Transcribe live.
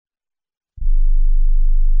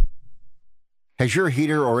Has your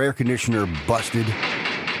heater or air conditioner busted?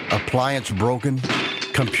 Appliance broken?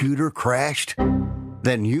 Computer crashed?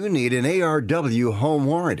 Then you need an ARW home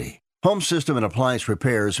warranty. Home system and appliance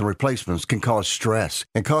repairs and replacements can cause stress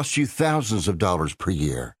and cost you thousands of dollars per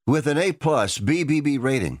year. With an A-plus BBB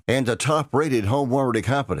rating and a top-rated home warranty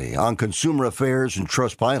company on Consumer Affairs and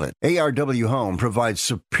Trustpilot, ARW Home provides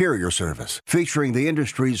superior service, featuring the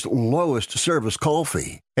industry's lowest service call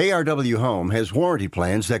fee. ARW Home has warranty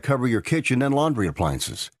plans that cover your kitchen and laundry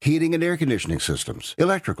appliances, heating and air conditioning systems,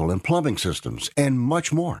 electrical and plumbing systems, and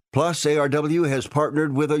much more. Plus, ARW has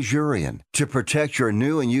partnered with Azurian to protect your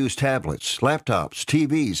new and used tablets, laptops,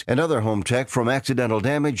 TVs, and other home tech from accidental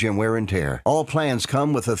damage and wear and tear. All plans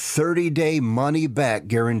come with a 30-day money-back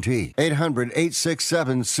guarantee.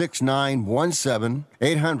 800-867-6917.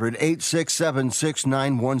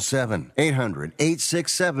 800-867-6917.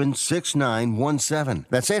 800-867-6917.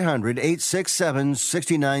 That's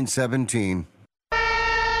 800-867-6917.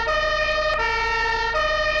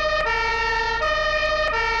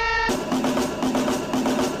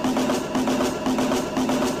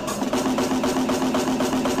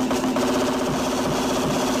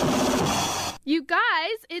 You guys,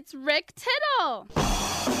 it's Rick Tittle.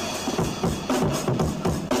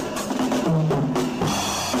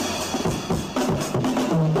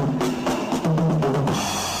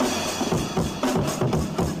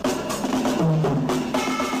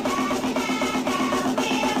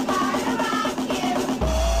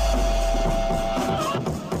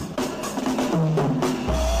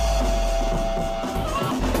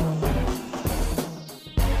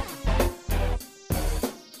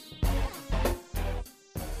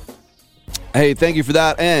 Hey, thank you for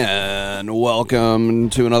that, and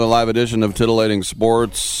welcome to another live edition of Titillating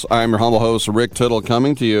Sports. I'm your humble host, Rick Tittle,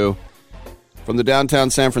 coming to you from the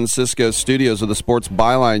downtown San Francisco studios of the Sports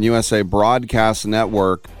Byline USA Broadcast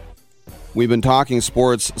Network. We've been talking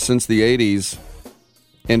sports since the 80s.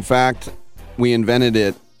 In fact, we invented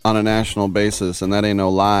it on a national basis, and that ain't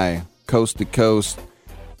no lie. Coast to coast,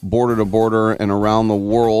 border to border, and around the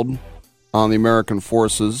world on the American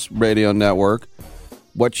Forces Radio Network.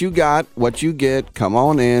 What you got, what you get, come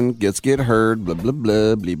on in, get heard, blah, blah,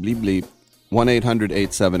 blah, bleep, bleep, bleep.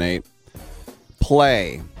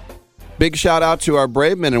 1-800-878-PLAY. Big shout out to our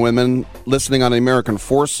brave men and women listening on the American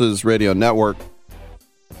Forces Radio Network.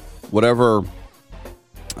 Whatever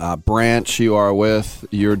branch you are with,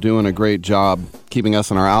 you're doing a great job keeping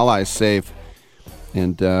us and our allies safe.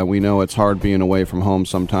 And we know it's hard being away from home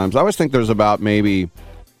sometimes. I always think there's about maybe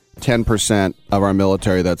 10% of our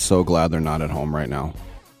military that's so glad they're not at home right now.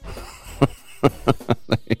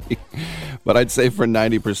 But I'd say for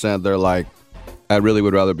 90%, they're like, I really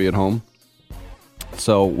would rather be at home.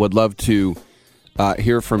 So would love to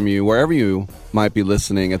hear from you wherever you might be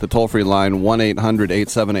listening at the toll-free line,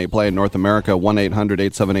 1-800-878-PLAY in North America,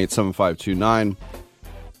 1-800-878-7529,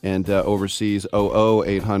 and overseas,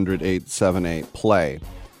 800-878-PLAY.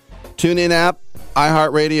 TuneIn app,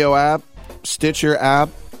 iHeartRadio app, Stitcher app,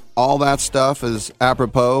 all that stuff is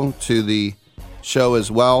apropos to the show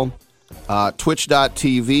as well.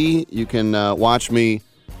 Twitch.tv, you can watch me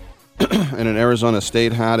in an Arizona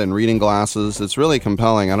State hat and reading glasses. It's really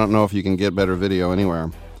compelling. I don't know if you can get better video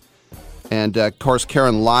anywhere. And, of course,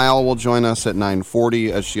 Karen Lyle will join us at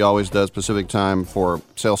 9:40, as she always does, Pacific time, for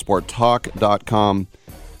SalesportTalk.com.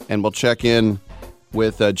 And we'll check in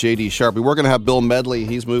with J.D. Sharp. We're going to have Bill Medley.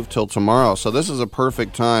 He's moved till tomorrow. So this is a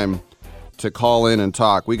perfect time to call in and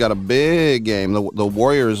talk. We got a big game. The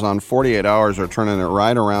Warriors on 48 hours are turning it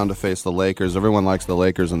right around to face the Lakers. Everyone likes the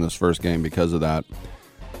Lakers in this first game because of that.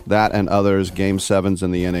 That and others, Game 7s in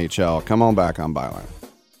the NHL. Come on back on Byline.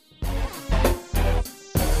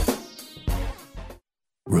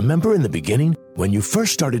 Remember in the beginning, when you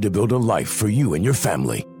first started to build a life for you and your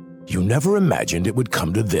family, you never imagined it would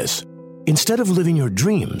come to this. Instead of living your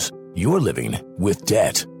dreams, you're living with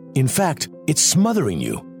debt. In fact, it's smothering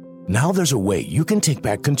you. Now there's a way you can take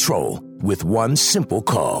back control with one simple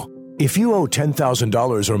call. If you owe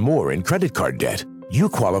 $10,000 or more in credit card debt, you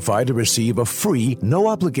qualify to receive a free,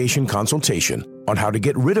 no-obligation consultation on how to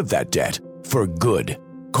get rid of that debt for good.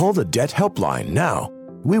 Call the Debt Helpline now.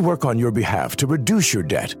 We work on your behalf to reduce your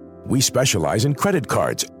debt. We specialize in credit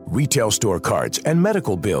cards, retail store cards, and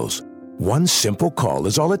medical bills. One simple call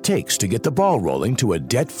is all it takes to get the ball rolling to a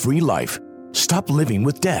debt-free life. Stop living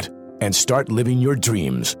with debt and start living your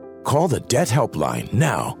dreams. Call the Debt Helpline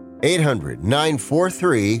now.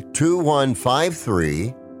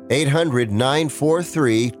 800-943-2153.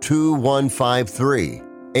 800-943-2153.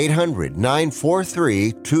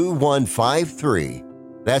 800-943-2153.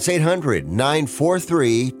 That's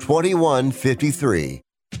 800-943-2153.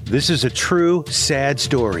 This is a true, sad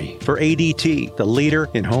story for ADT, the leader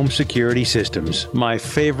in home security systems. My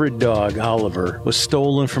favorite dog, Oliver, was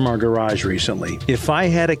stolen from our garage recently. If I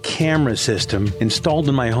had a camera system installed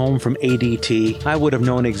in my home from ADT, I would have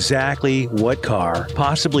known exactly what car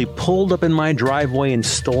possibly pulled up in my driveway and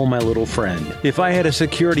stole my little friend. If I had a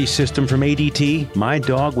security system from ADT, my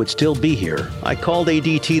dog would still be here. I called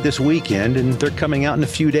ADT this weekend, and they're coming out in a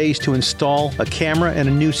few days to install a camera and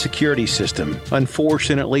a new security system.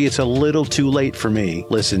 Unfortunately, it's a little too late for me.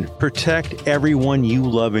 Listen, protect everyone you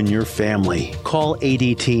love in your family. Call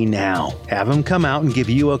ADT now. Have them come out and give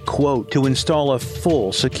you a quote to install a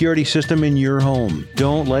full security system in your home.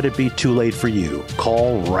 Don't let it be too late for you.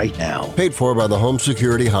 Call right now. Paid for by the Home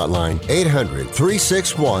Security Hotline.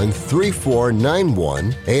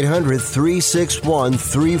 800-361-3491.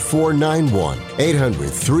 800-361-3491.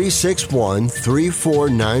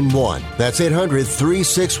 800-361-3491. That's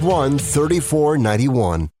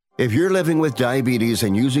 800-361-3491. If you're living with diabetes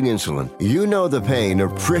and using insulin, you know the pain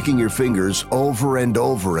of pricking your fingers over and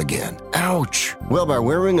over again. Ouch! Well, by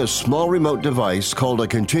wearing a small remote device called a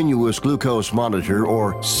continuous glucose monitor,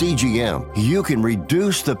 or CGM, you can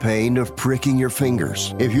reduce the pain of pricking your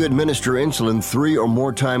fingers. If you administer insulin 3 or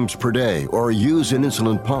more times per day or use an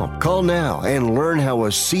insulin pump, call now and learn how a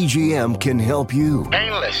CGM can help you.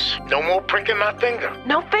 Painless. No more pricking my finger.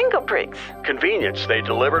 No finger pricks. Convenience. They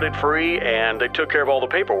delivered it free and they took care of all the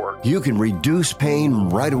paperwork. You can reduce pain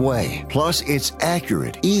right away. Plus, it's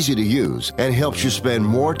accurate, easy to use, and helps you spend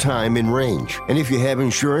more time in range. And if you have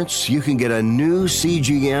insurance, you can get a new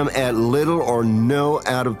CGM at little or no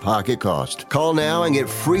out-of-pocket cost. Call now and get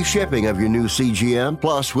free shipping of your new CGM.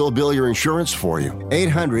 Plus, we'll bill your insurance for you.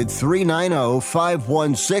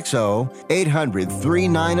 800-390-5160.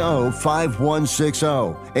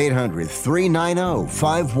 800-390-5160.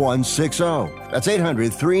 800-390-5160. That's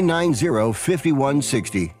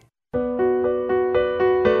 800-390-5160.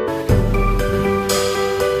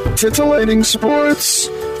 Titillating Sports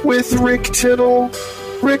with Rick Tittle.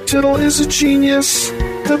 Rick Tittle is a genius,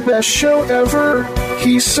 the best show ever.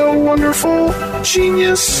 He's so wonderful,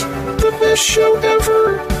 genius, the best show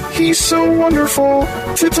ever. He's so wonderful.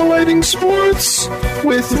 Titillating Sports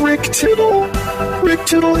with Rick Tittle. Rick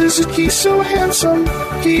Tittle he's so handsome,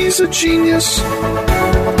 he's a genius.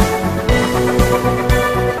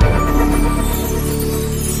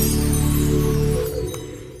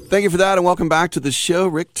 Thank you for that, and welcome back to the show.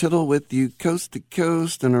 Rick Tittle with you coast to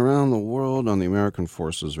coast and around the world on the American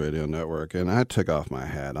Forces Radio Network. And I took off my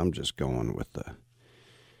hat. I'm just going with the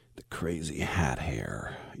crazy hat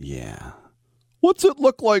hair. Yeah. What's it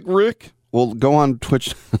look like, Rick? Well, go on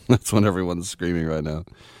Twitch. That's what everyone's screaming right now.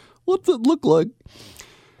 What's it look like?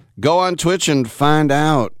 Go on Twitch and find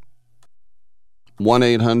out.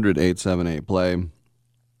 1-800-878-PLAY.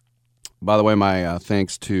 By the way, my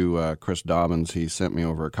thanks to Chris Dobbins. He sent me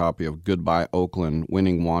over a copy of Goodbye Oakland,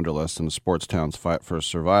 Winning Wanderlust and Sportstown's Fight for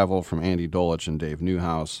Survival from Andy Dolich and Dave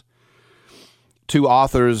Newhouse. Two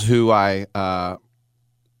authors who I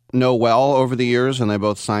know well over the years, and they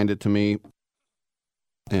both signed it to me.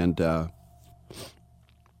 And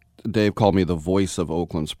Dave called me the voice of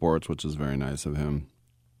Oakland sports, which is very nice of him.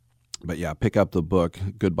 But yeah, pick up the book,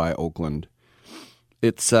 Goodbye Oakland.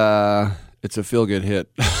 It's a feel-good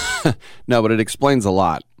hit. No, but it explains a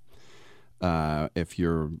lot. If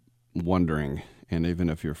you're wondering, and even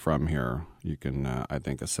if you're from here, you can, I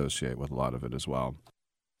think, associate with a lot of it as well.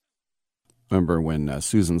 Remember when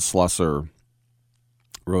Susan Slusser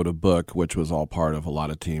wrote a book, which was all part of a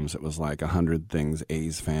lot of teams. It was like 100 things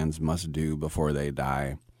A's fans must do before they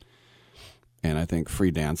die. And I think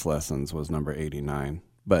free dance lessons was number 89.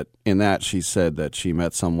 But in that, she said that she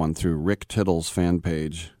met someone through Rick Tittle's fan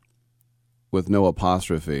page with no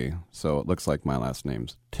apostrophe, so it looks like my last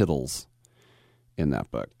name's Tittles in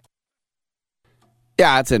that book.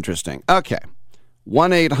 Yeah, it's interesting. Okay.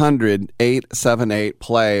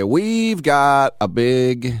 1-800-878-PLAY. We've got a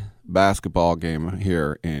big basketball game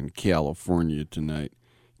here in California tonight.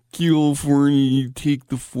 California, you take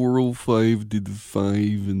the 405 to the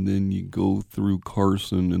 5, and then you go through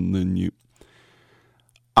Carson, and then you...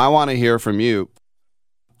 I want to hear from you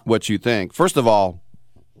what you think. First of all,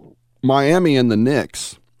 Miami and the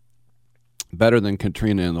Knicks, better than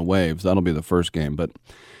Katrina and the Waves. That'll be the first game. But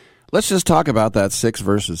let's just talk about that 6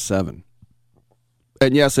 versus 7.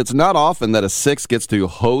 And yes, it's not often that a 6 gets to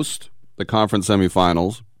host the conference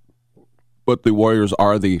semifinals, but the Warriors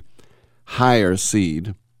are the higher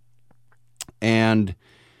seed. And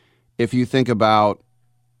if you think about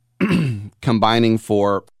combining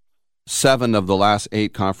for 7 of the last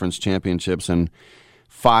 8 conference championships and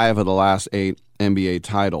 5 of the last 8 NBA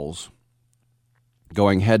titles,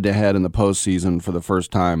 going head-to-head in the postseason for the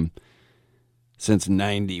first time since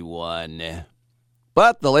 91.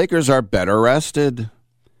 But the Lakers are better rested.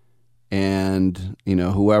 And,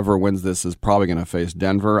 whoever wins this is probably going to face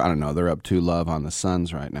Denver. I don't know. They're up 2-0 on the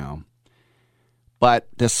Suns right now. But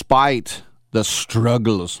despite the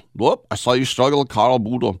struggles, whoop, I saw you struggle, Carl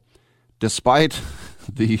Budo. Despite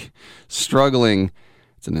the struggling,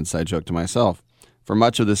 it's an inside joke to myself. For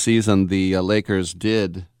much of the season, the Lakers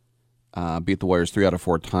did beat the Warriors 3 out of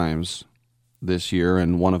 4 times this year,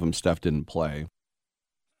 and one of them, Steph, didn't play.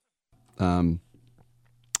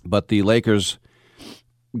 But the Lakers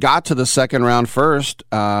got to the second round first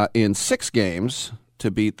in 6 games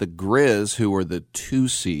to beat the Grizz, who were the 2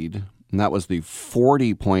 seed, and that was the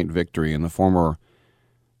 40-point victory in the former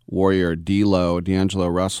Warrior D'Angelo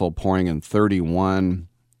Russell pouring in 31,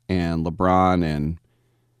 and LeBron and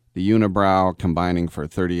the Unibrow combining for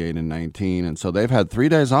 38 and 19. And so they've had 3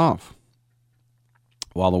 days off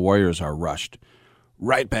while the Warriors are rushed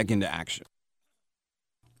right back into action.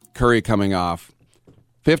 Curry coming off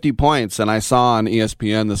 50 points, and I saw on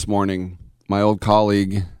ESPN this morning my old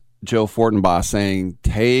colleague Joe Fortenbaugh saying,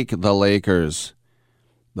 take the Lakers.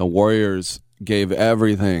 The Warriors gave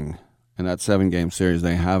everything in that 7-game series.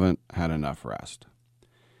 They haven't had enough rest.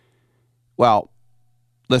 Well,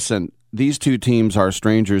 listen, these two teams are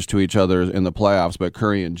strangers to each other in the playoffs, but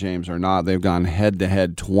Curry and James are not. They've gone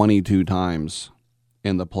head-to-head 22 times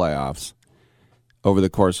in the playoffs over the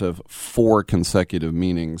course of 4 consecutive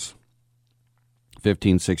meetings,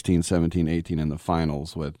 15, 16, 17, 18 in the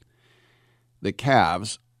finals with the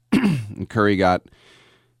Cavs. And Curry got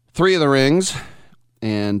 3 of the rings.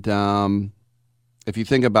 And if you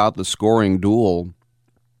think about the scoring duel,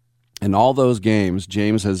 in all those games,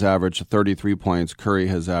 James has averaged 33 points. Curry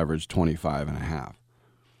has averaged 25.5.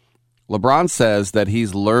 LeBron says that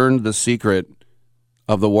he's learned the secret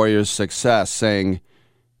of the Warriors' success, saying,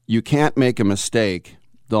 you can't make a mistake,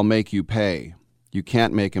 they'll make you pay. You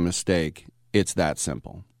can't make a mistake, it's that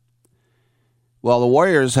simple. Well, the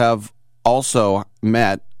Warriors have also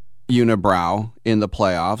met Unibrow in the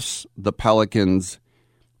playoffs, the Pelicans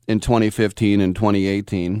in 2015 and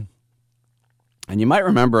 2018. And you might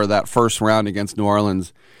remember that first round against New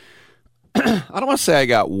Orleans. I don't want to say I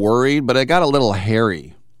got worried, but I got a little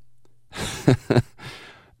hairy.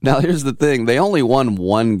 Now, here's the thing. They only won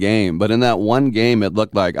 1 game, but in that 1 game, it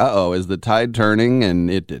looked like, is the tide turning? And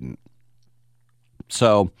it didn't.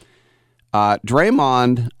 So,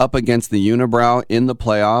 Draymond up against the Unibrow in the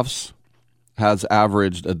playoffs has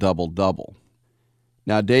averaged a double-double.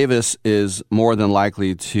 Now, Davis is more than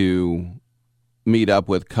likely to meet up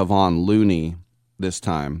with Kevon Looney this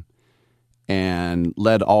time and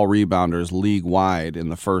led all rebounders league-wide in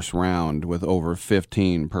the first round with over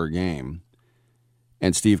 15 per game.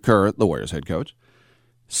 And Steve Kerr, the Warriors head coach,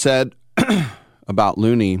 said about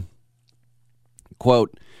Looney,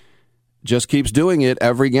 quote, just keeps doing it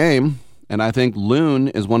every game. And I think Loon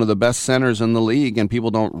is one of the best centers in the league, and people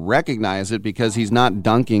don't recognize it because he's not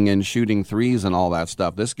dunking and shooting threes and all that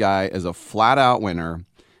stuff. This guy is a flat-out winner,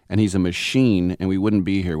 and he's a machine, and we wouldn't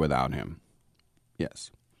be here without him. Yes.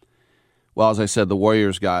 Well, as I said, the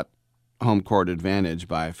Warriors got home court advantage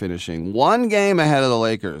by finishing 1 game ahead of the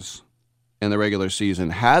Lakers in the regular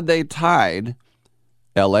season. Had they tied,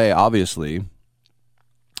 L.A. obviously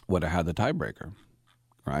would have had the tiebreaker,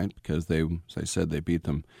 right? Because they, as I said, they beat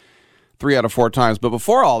them 3 out of 4 times. But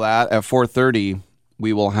before all that, at 4:30,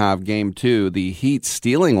 we will have Game 2. The Heat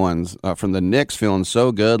stealing ones from the Knicks, feeling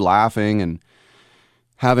so good, laughing and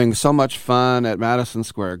having so much fun at Madison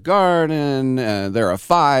Square Garden. They're a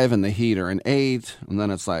 5 and the Heat are an 8. And then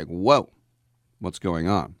it's like, whoa, what's going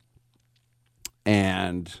on?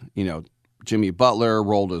 And, Jimmy Butler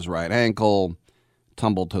rolled his right ankle,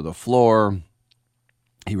 tumbled to the floor.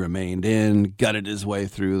 He remained in, gutted his way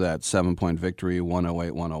through that 7-point victory,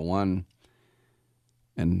 108-101.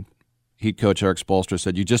 And Heat coach Eric Spoelstra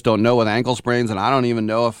said, you just don't know with ankle sprains, and I don't even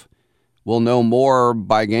know if we'll know more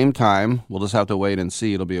by game time. We'll just have to wait and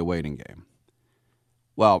see. It'll be a waiting game.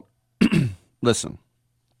 Well, listen.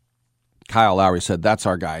 Kyle Lowry said, that's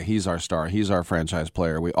our guy. He's our star. He's our franchise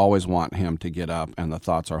player. We always want him to get up, and the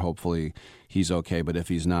thoughts are hopefully he's okay. But if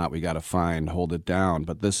he's not, we got to hold it down.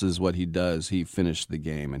 But this is what he does. He finished the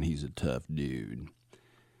game, and he's a tough dude.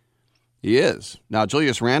 He is. Now,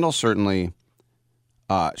 Julius Randle certainly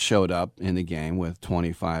showed up in the game with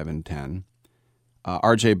 25 and 10.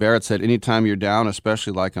 R.J. Barrett said, anytime you're down,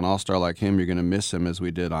 especially like an all-star like him, you're going to miss him as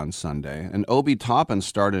we did on Sunday. And Obi Toppin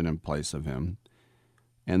started in place of him.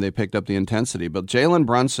 And they picked up the intensity. But Jalen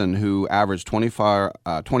Brunson, who averaged 24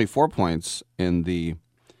 points in the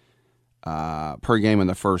per game in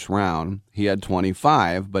the first round. He had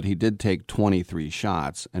 25, but he did take 23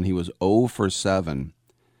 shots, and he was 0 for 7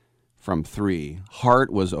 from 3.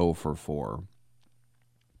 Hart was 0 for 4.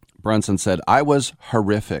 Brunson said, I was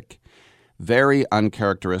horrific. Very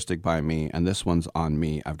uncharacteristic by me, and this one's on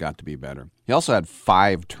me. I've got to be better. He also had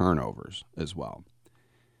 5 turnovers as well.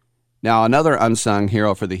 Now, another unsung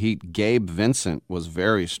hero for the Heat, Gabe Vincent, was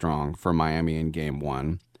very strong for Miami in Game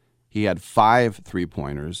 1. He had 5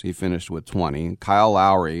 three-pointers. He finished with 20. Kyle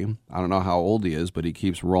Lowry, I don't know how old he is, but he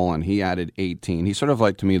keeps rolling. He added 18. He's sort of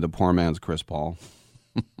like, to me, the poor man's Chris Paul.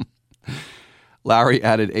 Lowry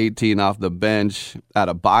added 18 off the bench.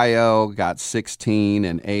 Adebayo got 16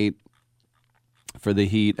 and 8 for the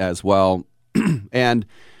Heat as well. And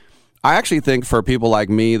I actually think for people like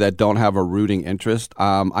me that don't have a rooting interest,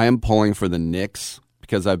 I am pulling for the Knicks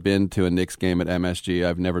because I've been to a Knicks game at MSG.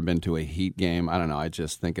 I've never been to a Heat game. I don't know. I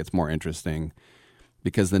just think it's more interesting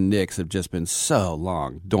because the Knicks have just been so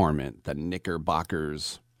long dormant, the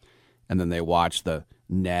Knickerbockers. And then they watch the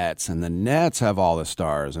Nets, and the Nets have all the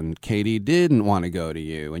stars, and KD didn't want to go to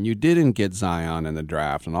you, and you didn't get Zion in the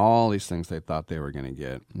draft, and all these things they thought they were going to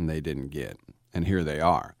get, and they didn't get. And here they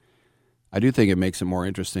are. I do think it makes it more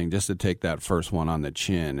interesting just to take that first one on the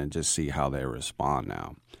chin and just see how they respond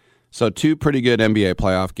now. So 2 pretty good NBA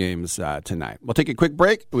playoff games tonight. We'll take a quick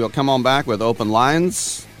break. We'll come on back with Open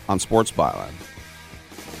Lines on Sports Byline.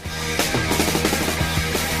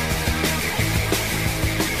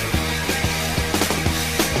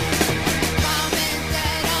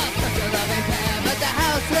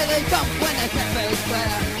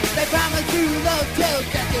 They promise you those till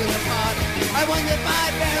death do them part. I wonder if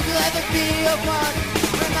my parents will ever be apart.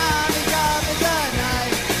 When mommy's off at the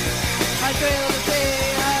night, I thrill to see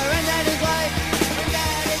her and daddy's life. When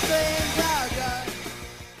daddy's dreams are gone.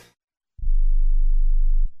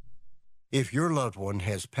 If your loved one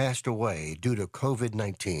has passed away due to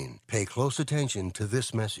COVID-19, pay close attention to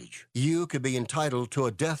this message. You could be entitled to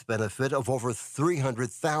a death benefit of over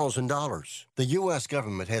 $300,000. The U.S.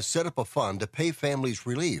 government has set up a fund to pay families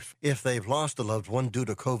relief if they've lost a loved one due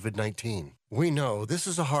to COVID-19. We know this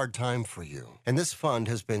is a hard time for you, and this fund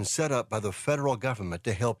has been set up by the federal government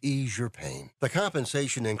to help ease your pain. The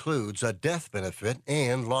compensation includes a death benefit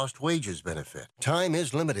and lost wages benefit. Time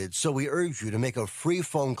is limited, so we urge you to make a free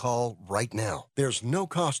phone call right now. There's no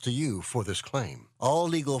cost to you for this claim. All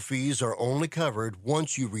legal fees are only covered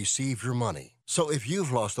once you receive your money. So if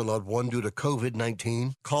you've lost a loved one due to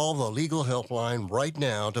COVID-19, call the legal helpline right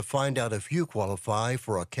now to find out if you qualify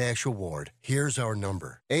for a cash award. Here's our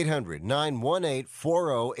number,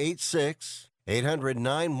 800-918-4086,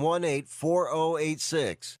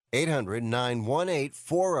 800-918-4086,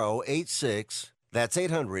 800-918-4086. That's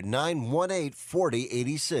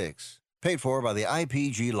 800-918-4086. Paid for by the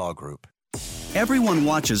IPG Law Group. Everyone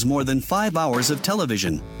watches more than 5 hours of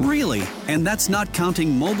television. Really? And that's not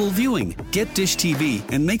counting mobile viewing. Get Dish TV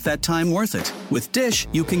and make that time worth it. With Dish,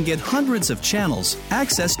 you can get hundreds of channels,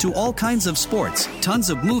 access to all kinds of sports, tons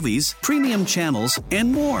of movies, premium channels, and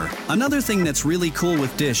more. Another thing that's really cool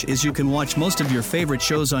with Dish is you can watch most of your favorite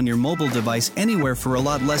shows on your mobile device anywhere for a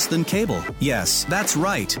lot less than cable. Yes, that's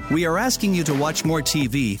right. We are asking you to watch more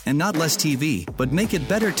TV and not less TV, but make it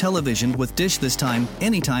better television with Dish this time,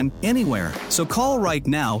 anytime, anywhere. So call right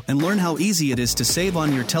now and learn how easy it is to save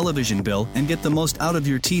on your television bill and get the most out of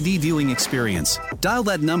your TV viewing experience. Dial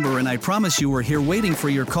that number and I promise you we're here waiting for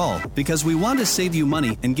your call because we want to save you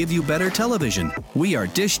money and give you better television. We are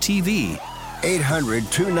Dish TV.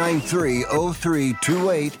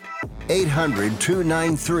 800-293-0328.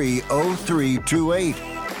 800-293-0328.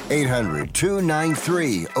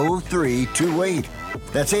 800-293-0328.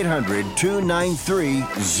 That's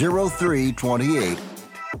 800-293-0328.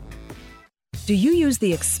 Do you use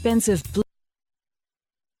the expensive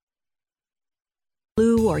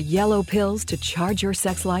blue or yellow pills to charge your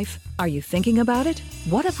sex life? Are you thinking about it?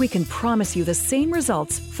 What if we can promise you the same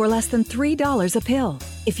results for less than $3 a pill?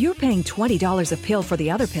 If you're paying $20 a pill for the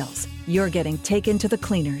other pills, you're getting taken to the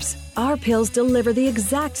cleaners. Our pills deliver the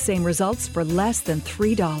exact same results for less than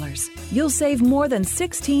 $3. You'll save more than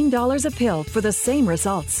 $16 a pill for the same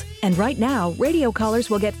results. And right now, radio callers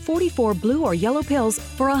will get 44 blue or yellow pills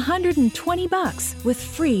for $120 with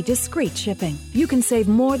free discreet shipping. You can save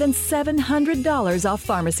more than $700 off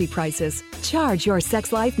pharmacy prices. Charge your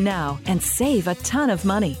sex life now and save a ton of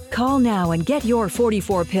money. Call now and get your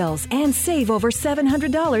 44 pills and save over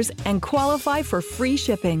 $700 and qualify for free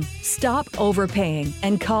shipping. Stop overpaying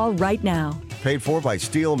and call right now. Paid for by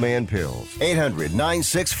Steelman Pills.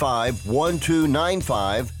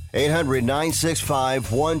 800-965-1295.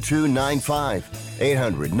 800-965-1295.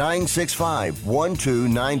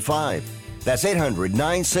 800-965-1295. That's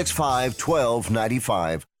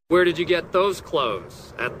 800-965-1295. Where did you get those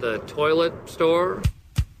clothes? At the toilet store?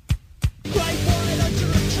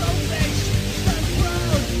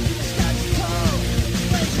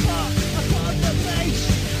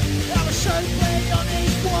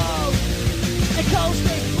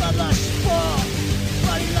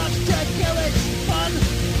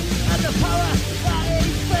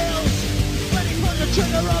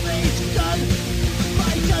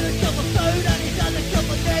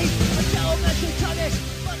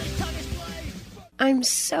 I'm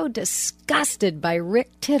so disgusted by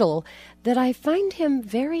Rick Tittle that I find him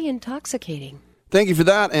very intoxicating. Thank you for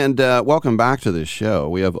that, and welcome back to this show.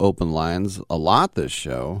 We have open lines a lot this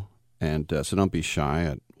show, and so don't be shy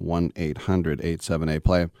at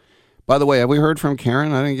 1-800-878-PLAY. By the way, have we heard from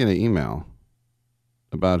Karen? I didn't get an email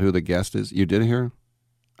about who the guest is. You did hear?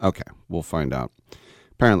 Okay, we'll find out.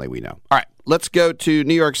 Apparently we know. All right, let's go to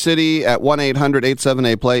New York City at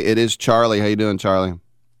 1-800-878-PLAY. It is Charlie. How you doing, Charlie?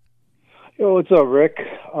 Yo, what's up, Rick?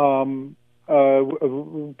 Before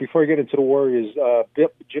I get into the Warriors,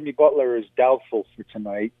 Jimmy Butler is doubtful for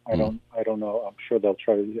tonight. I don't know. I'm sure they'll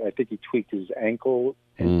try to. I think he tweaked his ankle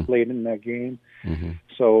and played in that game. Mm-hmm.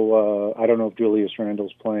 So I don't know if Julius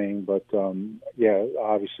Randle's playing, but yeah,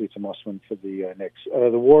 obviously it's a must-win for the Knicks.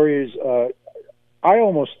 The Warriors.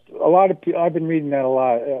 I've been reading that a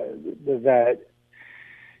lot.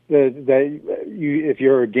 If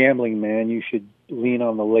you're a gambling man, you should lean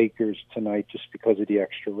on the Lakers tonight just because of the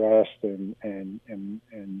extra rest and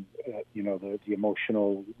you know the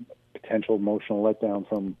potential emotional letdown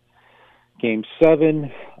from Game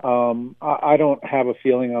 7. I don't have a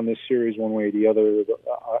feeling on this series one way or the other.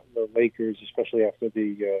 The Lakers, especially after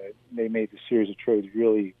they made the series of trades,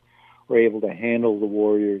 really were able to handle the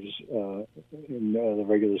Warriors in the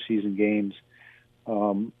regular season games.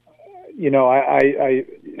 You know, I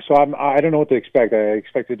don't know what to expect. I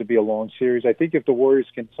expect it to be a long series. I think if the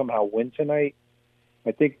Warriors can somehow win tonight,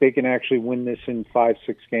 I think they can actually win this in 5-6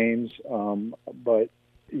 games. But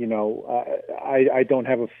you know, I don't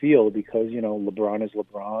have a feel because you know LeBron is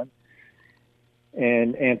LeBron,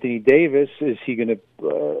 and Anthony Davis is he going to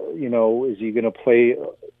play?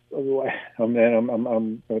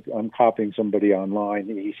 I'm copying somebody online.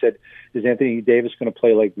 He said, "Is Anthony Davis going to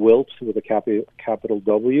play like Wilt with a capital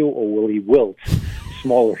W, or will he wilt,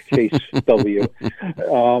 smaller case W?"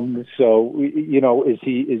 So you know, is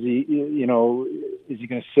he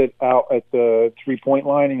going to sit out at the 3-point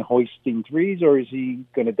line and hoisting threes, or is he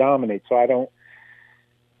going to dominate? What's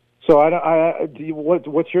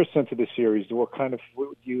your sense of the series? Do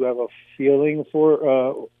you have a feeling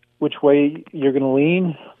for which way you're going to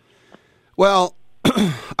lean? Well,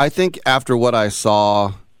 I think after what I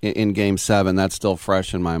saw in Game 7, that's still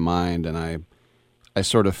fresh in my mind, and I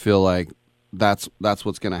sort of feel like that's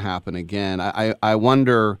what's going to happen again. I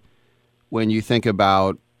wonder when you think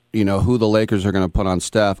about who the Lakers are going to put on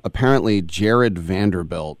Steph. Apparently, Jared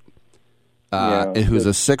Vanderbilt, who's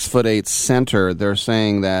a 6'8" center, they're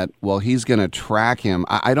saying that he's going to track him.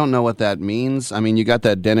 I don't know what that means. I mean, you got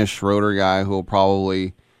that Dennis Schroeder guy who will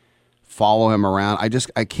probably follow him around.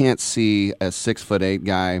 I can't see a 6'8"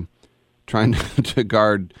 guy trying to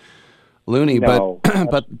guard Looney. No.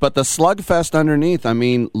 But the slugfest underneath. I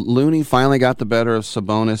mean, Looney finally got the better of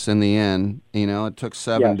Sabonis in the end. It took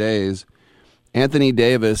 7 days. Anthony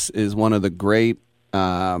Davis is one of the great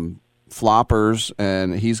floppers,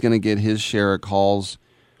 and he's going to get his share of calls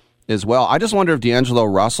as well. I just wonder if D'Angelo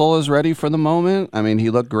Russell is ready for the moment. I mean, he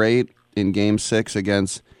looked great in Game 6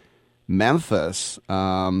 against Memphis.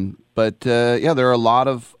 But there are a lot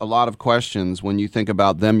of questions when you think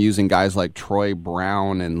about them using guys like Troy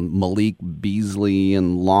Brown and Malik Beasley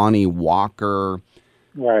and Lonnie Walker.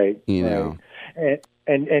 Right. Know.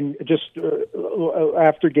 And just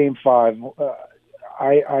after Game 5,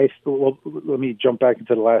 let me jump back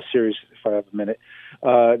into the last series if I have a minute.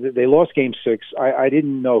 They lost Game 6. I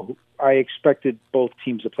didn't know. I expected both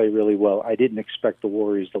teams to play really well. I didn't expect the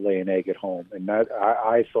Warriors to lay an egg at home, and that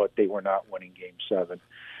I thought they were not winning Game 7.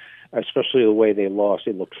 Especially the way they lost.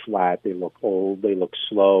 They looked flat. They looked old. They looked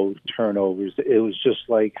slow. Turnovers. It was just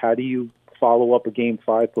like, how do you follow up a Game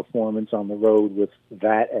 5 performance on the road with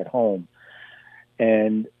that at home?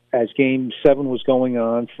 And as Game 7 was going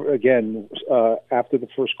on, after the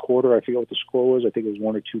first quarter, I forget what the score was. I think it was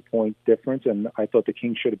 1 or 2 point difference, and I thought the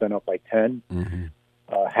Kings should have been up by 10. Mm-hmm.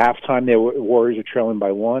 Halftime, the Warriors are trailing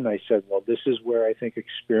by 1. I said, well, this is where I think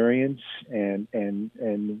experience and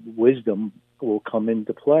wisdom will come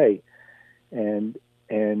into play. And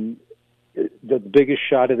the biggest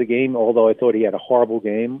shot of the game, although I thought he had a horrible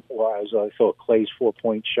game, was I thought Clay's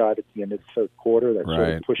 4-point shot at the end of the third quarter. That sort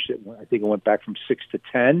of pushed it. I think it went back from 6 to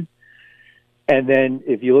 10. And then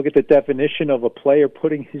if you look at the definition of a player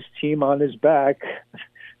putting his team on his back,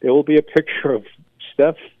 there will be a picture of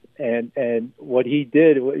Steph and what he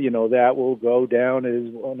did. That will go down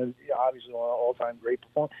as obviously one of all-time great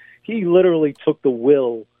performers. He literally took the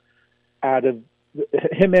will out of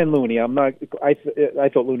him and Looney. I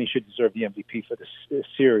thought Looney should deserve the MVP for this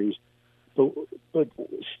series. But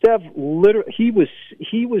Steph, literally, he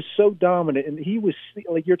was so dominant, and he was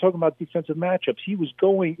like you're talking about defensive matchups. He was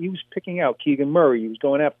picking out Keegan Murray. He was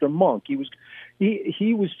going after Monk. He was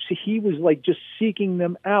like just seeking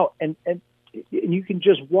them out, and you can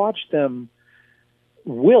just watch them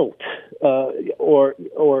wilt,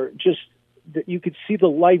 or just you could see the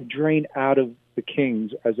life drain out of the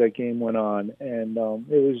Kings as that game went on, and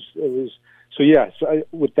it was so. Yeah. So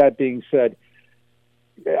with that being said,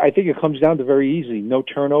 I think it comes down to very easy. No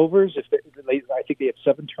turnovers. I think they had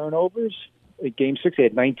 7 turnovers. In Game 6, they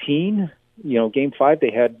had 19. Game 5,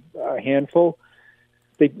 they had a handful.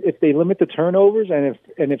 If they limit the turnovers, and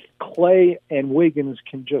if Clay and Wiggins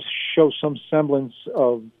can just show some semblance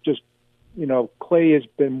of just, Clay has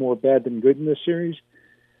been more bad than good in this series.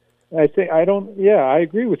 I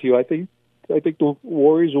agree with you. I think the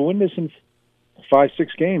Warriors will win this in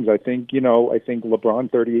 5-6 games. I think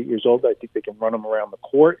LeBron, 38 years old, I think they can run him around the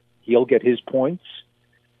court. He'll get his points.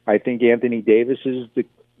 I think Anthony Davis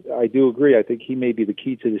I do agree. I think he may be the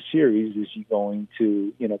key to the series. Is he going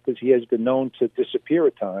to, because he has been known to disappear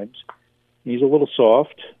at times. He's a little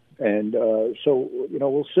soft, and so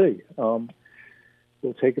we'll see.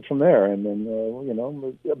 We'll take it from there, and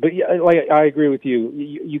then But yeah, I agree with you.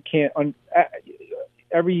 You can't.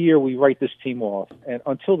 Every year we write this team off, and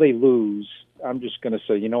until they lose, I'm just going to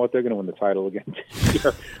say, you know what, they're going to win the title again this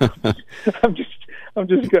year. I'm just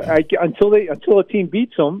until a team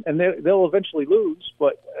beats them, and they'll eventually lose.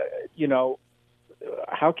 But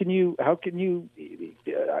how can you?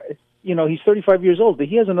 He's 35 years old.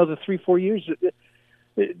 He has another 3-4 years.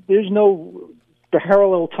 There's no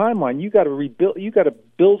parallel timeline. You got to rebuild. You got to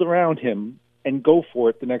build around him and go for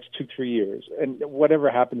it the next 2-3 years. And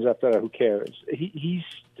whatever happens after that, who cares? He's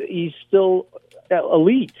still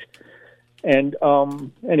elite. And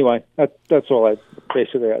anyway, that's all I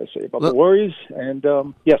basically got to say about the Warriors. And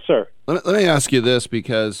yes, sir. Let me ask you this,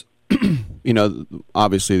 because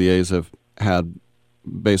obviously the A's have had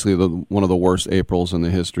basically one of the worst Aprils in the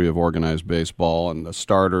history of organized baseball, and the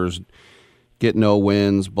starters get no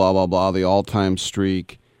wins, blah blah blah, the all-time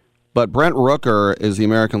streak. But Brent Rooker is the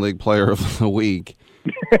American League Player of the Week.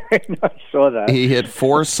 I saw that. He hit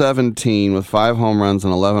 .417 with 5 home runs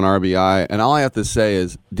and 11 RBI. And all I have to say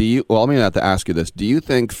is, I'm going to have to ask you this. Do you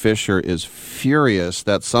think Fisher is furious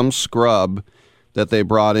that some scrub that they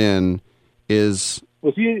brought in is...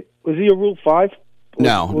 Was he a Rule 5?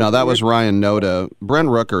 No, that was Ryan Noda. Brent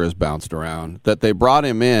Rooker has bounced around. That they brought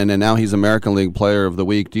him in, and now he's American League Player of the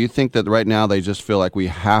Week. Do you think that right now they just feel like we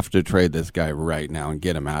have to trade this guy right now and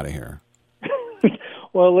get him out of here?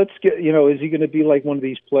 Well, let's get, is he going to be like one of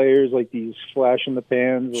these players, like these flash in the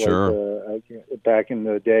pans? Sure. Like, back in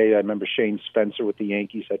the day, I remember Shane Spencer with the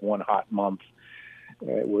Yankees had one hot month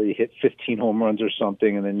where he hit 15 home runs or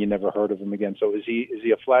something, and then you never heard of him again. So is he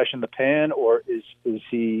a flash in the pan, or is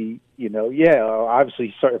he,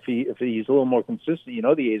 obviously if he's a little more consistent,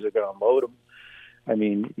 the A's are going to unload him. I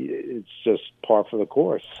mean, it's just par for the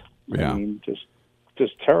course. Yeah. I mean, just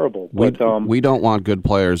terrible. We don't want good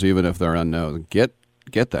players, even if they're unknown.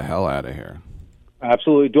 Get the hell out of here.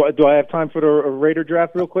 Absolutely. Do I have time for the Raider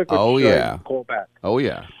draft real quick? Oh, yeah. Call back. Oh,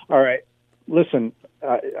 yeah. All right. Listen,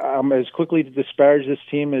 I'm as quickly to disparage this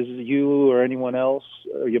team as you or anyone else.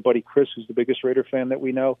 Your buddy Chris, who's the biggest Raider fan that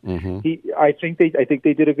we know. Mm-hmm. I think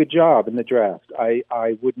they did a good job in the draft.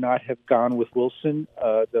 I would not have gone with Wilson,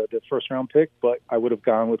 the first-round pick, but I would have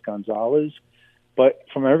gone with Gonzalez. But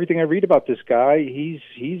from everything I read about this guy,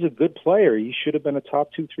 he's a good player. He should have been a top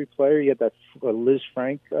 2-3 player. He had that Liz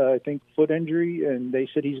Frank, I think, foot injury, and they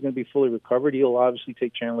said he's going to be fully recovered. He'll obviously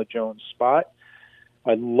take Chandler Jones' spot.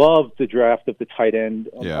 I love the draft of the tight end,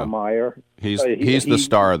 Meyer. He's the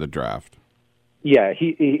star of the draft. Yeah,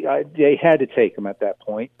 they had to take him at that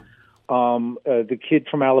point. The kid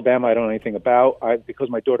from Alabama, I don't know anything about. Because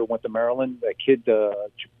my daughter went to Maryland. That kid,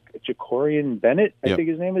 Jacorian Bennett, I think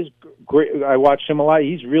his name is. Great. I watched him a lot.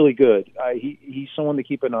 He's really good. He's someone to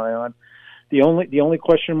keep an eye on. The only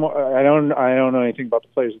question I don't know anything about the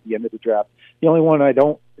players at the end of the draft. The only one I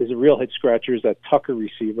don't is a real head scratcher is that Tucker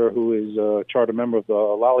receiver who is a charter member of the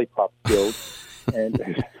Lollipop Guild,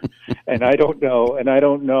 and I don't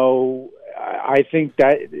know. I think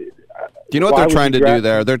that. Do you know what they're trying to do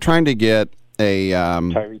there? They're trying to get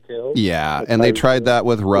Tyreek Hill. Yeah, and they tried that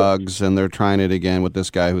with Ruggs, and they're trying it again with this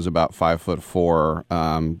guy who's about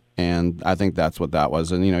 5'4", and I think that's what that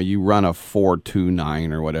was. And you run a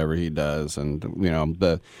 4.29 or whatever he does, and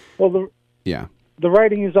the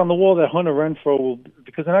writing is on the wall that Hunter Renfrow will,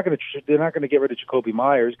 because they're not going to get rid of Jacoby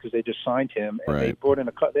Myers because they just signed him, and they brought in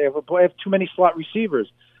they have too many slot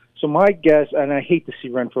receivers. So my guess, and I hate to see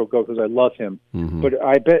Renfrow go because I love him, but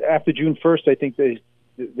I bet after June 1st, I think they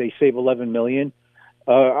save $11 million.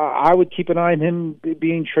 I would keep an eye on him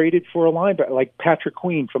being traded for a linebacker like Patrick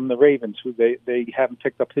Queen from the Ravens, who they haven't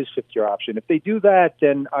picked up his fifth-year option. If they do that,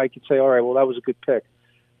 then I could say, all right, well, that was a good pick.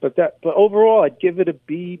 But overall, I'd give it a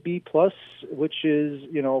B+, which is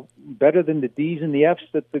better than the D's and the F's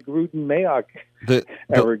that the Gruden Mayock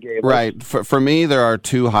ever gave. Right. Us. For me, there are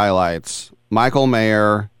two highlights: Michael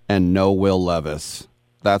Mayer and no Will Levis.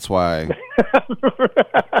 That's why.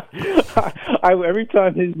 Every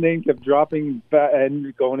time his name kept dropping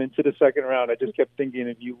and going into the second round, I just kept thinking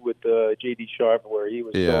of you with J.D. Sharp, where he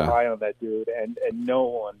was so high on that dude, and no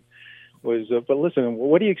one was. But listen,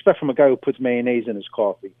 what do you expect from a guy who puts mayonnaise in his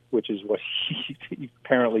coffee, which is what he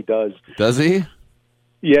apparently does? Does he?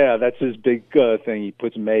 Yeah, that's his big thing. He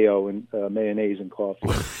puts mayonnaise in coffee.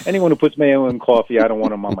 Anyone who puts mayo in coffee, I don't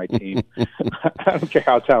want him on my team. I don't care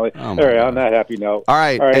how talented. All right, on that happy note. All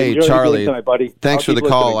right, hey, Charlie, tonight, buddy. Thanks for the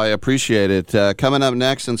call. I appreciate it. Coming up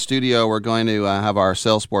next in studio, we're going to have our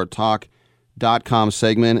SailSportTalk.com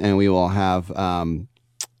segment, and we will have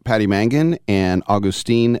Patty Mangan and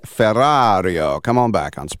Augustine Ferrario. Come on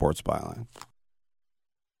back on Sports Byline.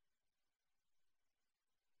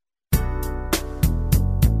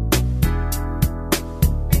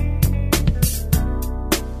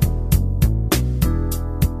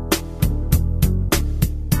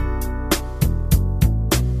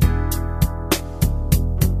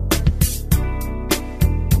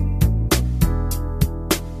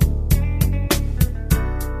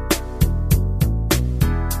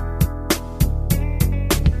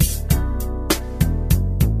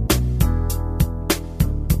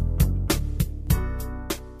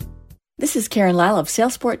 This is Karen Lyle of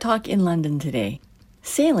Sailsport Talk in London today.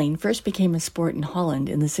 Sailing first became a sport in Holland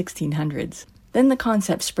in the 1600s. Then the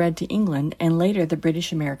concept spread to England and later the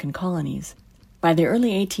British American colonies. By the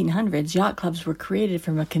early 1800s, yacht clubs were created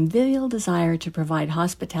from a convivial desire to provide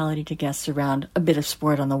hospitality to guests around a bit of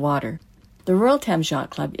sport on the water. The Royal Thames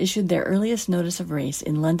Yacht Club issued their earliest notice of race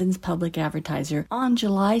in London's Public Advertiser on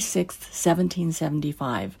July 6,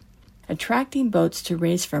 1775, attracting boats to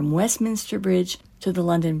race from Westminster Bridge to the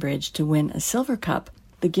London Bridge to win a silver cup,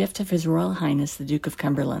 the gift of His Royal Highness the Duke of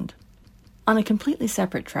Cumberland. On a completely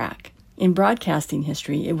separate track, in broadcasting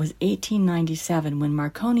history, it was 1897 when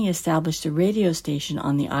Marconi established a radio station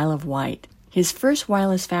on the Isle of Wight, his first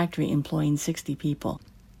wireless factory employing 60 people.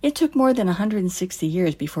 It took more than 160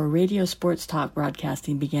 years before radio sports talk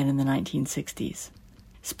broadcasting began in the 1960s.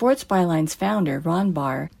 Sports Byline's founder, Ron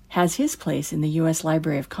Barr, has his place in the U.S.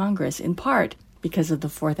 Library of Congress in part because of the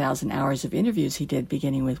 4,000 hours of interviews he did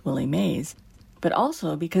beginning with Willie Mays, but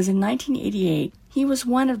also because in 1988 he was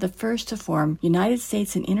one of the first to form United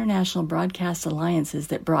States and international broadcast alliances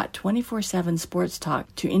that brought 24/7 sports talk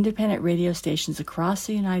to independent radio stations across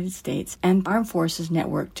the United States and Armed Forces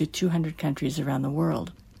network to 200 countries around the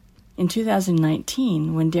world. In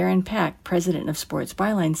 2019, when Darren Pack, president of Sports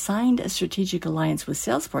Byline, signed a strategic alliance with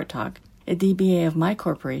Sailsport Talk, a DBA of my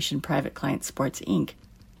corporation, Private Client Sports, Inc.,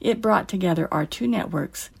 it brought together our two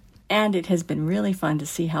networks, and it has been really fun to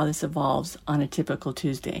see how this evolves on a typical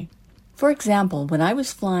Tuesday. For example, when I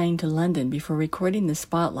was flying to London before recording the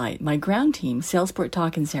Spotlight, my ground team, Sailsport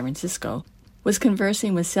Talk in San Francisco, was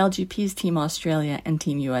conversing with SailGP's Team Australia and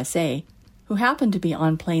Team USA, who happened to be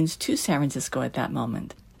on planes to San Francisco at that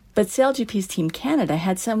moment. But SailGP's Team Canada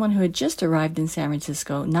had someone who had just arrived in San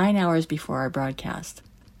Francisco 9 hours before our broadcast.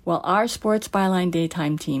 While our Sports Byline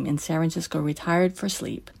daytime team in San Francisco retired for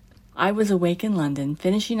sleep, I was awake in London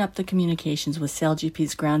finishing up the communications with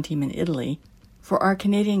SailGP's ground team in Italy for our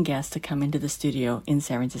Canadian guests to come into the studio in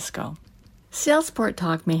San Francisco. Sailsport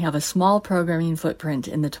Talk may have a small programming footprint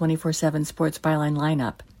in the 24/7 Sports Byline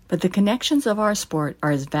lineup, but the connections of our sport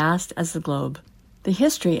are as vast as the globe. The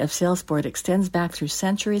history of Sailsport extends back through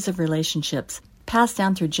centuries of relationships passed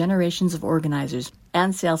down through generations of organizers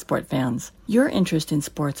and Sailsport fans. Your interest in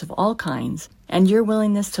sports of all kinds and your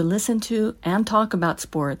willingness to listen to and talk about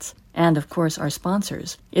sports and of course our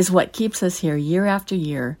sponsors, is what keeps us here year after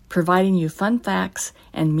year, providing you fun facts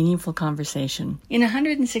and meaningful conversation. In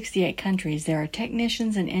 168 countries, there are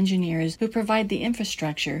technicians and engineers who provide the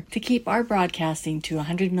infrastructure to keep our broadcasting to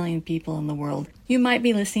 100 million people in the world. You might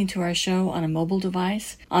be listening to our show on a mobile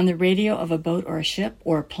device, on the radio of a boat or a ship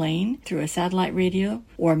or a plane, through a satellite radio,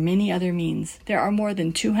 or many other means. There are more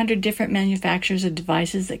than 200 different manufacturers of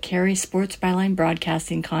devices that carry Sports Byline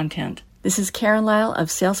broadcasting content. This is Karen Lyle of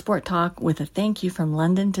Salesport Talk with a thank you from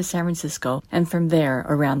London to San Francisco and from there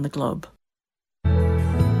around the globe.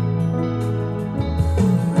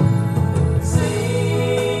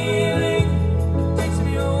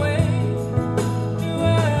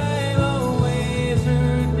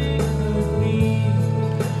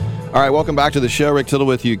 All right, welcome back to the show. Rick Tittle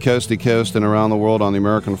with you, coast to coast and around the world on the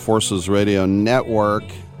American Forces Radio Network.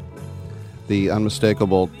 The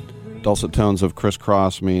unmistakable dulcet tones of Criss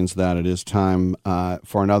Cross means that it is time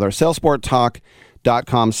for another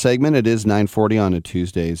SalesportTalk.com segment. It is 9:40 on a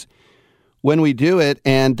Tuesdays when we do it,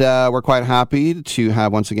 and we're quite happy to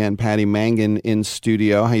have once again Patty Mangan in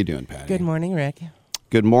studio. How you doing, Patty? Good morning, Rick.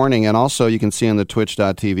 Good morning, and also you can see on the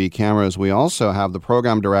Twitch.tv cameras, we also have the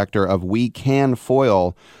program director of We Can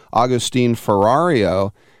Foil, Augustine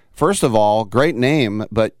Ferrario. First of all, great name,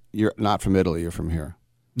 but you're not from Italy, you're from here.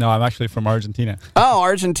 No, I'm actually from Argentina. Oh,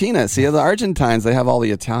 Argentina. See, the Argentines, they have all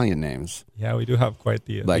the Italian names. Yeah, we do have quite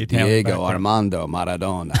the like the Italian Diego background. Armando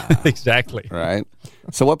Maradona. Exactly. Right?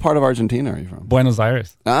 So what part of Argentina are you from? Buenos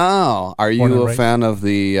Aires. Oh, are Born you and a raised. fan of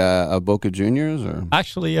the Boca Juniors? Or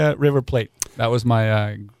Actually, River Plate. That was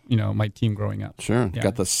my my team growing up. Sure. Yeah.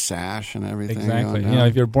 Got the sash and everything. Exactly. going down.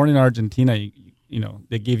 If you're born in Argentina,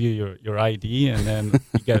 they give you your ID, and then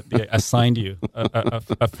they assigned you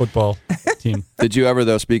a football team. Did you ever,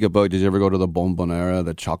 though, speak of Boca, did you ever go to the Bombonera,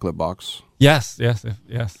 the chocolate box? Yes.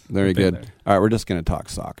 Very good. All right, we're just going to talk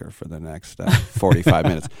soccer for the next 45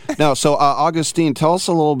 minutes. No, so Augustine, tell us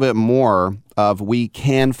a little bit more of We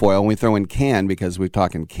Can Foil. And we throw in can because we're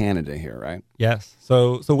talking Canada here, right? Yes.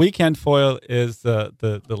 So We Can Foil is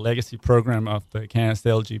the legacy program of the Canada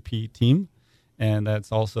LGP team, and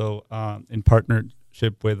that's also in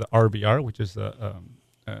partnership with RBR, which is a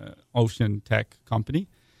ocean tech company.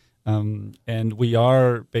 And we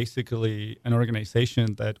are basically an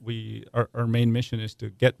organization that our main mission is to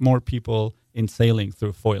get more people in sailing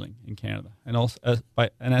through foiling in Canada, and also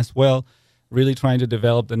as well, really trying to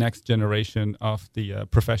develop the next generation of the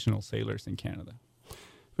professional sailors in Canada.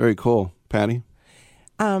 Very cool, Patty.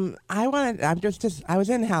 I was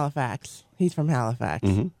in Halifax. He's from Halifax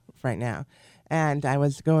right now, and I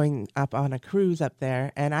was going up on a cruise up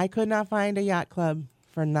there, and I could not find a yacht club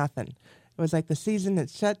for nothing. It was like the season that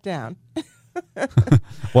shut down.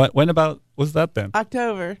 When about was that then?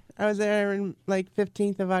 October. I was there in like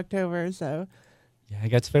 15th of October. So yeah, it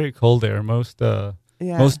gets very cold there. Most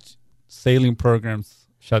sailing programs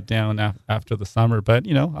shut down after the summer, but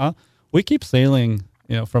we keep sailing.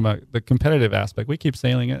 From the competitive aspect, we keep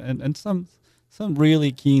sailing, and some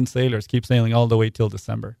really keen sailors keep sailing all the way till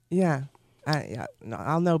December. Yeah, no,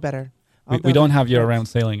 I'll know better. We don't have year-round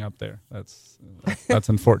sailing up there. That's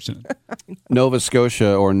unfortunate. Nova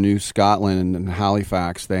Scotia or New Scotland and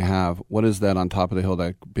Halifax, they have, what is that on top of the hill,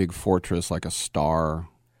 that big fortress like a star?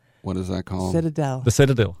 What is that called? Citadel. The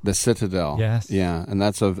Citadel. The Citadel. Yes. Yeah, and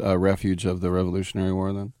that's a refuge of the Revolutionary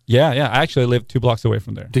War then? Yeah. I actually live 2 blocks away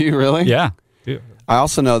from there. Do you really? Yeah. I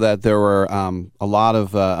also know that there were a lot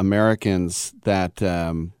of Americans that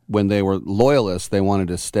when they were loyalists, they wanted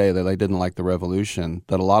to stay. They didn't like the revolution.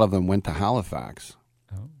 That a lot of them went to Halifax.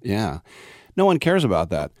 Oh. Yeah, no one cares about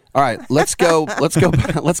that. All right, let's go.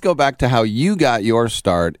 Let's go back to how you got your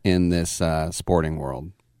start in this sporting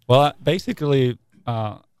world. Well, basically,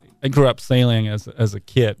 I grew up sailing as a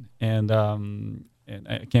kid, and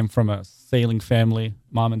I came from a sailing family.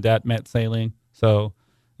 Mom and Dad met sailing, so.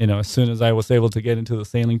 As soon as I was able to get into the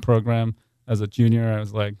sailing program as a junior, I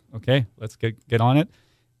was like, okay, let's get on it.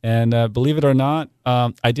 And believe it or not,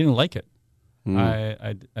 I didn't like it.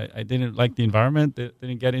 I didn't like the environment,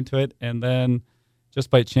 didn't get into it. And then just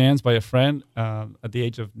by chance, by a friend, at the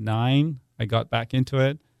age of 9, I got back into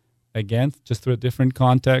it again, just through a different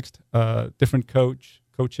context, different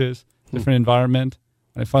coaches, different environment.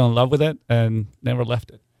 And I fell in love with it and never left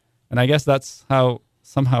it. And I guess that's how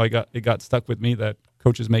somehow it got stuck with me that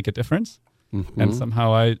coaches make a difference. And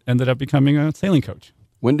somehow I ended up becoming a sailing coach.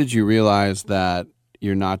 When did you realize that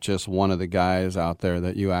you're not just one of the guys out there,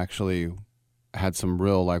 that you actually had some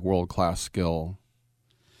real world-class skill?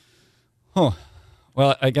 Oh,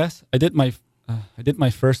 well, I guess I did my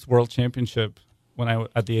first world championship when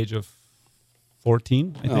at the age of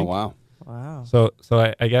 14, I think. Oh, wow. Wow. So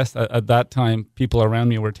I guess at that time, people around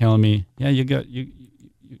me were telling me, yeah,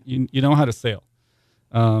 you know how to sail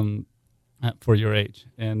for your age.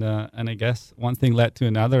 And I guess one thing led to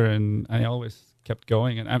another, and I always kept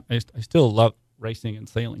going. And I still love racing and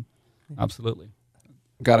sailing. Absolutely.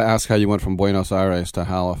 Got to ask how you went from Buenos Aires to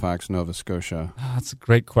Halifax, Nova Scotia. That's a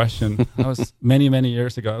great question. That was many, many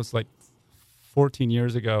years ago. I was like 14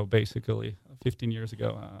 years ago, basically, 15 years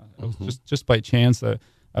ago. It was just by chance.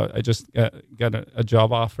 I just got a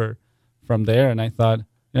job offer from there, and I thought,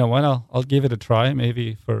 you know what, I'll give it a try,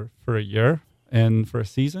 maybe for a year and for a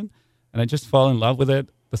season. And I just fell in love with it.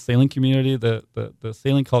 The sailing community, the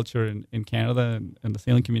sailing culture in Canada, and the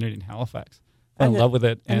sailing community in Halifax. Fell in love with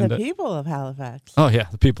it. And the people of Halifax. Oh yeah,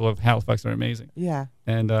 the people of Halifax are amazing. Yeah.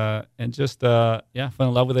 And just fell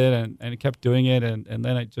in love with it, and I kept doing it, and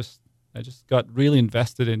then I just got really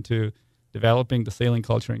invested into developing the sailing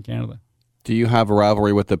culture in Canada. Do you have a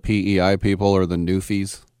rivalry with the PEI people or the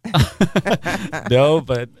Newfies? No,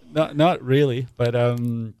 but not really. But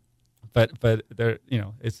there,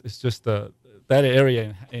 it's just that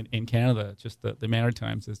area in Canada, just the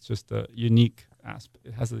Maritimes, is just a unique aspect.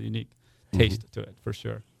 It has a unique taste to it, for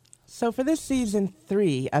sure. So for this season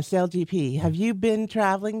 3 of SailGP, have you been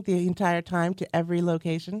traveling the entire time to every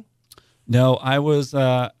location? No, I was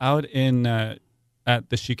out in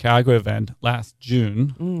at the Chicago event last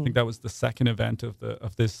June. I think that was the second event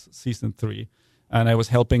of this season 3, and I was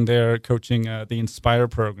helping there, coaching the Inspire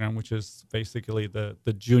program, which is basically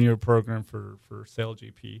the junior program for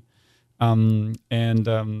SailGP. Now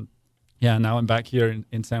I'm back here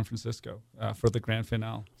in San Francisco for the grand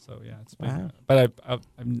finale. So yeah, it's been. Wow. But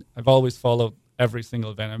I've always followed every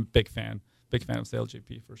single event. I'm a big fan of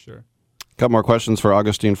SailGP for sure. Couple more questions for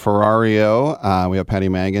Augustine Ferrario. We have Patty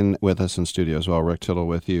Mangan with us in studio as well. Rick Tittle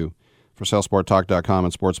with you for SailSportTalk.com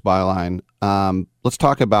and Sports Byline. Let's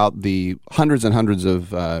talk about the hundreds and hundreds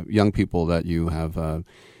of young people that you have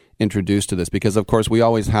introduced to this, because of course we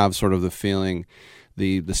always have sort of the feeling,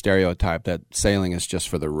 the stereotype that sailing is just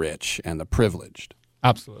for the rich and the privileged.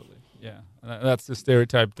 Absolutely, yeah. That's the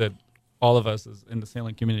stereotype that all of us in the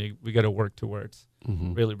sailing community, we got to work towards,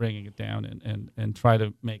 really bringing it down and try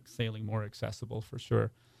to make sailing more accessible, for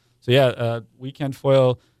sure. So yeah, Weekend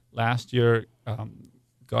Foil last year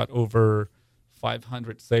got over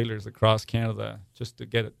 500 sailors across Canada just to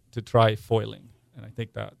get it to try foiling, and I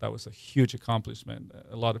think that was a huge accomplishment.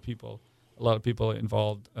 A lot of people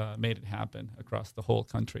involved made it happen across the whole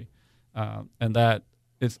country, and that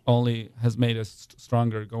has made us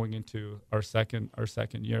stronger going into our second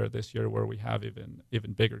year this year, where we have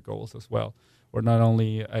even bigger goals as well. We're not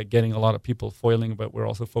only getting a lot of people foiling, but we're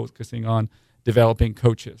also focusing on developing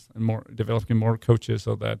coaches and developing more coaches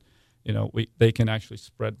so that they can actually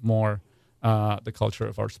spread more the culture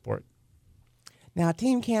of our sport. Now,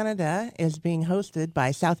 Team Canada is being hosted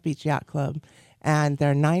by South Beach Yacht Club, and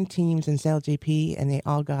there are 9 teams in SailGP, and they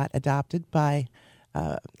all got adopted by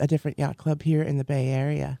a different yacht club here in the Bay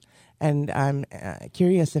Area. And I'm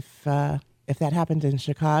curious if that happened in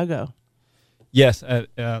Chicago. Yes, at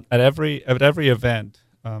every event,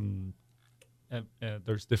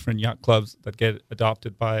 there's different yacht clubs that get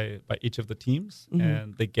adopted by each of the teams,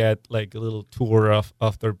 and they get like a little tour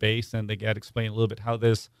of their base, and they get explained a little bit how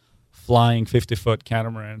this flying 50-foot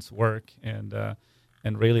catamarans work, and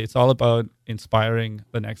really it's all about inspiring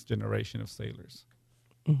the next generation of sailors.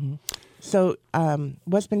 So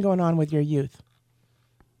what's been going on with your youth?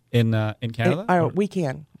 In Canada? Or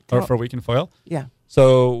for Weekend Foil? Yeah.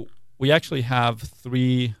 So we actually have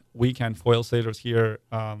 3 Weekend Foil sailors here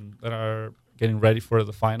that are getting ready for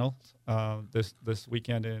the finals this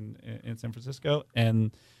weekend in San Francisco,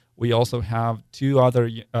 and we also have 3 other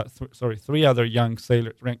young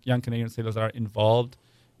Canadian sailors that are involved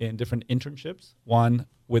in different internships. 1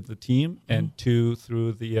 with the team, and 2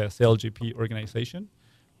 through the SailGP organization,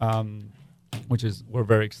 we're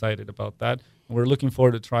very excited about that. And we're looking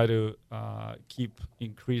forward to try to keep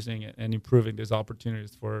increasing and improving these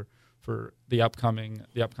opportunities for the upcoming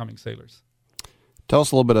sailors. Tell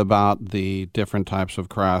us a little bit about the different types of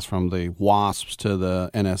crafts, from the WASPs to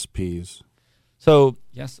the NSPs. So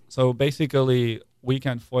basically,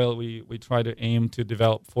 Weekend Foil, we try to aim to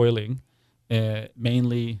develop foiling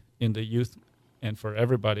mainly in the youth and for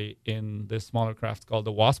everybody in this smaller craft called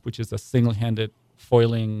the WASP, which is a single-handed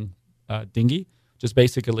foiling dinghy, which is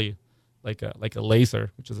basically like a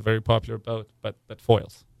laser, which is a very popular boat, but that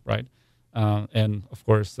foils, right? And of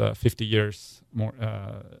course, 50 years more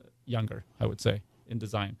younger, I would say, in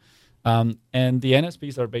design. And the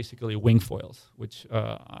NSPs are basically wing foils, which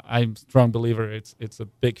I'm a strong believer it's a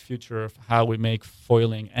big future of how we make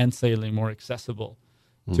foiling and sailing more accessible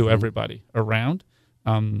to everybody around.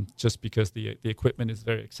 just because the equipment is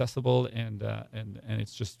very accessible and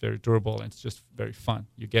it's just very durable and it's just very fun.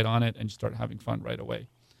 You get on it and you start having fun right away.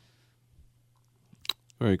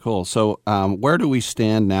 Very cool. So where do we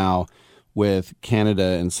stand now with Canada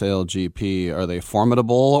and SailGP? Are they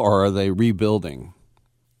formidable or are they rebuilding?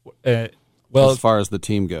 Well, as far as the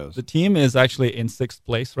team goes, the team is actually in 6th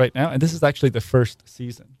place right now, and this is actually the first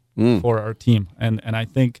season for our team. And I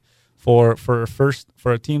think for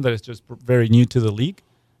a team that is just very new to the league,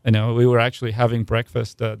 we were actually having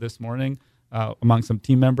breakfast this morning among some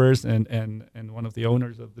team members and one of the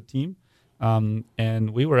owners of the team, and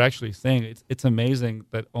we were actually saying it's amazing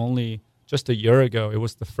that only just a year ago it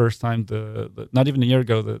was the first time not even a year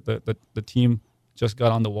ago the team just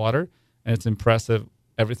got on the water, and it's impressive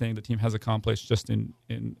everything the team has accomplished just in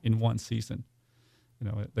one season.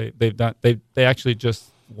 They actually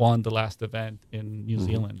just won the last event in New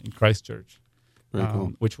Zealand in Christchurch,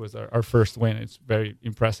 cool. Which was our first win. It's very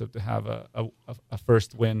impressive to have a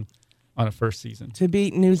first win on a first season. To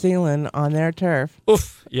beat New Zealand on their turf.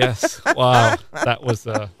 Oof! Yes. Wow. That was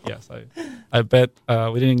yes. I bet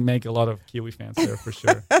we didn't make a lot of Kiwi fans there for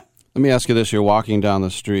sure. Let me ask you this. You're walking down the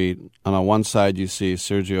street. On one side, you see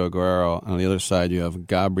Sergio Aguero. On the other side, you have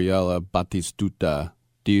Gabriela Batistuta.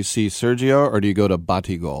 Do you see Sergio or do you go to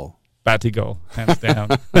Batigol? Batigol, hands down.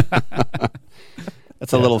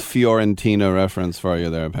 That's a little Fiorentina reference for you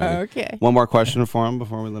there, Patty. Okay. One more question for him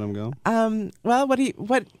before we let him go? Well,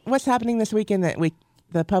 what's happening this weekend that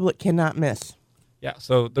the public cannot miss? Yeah,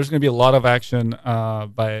 so there's going to be a lot of action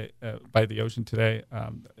by the ocean today.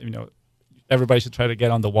 Everybody should try to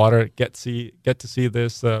get on the water, get to see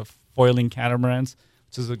this foiling catamarans,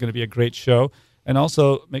 which is going to be a great show. And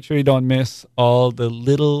also make sure you don't miss all the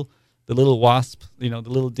little wasps, the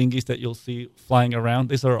little dinghies that you'll see flying around.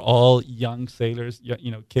 These are all young sailors,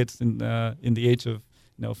 kids in the age of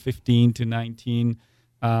 15 to 19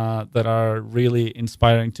 that are really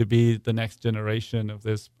inspiring to be the next generation of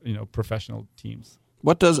this professional teams.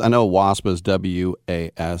 I know WASP is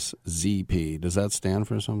WASZP. Does that stand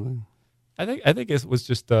for something? I think it was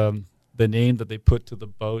just the name that they put to the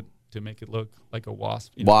boat to make it look like a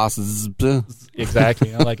wasp. Wasp.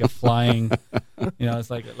 Exactly. Like a flying, it's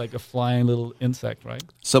like a flying little insect, right?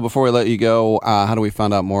 So before we let you go, how do we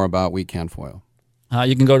find out more about We Can Foil?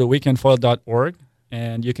 You can go to wecanfoil.org,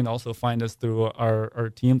 and you can also find us through our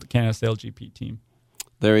team, the Canada SailGP team.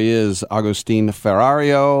 There he is, Agustin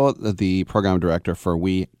Ferrario, the program director for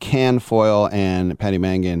We Can Foil, and Patty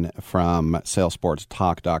Mangan from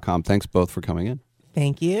SailSportsTalk.com. Thanks both for coming in.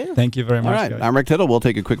 Thank you. Thank you very much. All right, guys. I'm Rick Tittle. We'll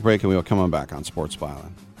take a quick break and we will come on back on Sports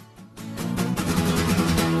Byline.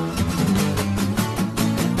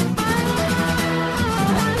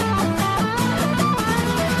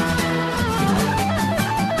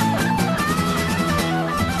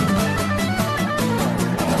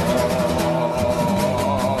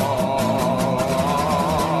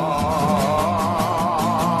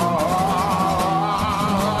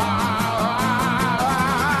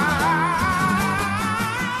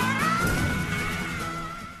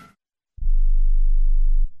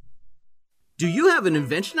 Do you have an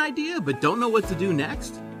invention idea but don't know what to do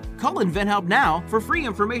next? Call InventHelp now for free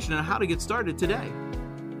information on how to get started today.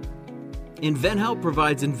 InventHelp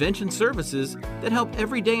provides invention services that help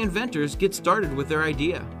everyday inventors get started with their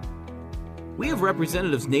idea. We have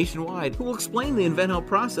representatives nationwide who will explain the InventHelp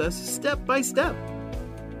process step by step.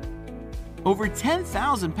 Over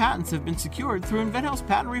 10,000 patents have been secured through InventHelp's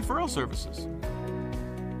patent referral services.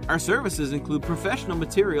 Our services include professional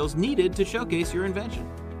materials needed to showcase your invention,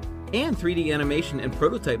 and 3D animation and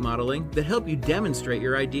prototype modeling that help you demonstrate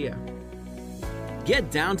your idea.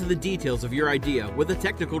 Get down to the details of your idea with a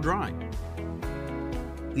technical drawing.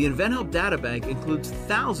 The InventHelp Databank includes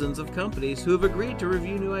thousands of companies who have agreed to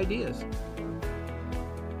review new ideas.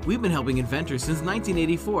 We've been helping inventors since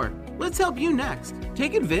 1984. Let's help you next.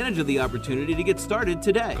 Take advantage of the opportunity to get started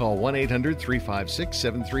today. Call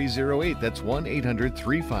 1-800-356-7308. That's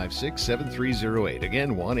 1-800-356-7308.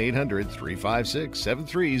 Again,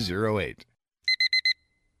 1-800-356-7308.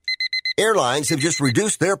 Airlines have just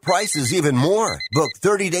reduced their prices even more. Book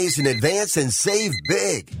 30 days in advance and save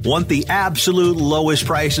big. Want the absolute lowest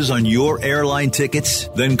prices on your airline tickets?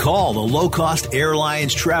 Then call the Low Cost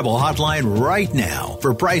Airlines Travel Hotline right now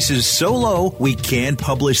for prices so low we can't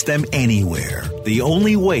publish them anywhere. The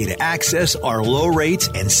only way to access our low rates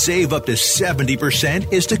and save up to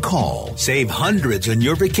 70% is to call. Save hundreds on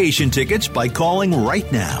your vacation tickets by calling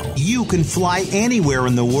right now. You can fly anywhere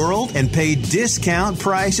in the world and pay discount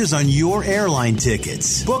prices on your your airline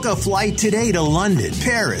tickets. Book a flight today to London,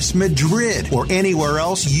 Paris, Madrid, or anywhere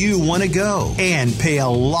else you want to go. And pay a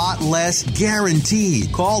lot less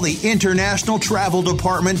guaranteed. Call the International Travel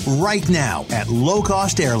Department right now at Low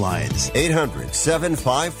Cost Airlines.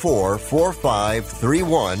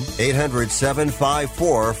 800-754-4531.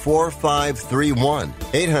 800-754-4531.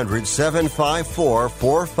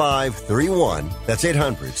 800-754-4531. That's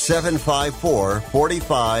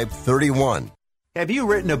 800-754-4531. Have you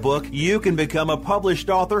written a book? You can become a published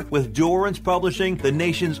author with Dorrance Publishing, the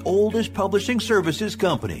nation's oldest publishing services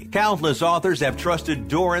company. Countless authors have trusted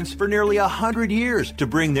Dorrance for nearly 100 years to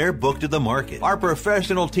bring their book to the market. Our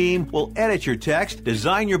professional team will edit your text,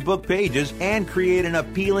 design your book pages, and create an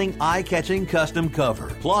appealing, eye-catching custom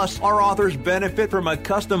cover. Plus, our authors benefit from a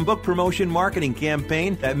custom book promotion marketing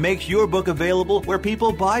campaign that makes your book available where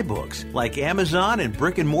people buy books, like Amazon and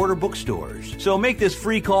brick-and-mortar bookstores. So make this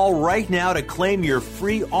free call right now to claim your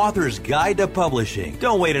free author's guide to publishing.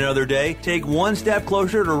 Don't wait another day. Take one step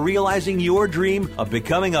closer to realizing your dream of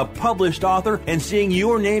becoming a published author and seeing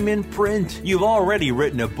your name in print. You've already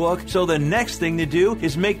written a book, so the next thing to do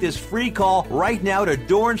is make this free call right now to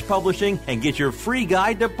Dorrance Publishing and get your free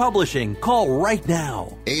guide to publishing. Call right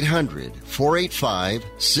now.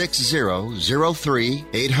 800-485-6003.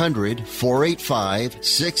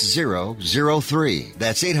 800-485-6003.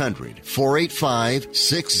 That's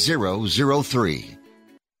 800-485-6003.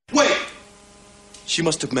 Wait! She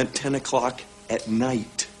must have meant 10 o'clock at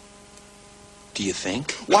night. Do you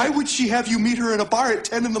think? Why would she have you meet her in a bar at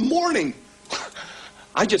 10 in the morning?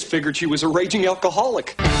 I just figured she was a raging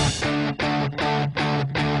alcoholic.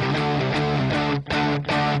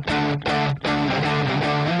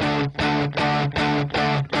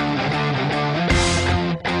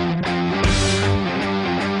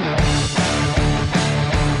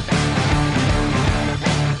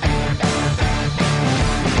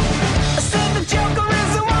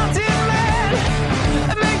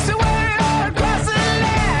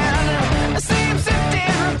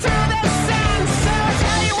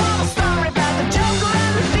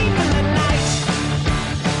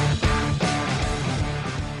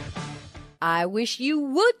 I wish you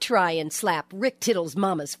would try and slap Rick Tittle's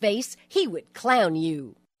mama's face. He would clown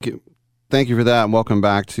you. Thank you for that, and welcome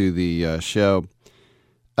back to the show.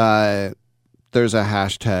 There's a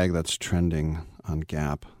hashtag that's trending on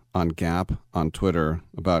Gap on Twitter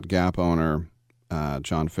about Gap owner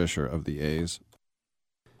John Fisher of the A's.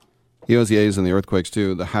 He owns the A's and the Earthquakes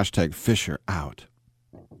too. The hashtag Fisher out.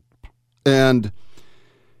 And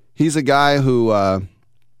he's a guy who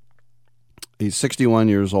he's 61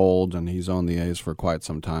 years old, and he's owned the A's for quite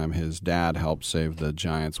some time. His dad helped save the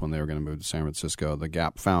Giants when they were going to move to San Francisco. The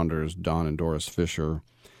Gap founders, Don and Doris Fisher.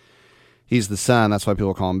 He's the son. That's why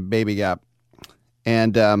people call him Baby Gap.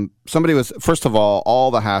 And somebody was, first of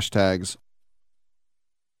all the hashtags,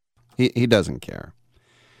 he doesn't care.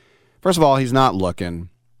 First of all, he's not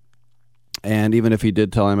looking. And even if he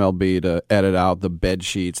did tell MLB to edit out the bed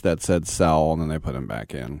sheets that said sell, and then they put him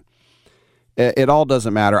back in. It all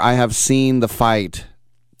doesn't matter. I have seen the fight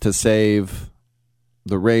to save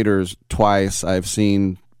the Raiders twice. I've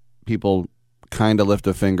seen people kind of lift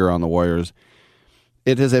a finger on the Warriors.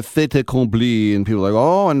 It is a fait accompli, and people are like,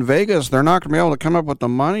 oh, in Vegas, they're not going to be able to come up with the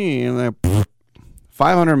money. And they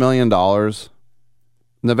 $500 million.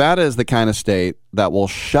 Nevada is the kind of state that will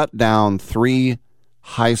shut down 3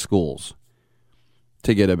 high schools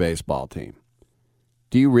to get a baseball team.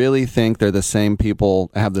 Do you really think they're the same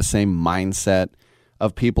people, have the same mindset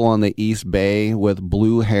of people in the East Bay with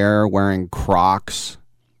blue hair wearing Crocs?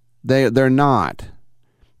 They're not.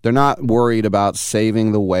 They're not worried about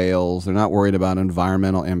saving the whales. They're not worried about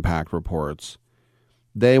environmental impact reports.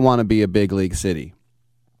 They want to be a big league city,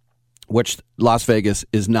 which Las Vegas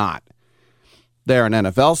is not. They're an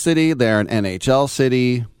NFL city. They're an NHL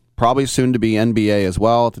city, probably soon to be NBA as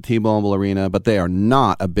well at the T-Mobile Arena, but they are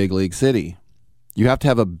not a big league city. You have to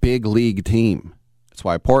have a big league team. That's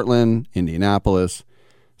why Portland, Indianapolis,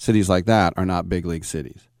 cities like that are not big league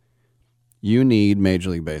cities. You need Major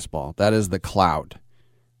League Baseball. That is the clout.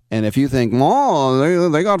 And if you think, oh,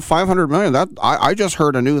 they got $500 million, I just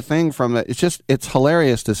heard a new thing from it. It's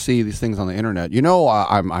hilarious to see these things on the internet. You know,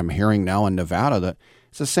 I'm hearing now in Nevada that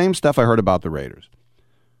it's the same stuff I heard about the Raiders.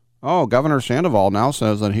 Oh, Governor Sandoval now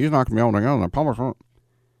says that he's not going to be able to go in the public.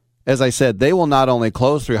 As I said, they will not only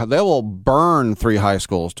close 3, they will burn 3 high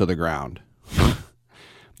schools to the ground.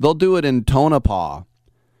 They'll do it in Tonopah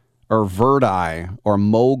or Verdi or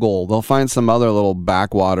Mogul. They'll find some other little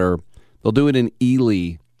backwater. They'll do it in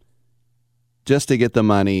Ely just to get the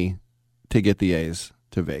money to get the A's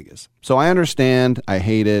to Vegas. So I understand. I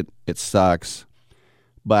hate it. It sucks.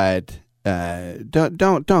 But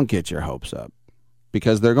don't get your hopes up,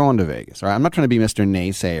 because they're going to Vegas. All right? I'm not trying to be Mr.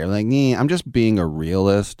 Naysayer. I'm just being a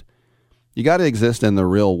realist. You got to exist in the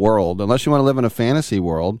real world. Unless you want to live in a fantasy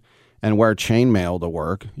world and wear chainmail to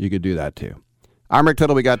work, you could do that too. I'm Rick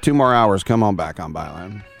Tittle. We got 2 more hours. Come on back on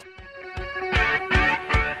Byline.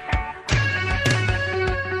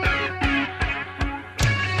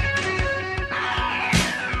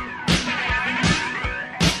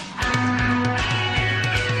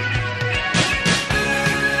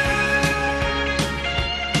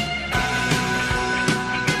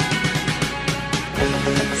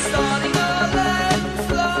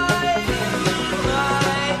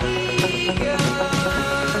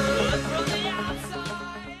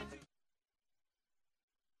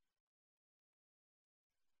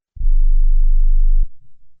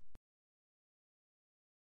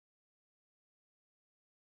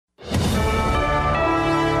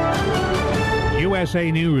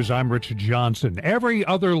 USA News, I'm Richard Johnson. Every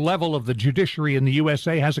other level of the judiciary in the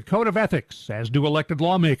USA has a code of ethics, as do elected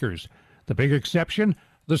lawmakers. The big exception,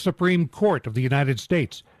 the Supreme Court of the United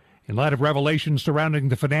States. In light of revelations surrounding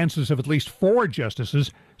the finances of at least 4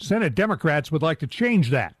 justices, Senate Democrats would like to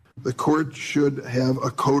change that. The court should have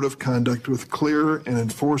a code of conduct with clear and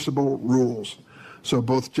enforceable rules, so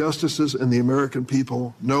both justices and the American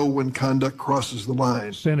people know when conduct crosses the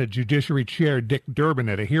line. Senate Judiciary Chair Dick Durbin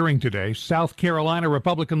at a hearing today. South Carolina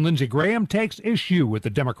Republican Lindsey Graham takes issue with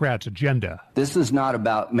the Democrats' agenda. This is not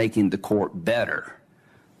about making the court better.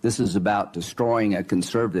 This is about destroying a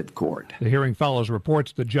conservative court. The hearing follows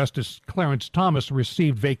reports that Justice Clarence Thomas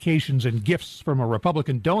received vacations and gifts from a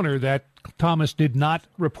Republican donor that Thomas did not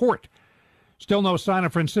report. Still no sign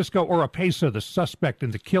of Francisco Oropesa, the suspect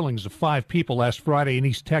in the killings of 5 people last Friday in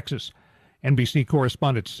East Texas. NBC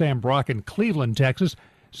correspondent Sam Brock in Cleveland, Texas,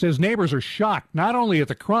 says neighbors are shocked not only at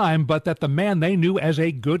the crime, but that the man they knew as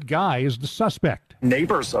a good guy is the suspect.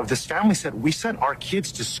 Neighbors of this family said, we sent our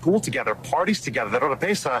kids to school together, parties together, that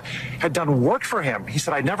Oropesa had done work for him. He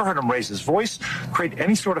said, I never heard him raise his voice, create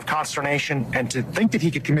any sort of consternation, and to think that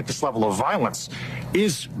he could commit this level of violence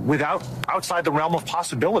is outside the realm of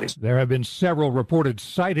possibilities. There have been several reported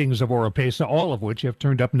sightings of Oropesa, all of which have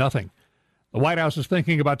turned up nothing. The White House is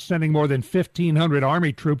thinking about sending more than 1,500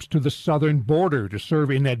 Army troops to the southern border to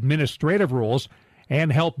serve in administrative roles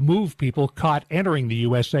and help move people caught entering the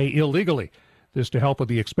USA illegally. This to help with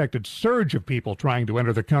the expected surge of people trying to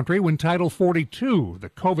enter the country when Title 42, the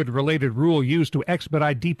COVID-related rule used to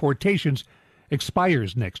expedite deportations,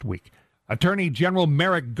 expires next week. Attorney General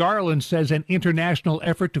Merrick Garland says an international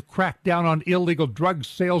effort to crack down on illegal drug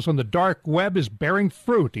sales on the dark web is bearing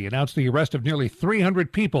fruit. He announced the arrest of nearly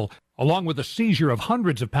 300 people, along with the seizure of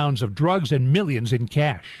hundreds of pounds of drugs and millions in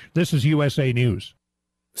cash. This is USA News.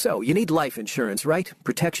 So, you need life insurance, right?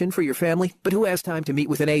 Protection for your family? But who has time to meet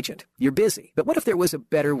with an agent? You're busy. But what if there was a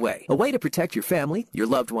better way? A way to protect your family, your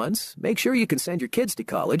loved ones, make sure you can send your kids to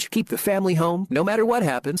college, keep the family home, no matter what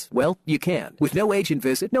happens? Well, you can. With no agent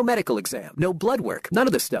visit, no medical exam, no blood work, none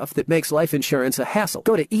of the stuff that makes life insurance a hassle.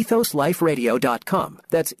 Go to ethosliferadio.com.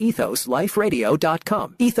 That's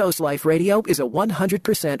ethosliferadio.com. Ethos Life Radio is a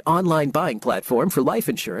 100% online buying platform for life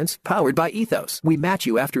insurance powered by Ethos. We match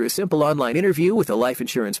you after a simple online interview with a life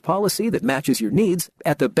insurance policy that matches your needs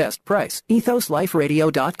at the best price.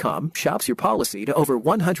 EthosLifeRadio.com shops your policy to over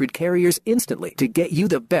 100 carriers instantly to get you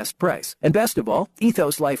the best price. And best of all,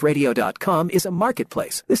 EthosLifeRadio.com is a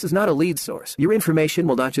marketplace. This is not a lead source. Your information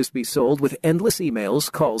will not just be sold with endless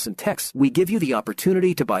emails, calls, and texts. We give you the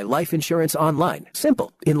opportunity to buy life insurance online.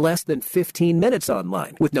 Simple. In less than 15 minutes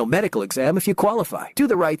online. With no medical exam if you qualify. Do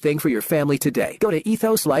the right thing for your family today. Go to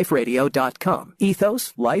EthosLifeRadio.com.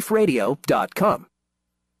 EthosLifeRadio.com.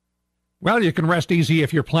 Well, you can rest easy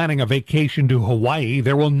if you're planning a vacation to Hawaii.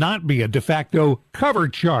 There will not be a de facto cover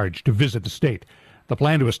charge to visit the state. The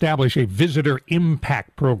plan to establish a visitor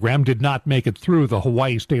impact program did not make it through the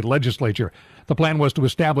Hawaii state legislature. The plan was to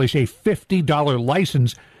establish a $50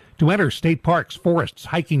 license to enter state parks, forests,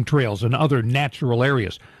 hiking trails, and other natural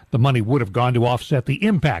areas. The money would have gone to offset the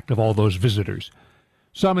impact of all those visitors.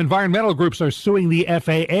 Some environmental groups are suing the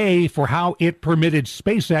FAA for how it permitted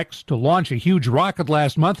SpaceX to launch a huge rocket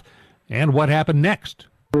last month. And what happened next?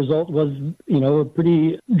 The result was, a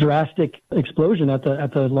pretty drastic explosion at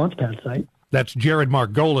the launch pad site. That's Jared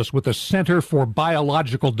Margolis with the Center for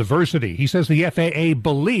Biological Diversity. He says the FAA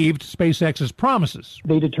believed SpaceX's promises.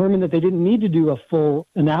 They determined that they didn't need to do a full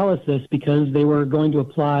analysis because they were going to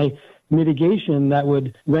apply mitigation that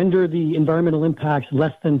would render the environmental impacts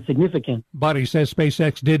less than significant. But he says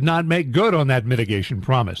SpaceX did not make good on that mitigation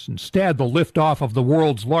promise. Instead, the liftoff of the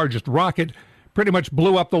world's largest rocket pretty much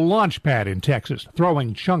blew up the launch pad in Texas,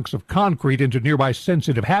 throwing chunks of concrete into nearby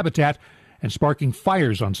sensitive habitat and sparking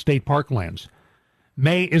fires on state parklands.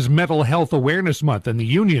 May is Mental Health Awareness Month, and the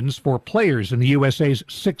unions for players in the USA's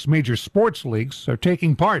 6 major sports leagues are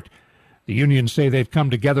taking part. The unions say they've come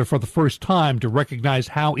together for the first time to recognize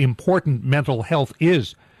how important mental health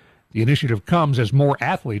is. The initiative comes as more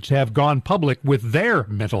athletes have gone public with their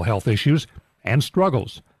mental health issues and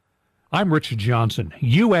struggles. I'm Rich Johnson,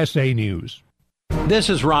 USA News. This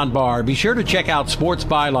is Ron Barr. Be sure to check out Sports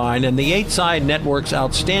Byline and the 8 Side Network's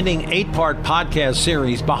outstanding 8-part podcast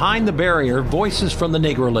series, Behind the Barrier, Voices from the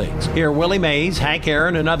Negro Leagues. Hear Willie Mays, Hank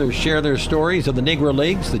Aaron, and others share their stories of the Negro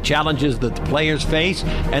Leagues, the challenges that the players face,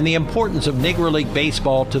 and the importance of Negro League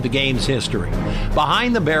baseball to the game's history.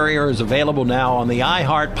 Behind the Barrier is available now on the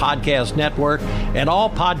iHeart Podcast Network and all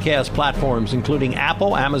podcast platforms, including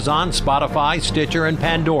Apple, Amazon, Spotify, Stitcher, and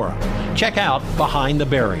Pandora. Check out Behind the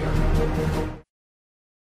Barrier.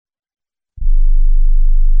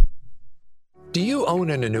 Do you own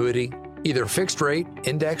an annuity, either fixed rate,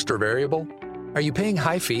 indexed, or variable? Are you paying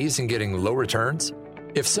high fees and getting low returns?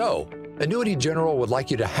 If so, Annuity General would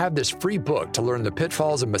like you to have this free book to learn the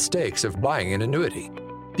pitfalls and mistakes of buying an annuity.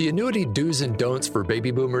 The Annuity Do's and Don'ts for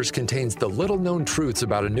Baby Boomers contains the little-known truths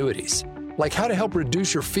about annuities, like how to help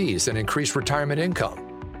reduce your fees and increase retirement income.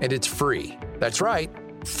 And it's free. That's right,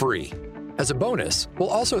 free. As a bonus,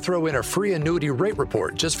 we'll also throw in a free annuity rate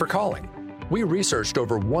report just for calling. We researched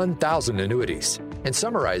over 1,000 annuities and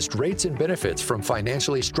summarized rates and benefits from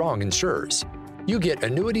financially strong insurers. You get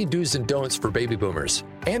Annuity Do's and Don'ts for Baby Boomers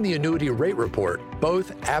and the Annuity Rate Report,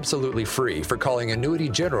 both absolutely free for calling Annuity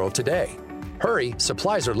General today. Hurry,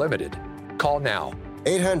 supplies are limited. Call now.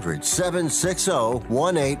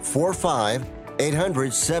 800-760-1845.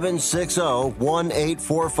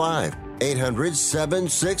 800-760-1845.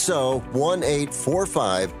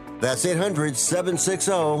 800-760-1845. That's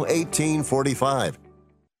 800-760-1845.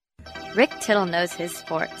 Rick Tittle knows his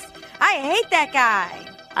sports. I hate that guy.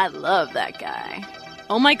 I love that guy.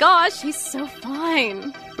 Oh my gosh, he's so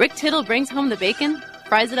fine. Rick Tittle brings home the bacon,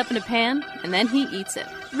 fries it up in a pan, and then he eats it.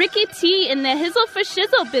 Ricky T in the hizzle for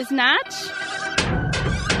shizzle, biznatch.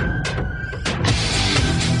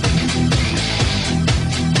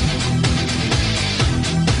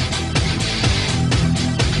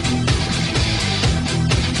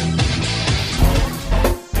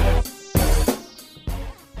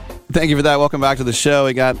 Thank you for that. Welcome back to the show.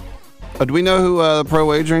 We got. Do we know who the pro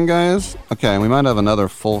wagering guy is? Okay, we might have another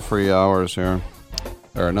full free hours here,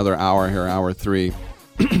 or another hour here, hour 3.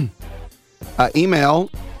 Email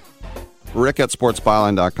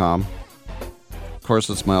rick@sportsbyline.com. Of course,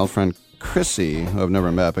 it's my old friend Chrissy, who I've never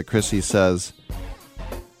met, but Chrissy says,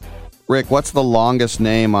 Rick, what's the longest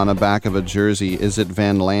name on the back of a jersey? Is it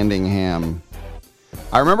Van Landingham?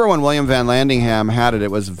 I remember when William Van Landingham had it,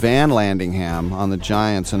 it was Van Landingham on the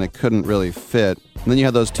Giants, and it couldn't really fit. And then you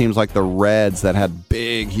had those teams like the Reds that had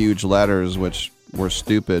big, huge letters, which were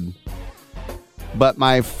stupid. But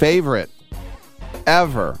my favorite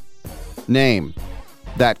ever name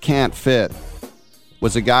that can't fit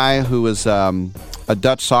was a guy who was a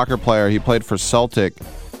Dutch soccer player. He played for Celtic,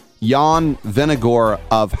 Jan Vennegoor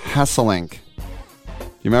of Hesselink.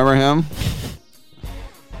 You remember him?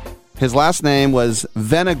 His last name was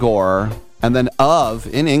Vennegoor, and then of,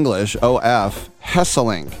 in English, O-F,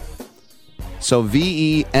 Hesselink. So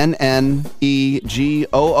V-E-N-N-E-G-O-O-R,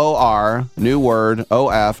 new word,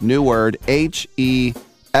 O-F, new word, H-E-S-S-E-L-I-N-K.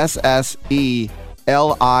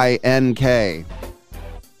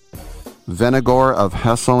 Vennegoor of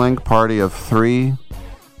Hesselink, party of 3.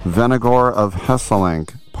 Vennegoor of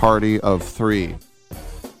Hesselink, party of 3.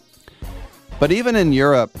 But even in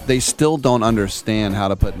Europe, they still don't understand how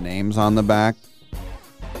to put names on the back.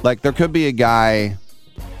 Like, there could be a guy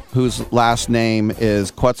whose last name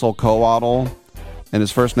is Quetzalcoatl, and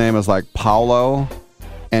his first name is like Paulo,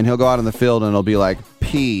 and he'll go out in the field and it'll be like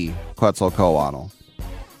P. Quetzalcoatl.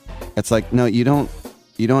 It's like, no, you don't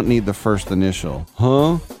need the first initial.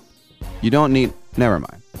 Huh? You don't need... Never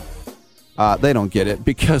mind. They don't get it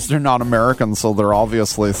because they're not American, so they're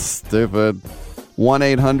obviously stupid.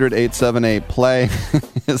 1-800-878-PLAY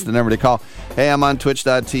is the number to call. Hey, I'm on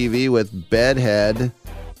Twitch.tv with Bedhead.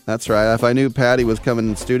 That's right. If I knew Patty was coming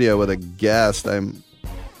in studio with a guest, I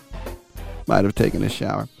might have taken a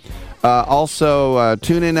shower. Also,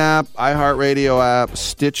 TuneIn app, iHeartRadio app,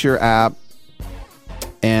 Stitcher app,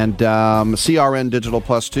 and CRN Digital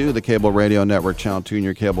Plus 2, the cable radio network, Channel 2,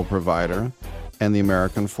 your cable provider, and the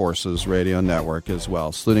American Forces Radio Network as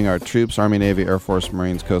well, saluting our troops, Army, Navy, Air Force,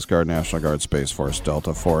 Marines, Coast Guard, National Guard, Space Force,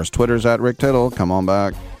 Delta Force. Twitter's at Rick Tittle. Come on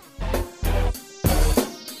back.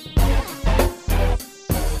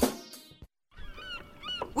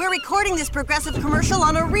 We're recording this Progressive commercial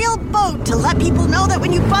on a real boat to let people know that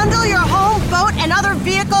when you bundle your home, boat, and other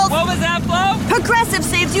vehicles... What was that, Flo? Progressive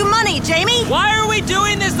saves you money, Jamie. Why are we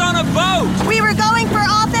doing this on a boat? We were going for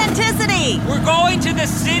authenticity. We're going to the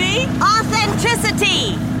city?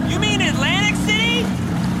 Authenticity. You mean Atlantic City?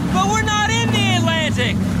 But we're not in the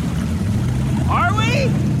Atlantic. Are we?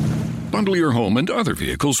 Bundle your home and other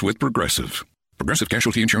vehicles with Progressive. Progressive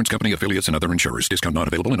Casualty Insurance Company, affiliates, and other insurers. Discount not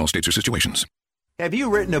available in all states or situations. Have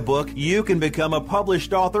you written a book? You can become a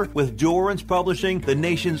published author with Dorrance Publishing, the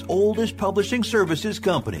nation's oldest publishing services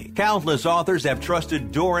company. Countless authors have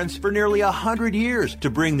trusted Dorrance for nearly 100 years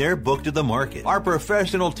to bring their book to the market. Our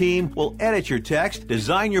professional team will edit your text,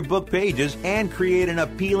 design your book pages, and create an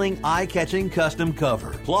appealing, eye-catching custom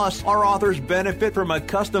cover. Plus, our authors benefit from a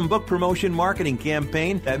custom book promotion marketing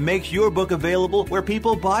campaign that makes your book available where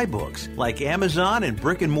people buy books, like Amazon and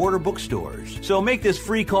brick-and-mortar bookstores. So make this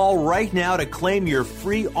free call right now to claim your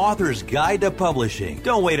free author's guide to publishing.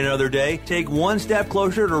 Don't wait another day. Take one step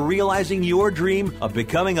closer to realizing your dream of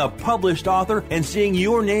becoming a published author and seeing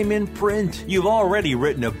your name in print. You've already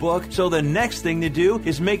written a book, so the next thing to do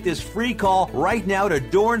is make this free call right now to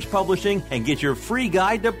Dorrance Publishing and get your free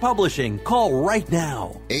guide to publishing. Call right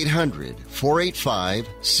now.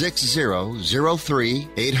 800-485-6003.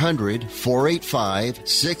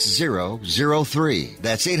 800-485-6003.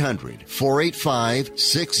 That's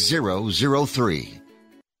 800-485-6003.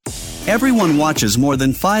 Everyone watches more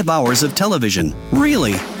than 5 hours of television.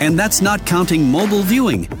 Really? And that's not counting mobile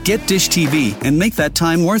viewing. Get Dish TV and make that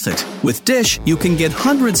time worth it. With Dish, you can get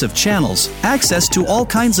hundreds of channels, access to all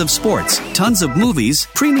kinds of sports, tons of movies,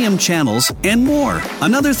 premium channels, and more.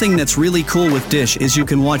 Another thing that's really cool with Dish is you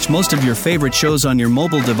can watch most of your favorite shows on your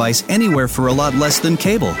mobile device anywhere for a lot less than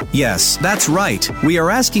cable. Yes, that's right. We are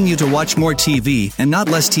asking you to watch more TV and not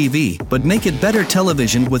less TV, but make it better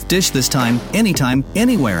television with Dish this time, anytime,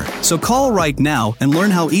 anywhere. So call right now and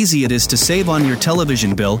learn how easy it is to save on your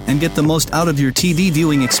television bill and get the most out of your TV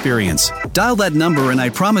viewing experience. Dial that number and I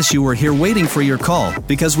promise you we're here waiting for your call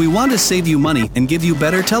because we want to save you money and give you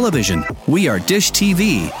better television. We are Dish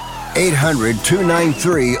TV.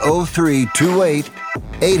 800-293-0328.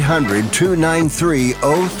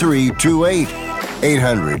 800-293-0328.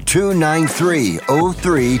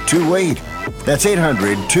 800-293-0328. That's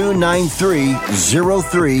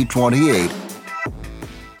 800-293-0328.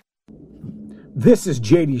 This is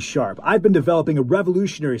JD Sharp. I've been developing a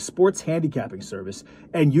revolutionary sports handicapping service,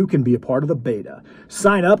 and you can be a part of the beta.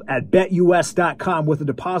 Sign up at betus.com with a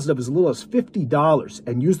deposit of as little as $50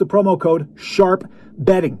 and use the promo code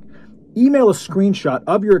SHARPBetting. Email a screenshot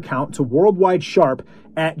of your account to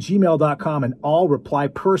worldwidesharp@gmail.com and I'll reply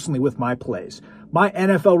personally with my plays. My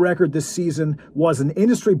NFL record this season was an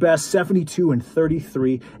industry best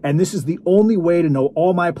 72-33, and this is the only way to know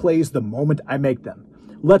all my plays the moment I make them.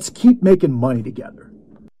 Let's keep making money together.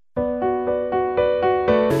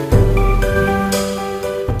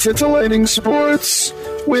 Titillating Sports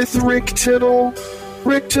with Rick Tittle.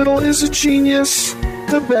 Rick Tittle is a genius,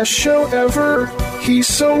 the best show ever. He's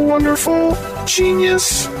so wonderful,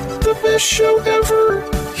 genius, the best show ever.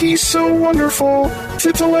 He's so wonderful.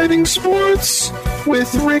 Titillating Sports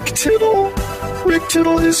with Rick Tittle. Rick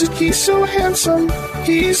Tittle he's so handsome,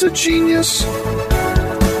 he's a genius.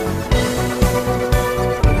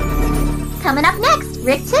 Coming up next,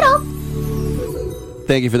 Rick Tittle.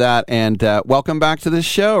 Thank you for that, and welcome back to the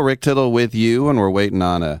show. Rick Tittle with you, and we're waiting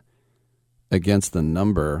on Against the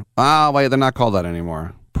Number. Wait, they're not called that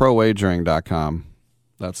anymore. ProWagering.com.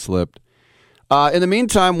 That slipped. In the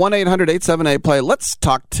meantime, 1-800-878-PLAY. Let's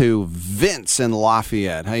talk to Vince in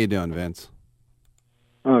Lafayette. How you doing, Vince?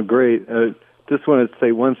 Oh, great. Just want to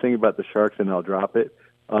say one thing about the Sharks, and I'll drop it.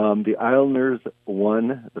 The Islanders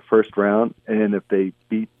won the first round, and if they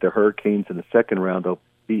beat the Hurricanes in the second round, they'll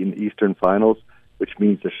be in the Eastern Finals, which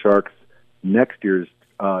means the Sharks' next year's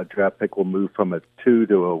draft pick will move from a 2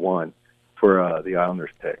 to a 1 for the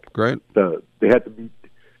Islanders pick. Great. So they had to beat.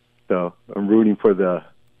 So I'm rooting for the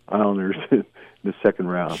Islanders in the second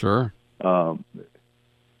round. Sure. So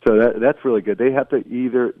that's really good. They have to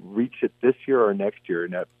either reach it this year or next year,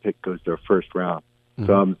 and that pick goes to their first round. Mm-hmm.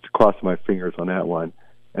 So I'm crossing my fingers on that one.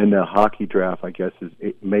 And the hockey draft, I guess, is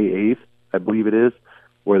May 8th, I believe it is,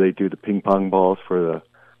 where they do the ping pong balls for the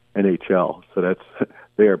NHL. So that's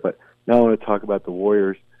there. But now I want to talk about the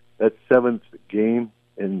Warriors. That seventh game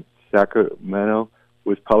in Sacramento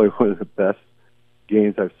was probably one of the best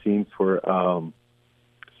games I've seen for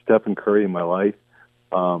Stephen Curry in my life.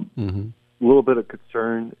 A little bit of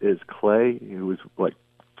concern is Clay, who was like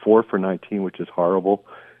 4 for 19, which is horrible.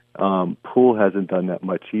 Poole hasn't done that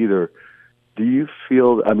much either. Do you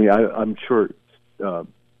feel? I mean, I'm sure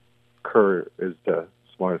Kerr is the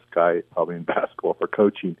smartest guy probably in basketball for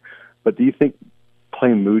coaching. But do you think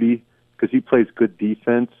playing Moody, because he plays good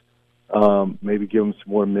defense, maybe give him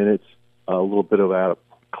some more minutes, a little bit of out of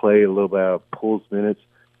Clay, a little bit out of Poole's minutes?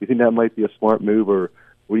 Do you think that might be a smart move, or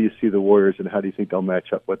where do you see the Warriors, and how do you think they'll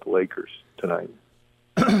match up with the Lakers tonight?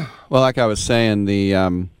 Well, like I was saying, the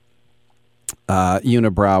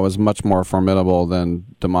unibrow is much more formidable than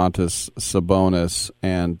Domantas Sabonis,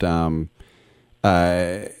 and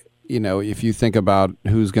if you think about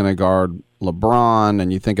who's going to guard LeBron,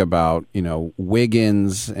 and you think about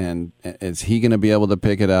Wiggins, and is he going to be able to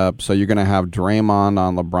pick it up? So you're going to have Draymond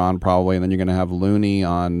on LeBron probably, and then you're going to have Looney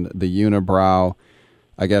on the unibrow.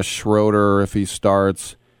 I guess Schroeder, if he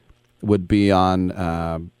starts, would be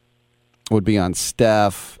on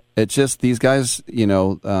Steph. It's just these guys,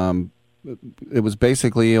 it was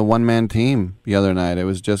basically a one-man team the other night. It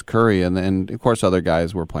was just Curry, and of course other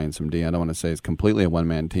guys were playing some D. I don't want to say it's completely a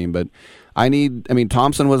one-man team, but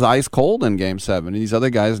Thompson was ice cold in Game 7. These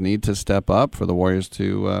other guys need to step up for the Warriors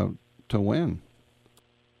to win.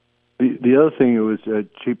 The other thing, it was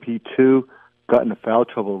GP2 got into foul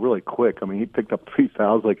trouble really quick. He picked up 3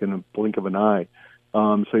 fouls like in a blink of an eye.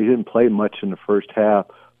 So he didn't play much in the first half,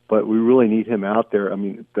 but we really need him out there,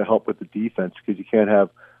 to help with the defense, because you can't have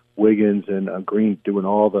Wiggins and Green doing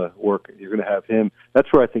all the work. You're going to have him. That's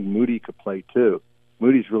where I think Moody could play too.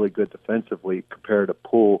 Moody's really good defensively compared to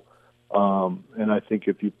Poole, and I think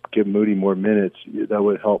if you give Moody more minutes, that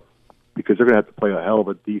would help, because they're going to have to play a hell of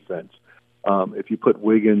a defense. If you put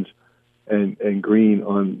Wiggins and Green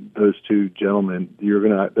on those two gentlemen, they're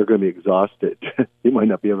going to be exhausted. They might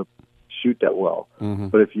not be able to shoot that well,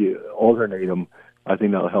 but if you alternate them, I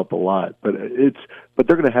think that'll help a lot. But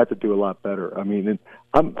they're going to have to do a lot better. And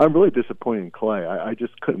I'm really disappointed in Clay. I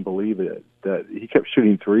just couldn't believe it that he kept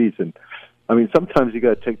shooting threes. And sometimes you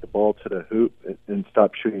got to take the ball to the hoop and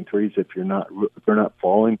stop shooting threes if they're not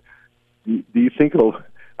falling. Do you think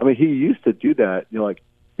he used to do that. Like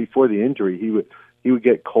before the injury, he would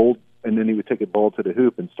get cold and then he would take the ball to the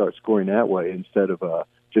hoop and start scoring that way instead of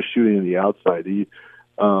just shooting to the outside. Do you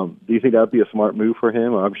think that would be a smart move for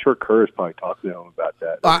him? I'm sure Kerr is probably talking to him about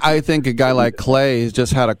that. I think a guy like Clay has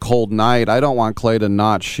just had a cold night. I don't want Clay to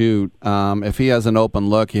not shoot. If he has an open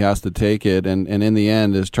look, he has to take it. And in the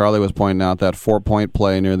end, as Charlie was pointing out, that 4-point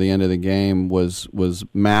play near the end of the game was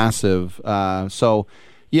massive. So,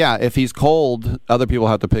 yeah, if he's cold, other people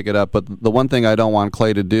have to pick it up. But the one thing I don't want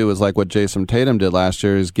Clay to do is like what Jason Tatum did last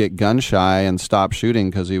year, is get gun shy and stop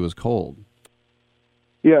shooting because he was cold.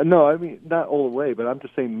 Yeah, no, not all the way, but I'm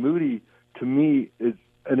just saying Moody, to me, is,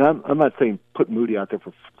 and I'm not saying put Moody out there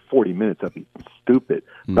for 40 minutes. That'd be stupid.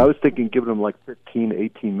 But I was thinking giving him like 15,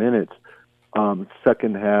 18 minutes,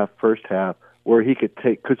 second half, first half, where he could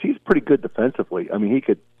take, because he's pretty good defensively. He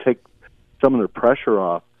could take some of the pressure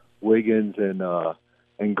off Wiggins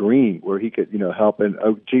and Green, where he could, help. And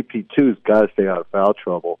GP2's got to stay out of foul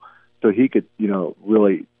trouble, so he could,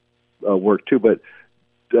 really work too. But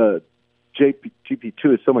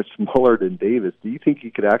GP2 is so much smaller than Davis. Do you think he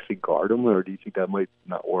could actually guard him, or do you think that might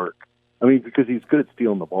not work? Because he's good at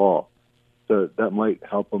stealing the ball, so that might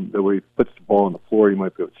help him. The way he puts the ball on the floor, he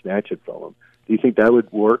might be able to snatch it from him. Do you think that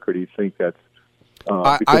would work, or do you think that's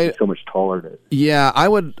because he's so much taller than it? Yeah, I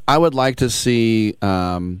would like to see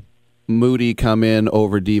Moody come in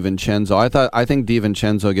over DiVincenzo. I think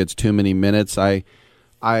DiVincenzo gets too many minutes.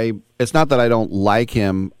 It's not that I don't like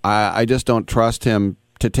him. I just don't trust him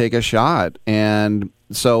to take a shot. And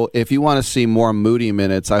so if you want to see more Moody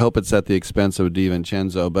minutes, I hope it's at the expense of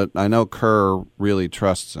DiVincenzo, but I know Kerr really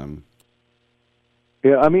trusts him.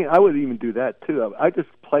 Yeah, I would even do that too. I just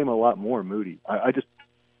play him a lot more Moody.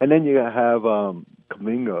 And then you have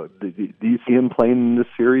Kuminga. Do you see him playing in this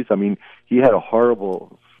series? He had a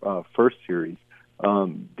horrible first series.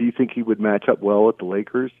 Do you think he would match up well with the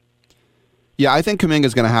Lakers? Yeah, I think Kuminga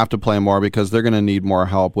is going to have to play more because they're going to need more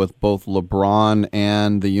help with both LeBron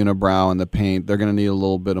and the unibrow and the paint. They're going to need a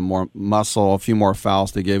little bit of more muscle, a few more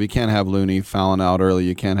fouls to give. You can't have Looney fouling out early.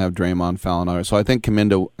 You can't have Draymond fouling out early. So I think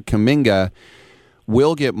Kuminga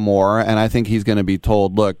will get more, and I think he's going to be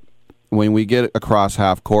told, look, when we get across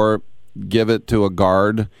half court, give it to a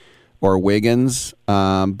guard or Wiggins,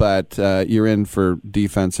 but you're in for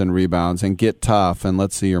defense and rebounds, and get tough, and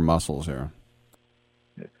let's see your muscles here.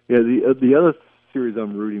 Yeah, the other series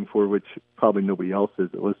I'm rooting for, which probably nobody else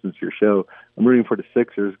is that listens to your show, I'm rooting for the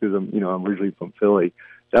Sixers because I'm originally from Philly.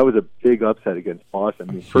 That was a big upset against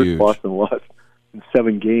Boston. First Boston lost in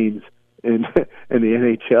 7 games in the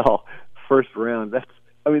NHL first round.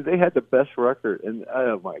 They had the best record, and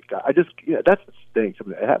oh my God, that's what stinks.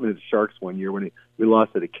 It happened to the Sharks one year when we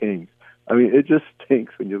lost to the Kings. It just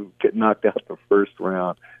stinks when you get knocked out the first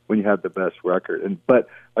round when you have the best record. But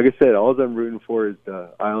like I said, all I'm rooting for is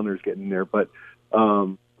the Islanders getting there. But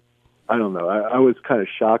I don't know. I was kind of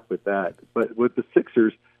shocked with that. But with the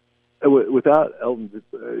Sixers, without Elton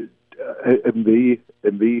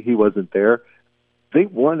Embiid, he wasn't there. They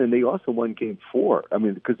won, and they also won Game 4. I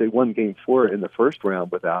mean, because they won Game 4 in the first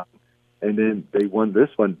round without him, and then they won this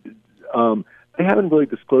one. They haven't really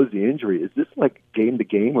disclosed the injury. Is this like game to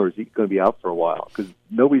game, or is he going to be out for a while? Because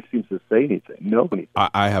nobody seems to say anything. Nobody.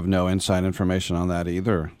 I have no inside information on that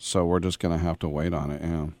either, so we're just going to have to wait on it.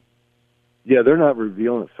 Yeah. Yeah, they're not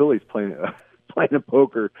revealing it. Philly's playing a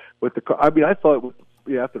poker with the. I mean, I thought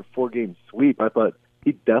after the 4-game sweep, I thought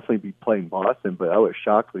he'd definitely be playing Boston, but I was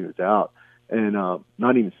shocked when he was out and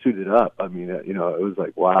not even suited up. I mean, it was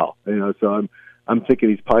like wow. So I'm thinking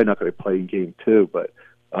he's probably not going to play in Game 2, but.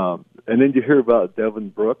 And then you hear about Devin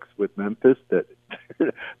Brooks with Memphis that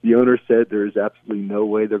the owner said there is absolutely no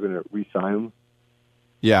way they're going to re-sign him.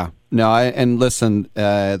 Yeah. No, and listen,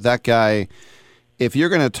 that guy, if you're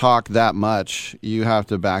going to talk that much, you have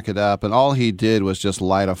to back it up. And all he did was just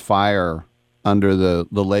light a fire under the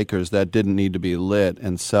Lakers that didn't need to be lit.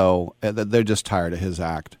 And so they're just tired of his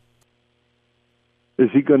act. Is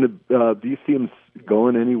he going to do you see him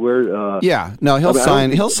going anywhere? Yeah. No,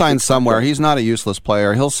 he'll sign somewhere. He's not a useless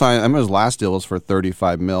player. He'll sign. I mean, his last deal was for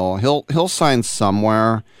 $35 million. He'll sign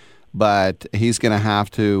somewhere, but he's going to have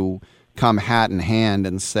to come hat in hand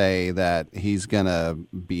and say that he's going to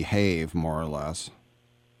behave more or less.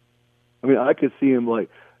 I mean, I could see him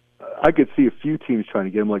I could see a few teams trying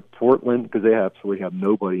to get him, like Portland, because they absolutely have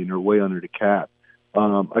nobody and they're way under the cap.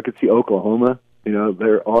 I could see Oklahoma.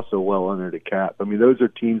 They're also well under the cap. I mean, those are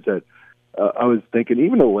teams that I was thinking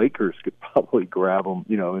even the Lakers could probably grab them,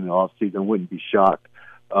 in the offseason. I wouldn't be shocked.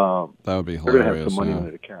 That would be hilarious. They're going to have some money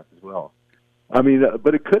under the cap as well. I mean,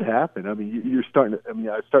 but it could happen. I mean, you're starting to. I mean,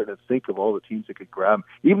 I'm starting to think of all the teams that could grab them.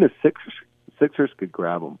 Even the Sixers could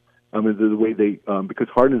grab them. I mean, the way they because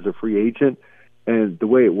Harden's a free agent, and the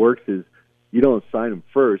way it works is you don't sign him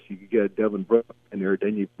first. You could get a Devin Brooks in there,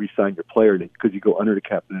 then you re-sign your player because you go under the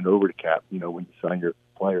cap and then over the cap. When you sign your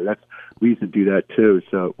player, we used to do that too.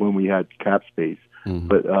 So when we had cap space,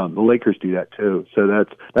 but the Lakers do that too. So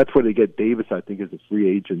that's where they get Davis. I think as a free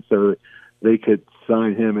agent, so they could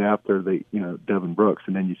sign him after Devin Brooks,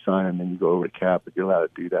 and then you sign him, and you go over the cap, but you're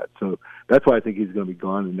allowed to do that. So that's why I think he's going to be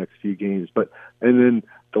gone in the next few games. And then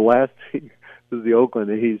the last team is the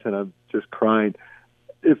Oakland A's, and I'm just crying.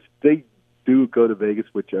 If they do go to Vegas,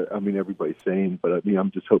 which I mean everybody's saying, but I mean I'm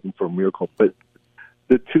just hoping for a miracle. But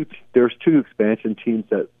there's two expansion teams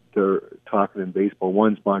that they're talking in baseball.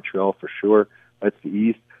 One's Montreal for sure. That's the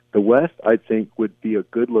East. The West, I think, would be a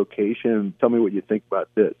good location. Tell me what you think about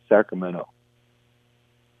this. Sacramento.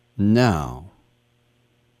 No.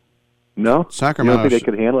 Sacramento. You don't think they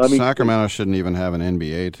could handle it? I mean, Sacramento shouldn't even have an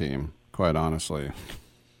NBA team, quite honestly.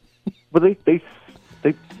 But they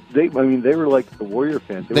were like the Warrior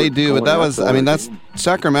fans. They do, but that's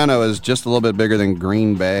Sacramento is just a little bit bigger than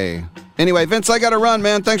Green Bay. Anyway, Vince, I got to run,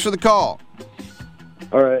 man. Thanks for the call.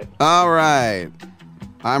 All right.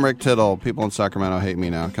 I'm Rick Tittle. People in Sacramento hate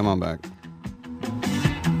me now. Come on back.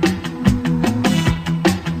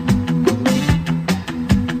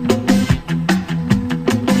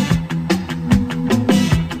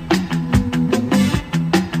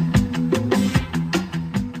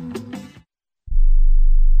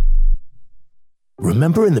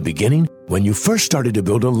 Remember in the beginning, when you first started to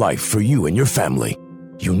build a life for you and your family,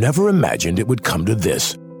 you never imagined it would come to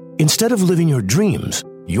this. Instead of living your dreams,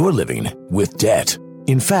 you're living with debt.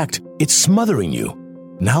 In fact, it's smothering you.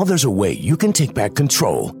 Now there's a way you can take back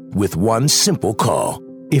control with one simple call.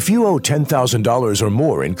 If you owe $10,000 or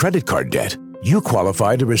more in credit card debt, you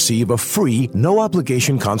qualify to receive a free,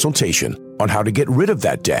 no-obligation consultation on how to get rid of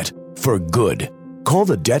that debt for good. Call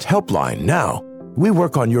the Debt Helpline now. We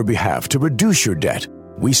work on your behalf to reduce your debt.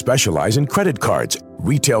 We specialize in credit cards,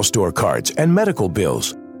 retail store cards, and medical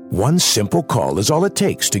bills. One simple call is all it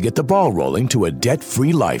takes to get the ball rolling to a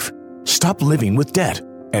debt-free life. Stop living with debt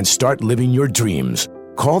and start living your dreams.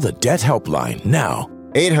 Call the Debt Helpline now.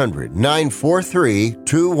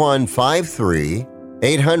 800-943-2153.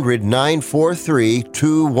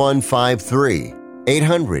 800-943-2153.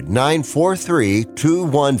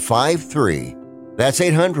 800-943-2153. That's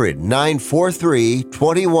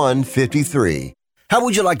 800-943-2153. How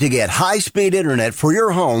would you like to get high-speed internet for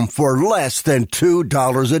your home for less than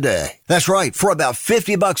 $2 a day? That's right. For about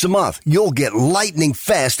 $50 a month, you'll get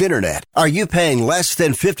lightning-fast internet. Are you paying less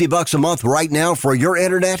than $50 a month right now for your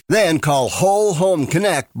internet? Then call Whole Home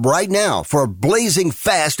Connect right now for blazing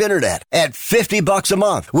fast internet at $50 a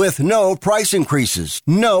month with no price increases,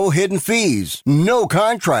 no hidden fees, no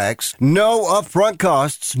contracts, no upfront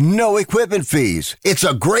costs, no equipment fees. It's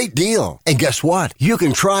a great deal. And guess what? You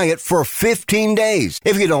can try it for 15 days.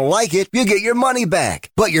 If you don't like it, you get your money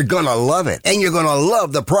back. But you're going to love it, and you're going to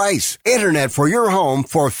love the price. Internet for your home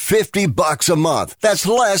for $50 a month. That's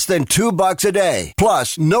less than $2 a day.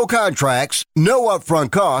 Plus, no contracts, no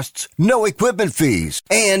upfront costs, no equipment fees,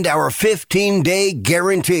 and our 15-day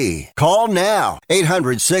guarantee. Call now.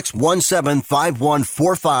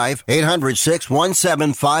 800-617-5145.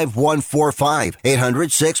 800-617-5145.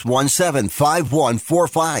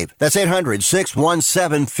 800-617-5145. That's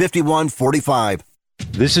 800-617-5145.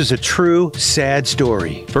 This is a true, sad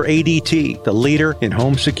story for ADT, the leader in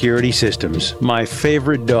home security systems. My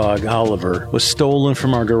favorite dog, Oliver, was stolen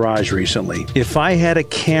from our garage recently. If I had a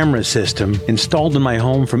camera system installed in my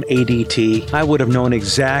home from ADT, I would have known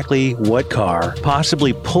exactly what car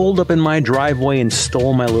possibly pulled up in my driveway and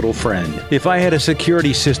stole my little friend. If I had a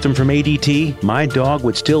security system from ADT, my dog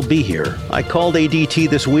would still be here. I called ADT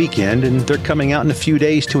this weekend, and they're coming out in a few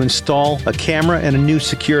days to install a camera and a new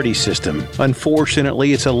security system. Unfortunately,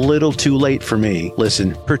 it's a little too late for me.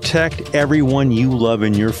 Listen, protect everyone you love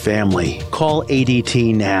in your family. Call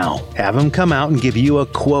ADT now. Have them come out and give you a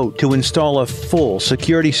quote to install a full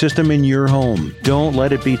security system in your home. Don't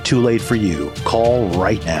let it be too late for you. Call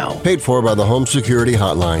right now. Paid for by the Home Security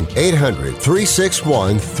Hotline.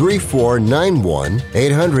 800-361-3491.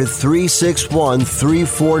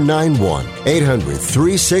 800-361-3491.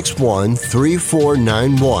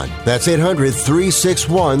 800-361-3491. That's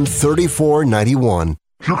 800-361-3491.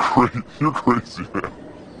 You're crazy, man.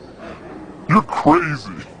 You're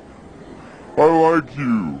crazy. I like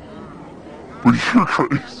you, but you're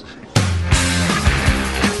crazy.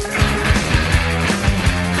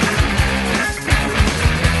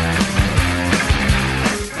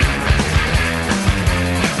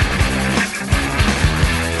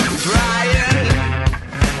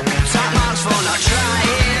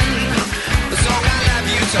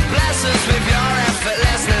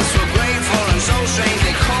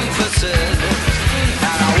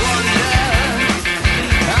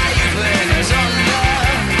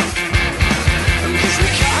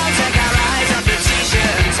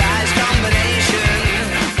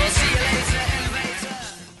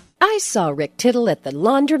 I saw Rick Tittle at the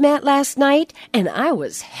laundromat last night, and I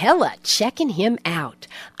was hella checking him out.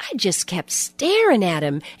 I just kept staring at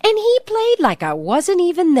him, and he played like I wasn't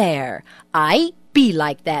even there. I be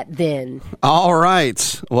like that then. All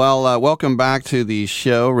right. Well, welcome back to the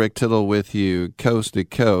show. Rick Tittle with you coast to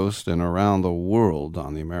coast and around the world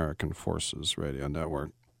on the American Forces Radio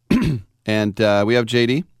Network. And we have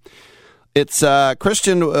JD. It's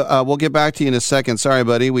Christian. We'll get back to you in a second. Sorry,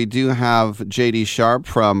 buddy. We do have JD Sharp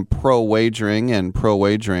from Pro Wagering and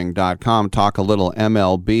ProWagering.com talk a little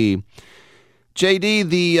MLB. JD,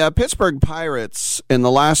 the Pittsburgh Pirates in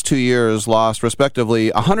the last 2 years lost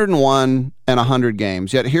respectively 101 and 100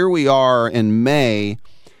 games. Yet here we are in May,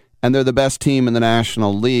 and they're the best team in the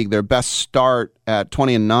National League. Their best start at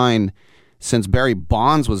 20-9 since Barry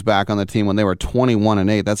Bonds was back on the team when they were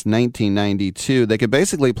 21-8. That's 1992. They could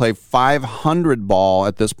basically play 500 ball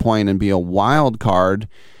at this point and be a wild card.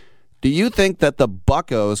 Do you think that the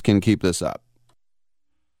Buccos can keep this up?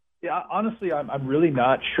 Yeah, honestly, I'm really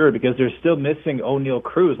not sure because they're still missing O'Neal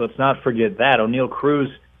Cruz. Let's not forget that. O'Neal Cruz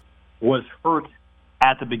was hurt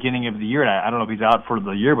at the beginning of the year, and I don't know if he's out for the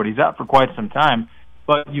year, but he's out for quite some time.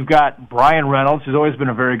 But you've got Brian Reynolds, who's always been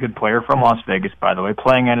a very good player from Las Vegas, by the way,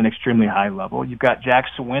 playing at an extremely high level. You've got Jack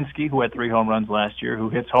Sawinski, who had 3 home runs last year, who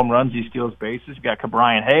hits home runs, he steals bases. You've got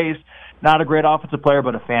Cabrian Hayes, not a great offensive player,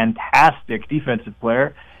 but a fantastic defensive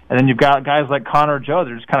player. And then you've got guys like Connor Joe.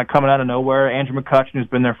 They're just kind of coming out of nowhere. Andrew McCutchen, who's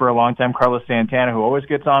been there for a long time. Carlos Santana, who always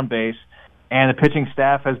gets on base. And the pitching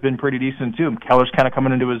staff has been pretty decent, too. Keller's kind of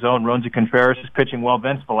coming into his own. Roansy Contreras is pitching well.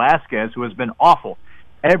 Vince Velasquez, who has been awful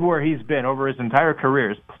everywhere he's been over his entire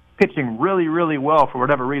career, is pitching really, really well for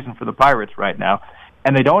whatever reason for the Pirates right now.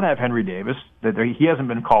 And they don't have Henry Davis. He hasn't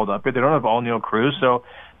been called up yet. They don't have O'Neal Cruz. So,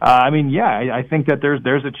 I think that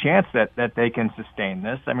there's a chance that they can sustain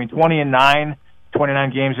this. 20-9, 29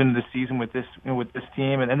 games into the season with this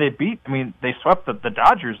team, and they they swept the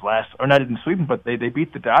Dodgers didn't sweep them, but they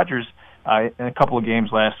beat the Dodgers in a couple of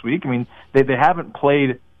games last week. They haven't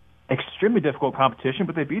played extremely difficult competition,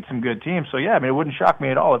 but they beat some good teams. So, yeah, I mean, it wouldn't shock me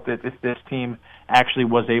at all if this team actually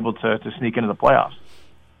was able to sneak into the playoffs.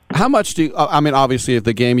 How much do you, I mean, obviously, if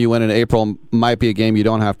the game you win in April might be a game you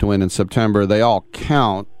don't have to win in September, they all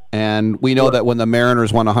count. And we know that when the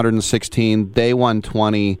Mariners won 116, they won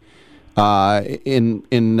 20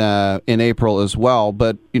 in April as well.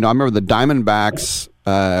 But, I remember the Diamondbacks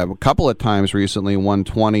a couple of times recently won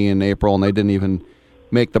 20 in April, and they didn't even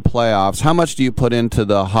make the playoffs. How much do you put into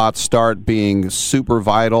the hot start being super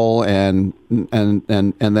vital and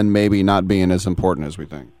then maybe not being as important as we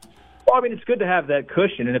think? Well, I mean, it's good to have that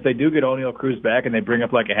cushion, and if they do get O'Neal Cruz back and they bring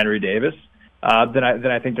up like a Henry Davis, then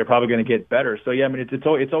I think they're probably going to get better. So, yeah, I mean,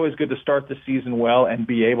 it's always good to start the season well and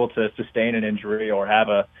be able to sustain an injury or have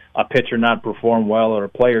a pitcher not perform well or a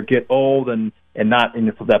player get old and not in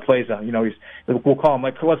that plays out. We'll call him,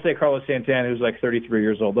 like, let's say Carlos Santana, who's like 33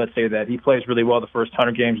 years old. Let's say that he plays really well the first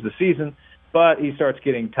 100 games of the season, but he starts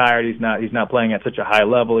getting tired. He's not playing at such a high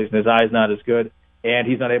level. His eye's not as good, and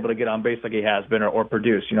he's not able to get on base like he has been or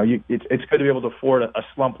produce. It's good to be able to afford a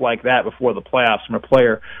slump like that before the playoffs from a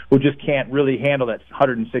player who just can't really handle that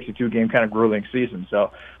 162-game kind of grueling season.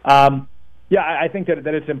 So, I think that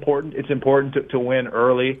it's important. It's important to win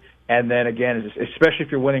early. And then, again, especially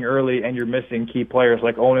if you're winning early and you're missing key players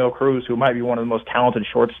like O'Neal Cruz, who might be one of the most talented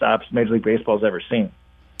shortstops Major League Baseball has ever seen.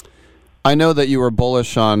 I know that you were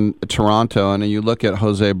bullish on Toronto, and you look at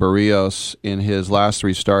Jose Barrios in his last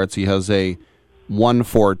 3 starts. He has a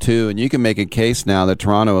 1.42, and you can make a case now that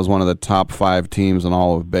Toronto is one of the top 5 teams in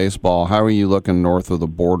all of baseball. How are you looking north of the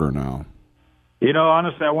border now?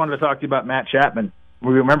 Honestly, I wanted to talk to you about Matt Chapman.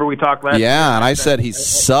 Remember we talked last year? Yeah, and I said he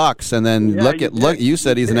sucks, and then you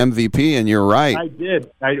said he's an MVP, and you're right. I did.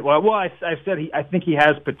 I said I think he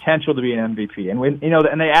has potential to be an MVP, and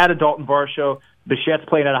and they added Dalton Varsho. Bichette's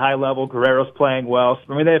playing at a high level. Guerrero's playing well.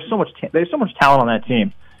 I mean, they have so much talent on that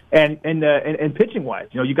team. And pitching wise,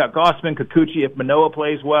 you got Gausman, Kikuchi. If Manoah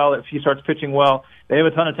plays well, if he starts pitching well, they have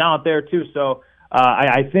a ton of talent there too. So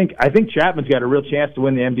I think Chapman's got a real chance to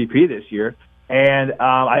win the MVP this year. And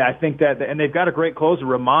I think that, and they've got a great closer,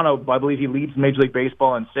 Romano. I believe he leads Major League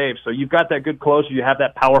Baseball in saves. So you've got that good closer. You have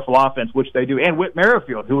that powerful offense, which they do, and Whit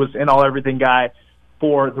Merrifield, who was an all-everything guy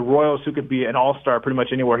for the Royals, who could be an all-star pretty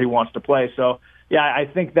much anywhere he wants to play. So yeah, I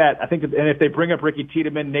think, and if they bring up Ricky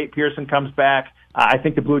Tiedemann, Nate Pearson comes back, I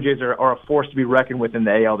think the Blue Jays are a force to be reckoned with in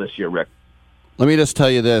the AL this year, Rick. Let me just tell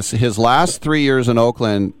you this: his last 3 years in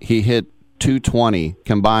Oakland, he hit .220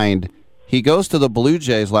 combined. He goes to the Blue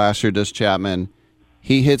Jays last year, does Chapman.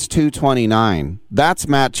 He hits .229. That's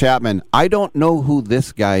Matt Chapman. I don't know who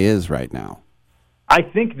this guy is right now. I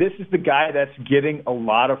think this is the guy that's getting a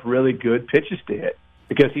lot of really good pitches to hit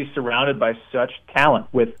because he's surrounded by such talent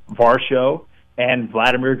with Varsho and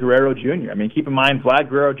Vladimir Guerrero Jr. I mean, keep in mind, Vlad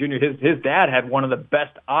Guerrero Jr., his dad had one of the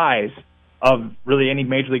best eyes of really any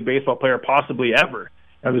Major League Baseball player possibly ever.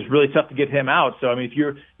 It was really tough to get him out. So, I mean, if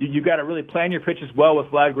you got to really plan your pitches well with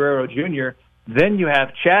Vlad Guerrero Jr., then you have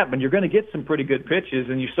Chapman. You're going to get some pretty good pitches,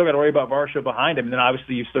 and you still got to worry about Varsho behind him. And then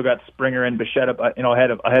obviously you've still got Springer and Bichette up,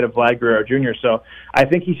 ahead of Vlad Guerrero Jr. So I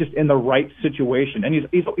think he's just in the right situation, and he's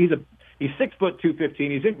 6 foot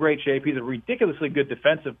 215. He's in great shape. He's a ridiculously good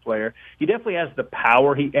defensive player. He definitely has the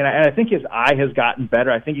power. And I think his eye has gotten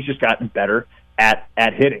better. I think he's just gotten better at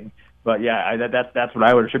hitting. But yeah, that's what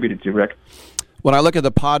I would attribute it to, Rick. When I look at the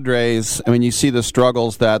Padres, I mean, you see the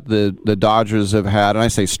struggles that the Dodgers have had. And I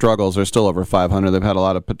say struggles, they're still over 500. They've had a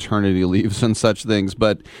lot of paternity leaves and such things.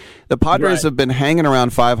 But the Padres have been hanging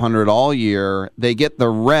around 500 all year. They get the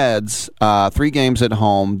Reds 3 games at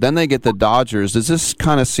home. Then they get the Dodgers. Does this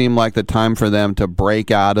kind of seem like the time for them to break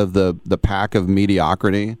out of the pack of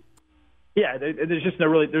mediocrity? Yeah, there's just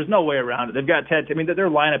there's no way around it. They've got their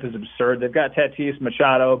lineup is absurd. They've got Tatis,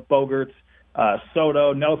 Machado, Bogaerts,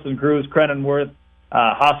 Soto, Nelson Cruz, Cronenworth,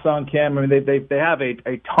 Ha-Sung Kim. I mean, they have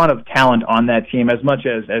a ton of talent on that team, as much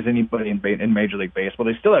as anybody in Major League Baseball.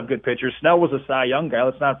 They still have good pitchers. Snell was a Cy Young guy.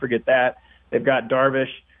 Let's not forget that. They've got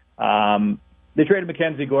Darvish. They traded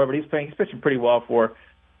Mackenzie Gore, but he's pitching pretty well for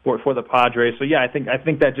the Padres. So yeah, I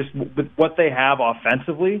think that just with what they have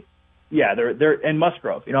offensively, yeah, they're in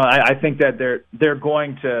Musgrove. I think that they're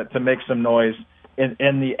going to make some noise in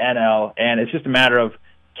the NL, and it's just a matter of,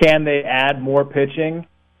 can they add more pitching?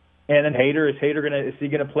 And then is he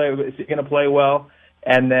gonna play well?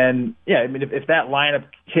 And then I mean, if that lineup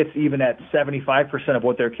hits even at 75% of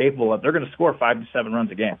what they're capable of, they're going to score 5 to 7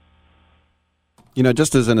 runs a game.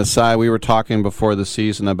 Just as an aside, we were talking before the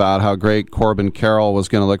season about how great Corbin Carroll was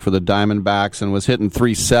going to look for the Diamondbacks and was hitting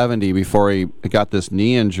 .370 before he got this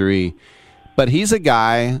knee injury. But he's a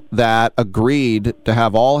guy that agreed to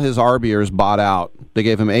have all his RBers bought out. They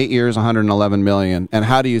gave him 8 years, $111 million. And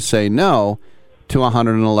how do you say no to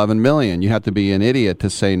 $111 million? You have to be an idiot to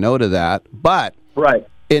say no to that. But right.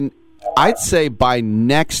 I'd say by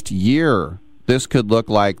next year, this could look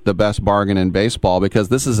like the best bargain in baseball, because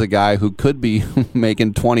this is a guy who could be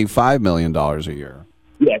making $25 million a year.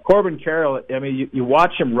 Yeah, Corbin Carroll, I mean, you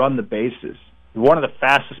watch him run the bases. He's one of the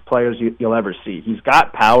fastest players you'll ever see. He's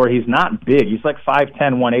got power. He's not big. He's like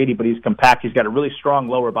 5'10", 180, but he's compact. He's got a really strong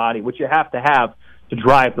lower body, which you have to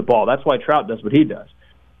drive the ball. That's why Trout does what he does.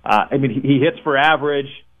 I mean, he hits for average.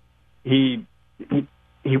 He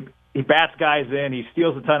bats guys in. He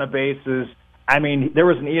steals a ton of bases. I mean, there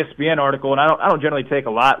was an ESPN article, and I don't generally take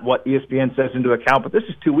a lot what ESPN says into account, but this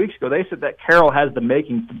is 2 weeks ago. They said that Carroll has the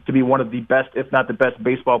making to be one of the best, if not the best,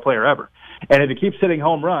 baseball player ever. And if he keeps hitting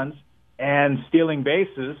home runs and stealing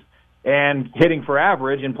bases and hitting for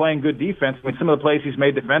average and playing good defense, I mean, some of the plays he's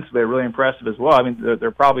made defensively are really impressive as well. I mean,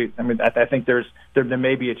 they're probably. I mean, I think there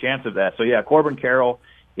may be a chance of that. So yeah, Corbin Carroll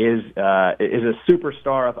is a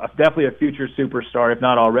superstar, definitely a future superstar, if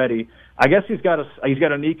not already. I guess he's got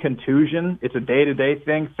a knee contusion. It's a day-to-day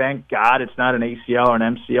thing. Thank God it's not an ACL or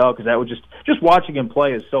an MCL, because that would just watching him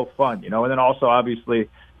play is so fun, you know. And then also, obviously,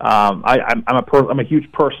 I'm a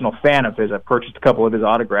huge personal fan of his. I purchased a couple of his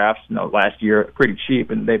autographs, last year, pretty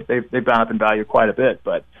cheap, and they've gone up in value quite a bit.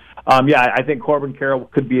 But yeah, I think Corbin Carroll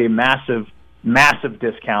could be a massive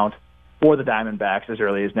discount for the Diamondbacks as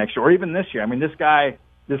early as next year, or even this year. I mean, this guy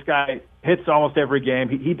hits almost every game.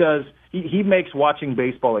 He makes watching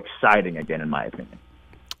baseball exciting again, in my opinion.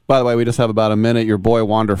 By the way, we just have about a minute. Your boy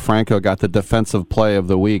Wander Franco got the defensive play of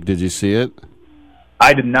the week. Did you see it?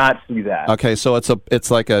 I did not see that. Okay, so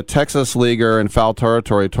it's like a Texas leaguer in foul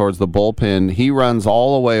territory towards the bullpen. He runs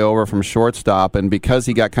all the way over from shortstop, and because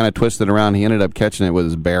he got kind of twisted around, he ended up catching it with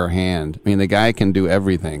his bare hand. I mean, the guy can do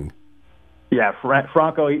everything. Yeah,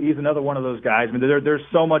 Franco, he's another one of those guys. I mean, there's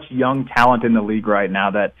so much young talent in the league right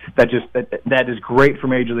now that is great for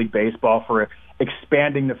Major League Baseball, for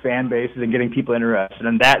expanding the fan bases and getting people interested.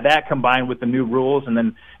 And that combined with the new rules, and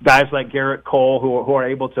then guys like Garrett Cole who are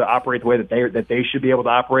able to operate the way that they should be able to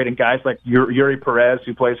operate, and guys like Yuri Perez,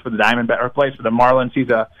 who plays for the Diamondbacks or plays for the Marlins. He's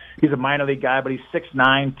a minor league guy, but he's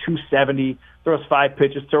 6'9", 270. Throws 5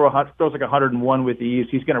 pitches, throws like 101 with ease.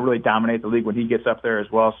 He's going to really dominate the league when he gets up there as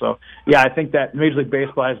well. So, yeah, I think that Major League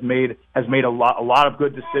Baseball has made a lot of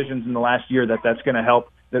good decisions in the last year that's going to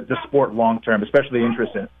help the sport long term, especially the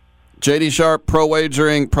interest in it. JD Sharp, Pro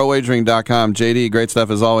Wagering, ProWagering.com. JD, great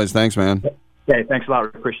stuff as always. Thanks, man. Okay, thanks a lot.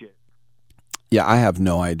 Appreciate it. Yeah, I have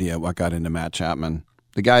no idea what got into Matt Chapman.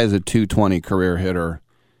 The guy is a 220 career hitter,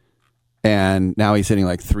 and now he's hitting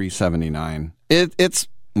like 379. It's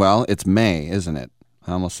May, isn't it?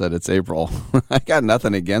 I almost said it's April. I got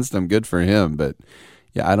nothing against him. Good for him. But,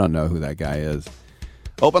 yeah, I don't know who that guy is.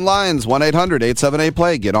 Open lines,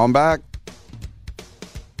 1-800-878-PLAY. Get on back.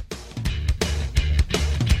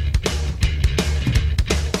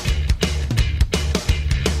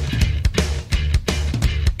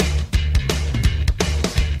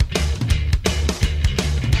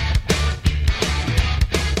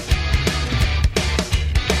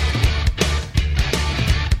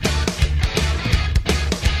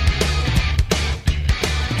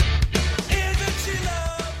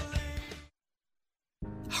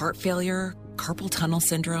 Heart failure, carpal tunnel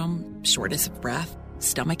syndrome, shortness of breath,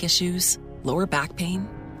 stomach issues, lower back pain.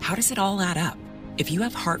 How does it all add up? If you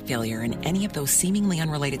have heart failure and any of those seemingly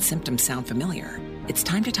unrelated symptoms sound familiar, it's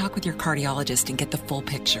time to talk with your cardiologist and get the full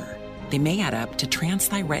picture. They may add up to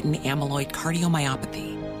transthyretin amyloid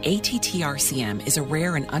cardiomyopathy. ATTR-CM is a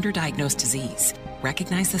rare and underdiagnosed disease.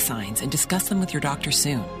 Recognize the signs and discuss them with your doctor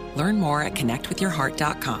soon. Learn more at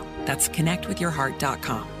connectwithyourheart.com. That's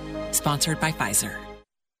connectwithyourheart.com. Sponsored by Pfizer.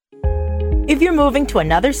 If you're moving to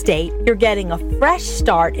another state, you're getting a fresh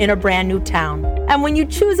start in a brand new town. And when you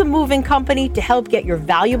choose a moving company to help get your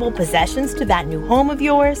valuable possessions to that new home of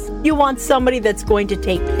yours, you want somebody that's going to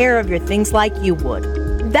take care of your things like you would.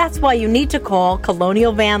 That's why you need to call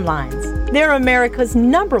Colonial Van Lines. They're America's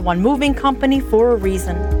 #1 moving company for a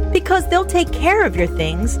reason. Because they'll take care of your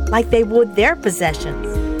things like they would their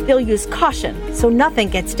possessions. They'll use caution so nothing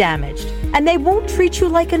gets damaged. And they won't treat you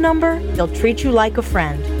like a number, they'll treat you like a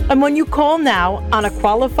friend. And when you call now on a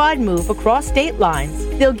qualified move across state lines,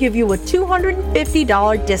 they'll give you a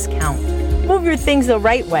 $250 discount. Move your things the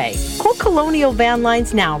right way. Call Colonial Van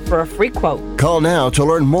Lines now for a free quote. Call now to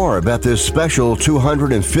learn more about this special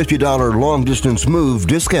 $250 long-distance move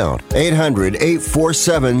discount.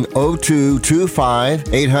 800-847-0225.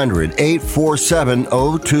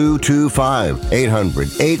 800-847-0225.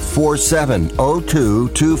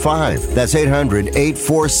 800-847-0225. That's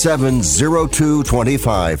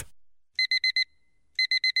 800-847-0225.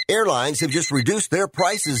 Airlines have just reduced their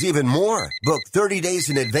prices even more. Book 30 days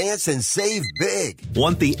in advance and save big.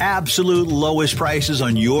 Want the absolute lowest prices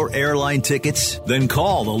on your airline tickets? Then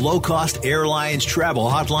call the Low Cost Airlines Travel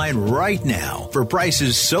Hotline right now for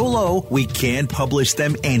prices so low we can't publish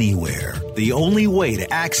them anywhere. The only way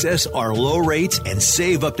to access our low rates and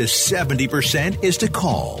save up to 70% is to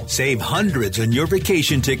call. Save hundreds on your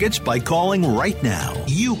vacation tickets by calling right now.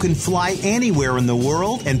 You can fly anywhere in the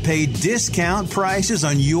world and pay discount prices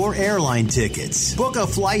on your airline tickets. Book a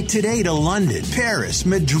flight today to London, Paris,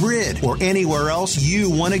 Madrid, or anywhere else you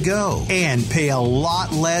want to go. And pay a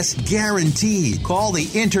lot less guaranteed. Call the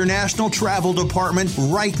International Travel Department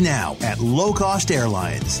right now at Low Cost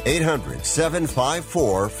Airlines.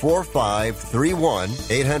 800-754-4531.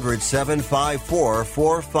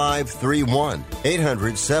 800-754-4531.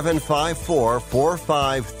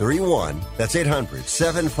 800-754-4531. That's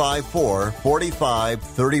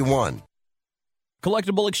 800-754-4531.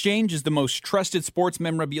 Collectible Exchange is the most trusted sports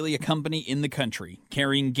memorabilia company in the country,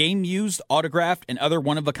 carrying game-used, autographed, and other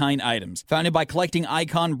one-of-a-kind items. Founded by collecting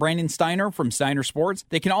icon Brandon Steiner from Steiner Sports,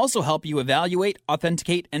 they can also help you evaluate,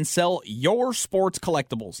 authenticate, and sell your sports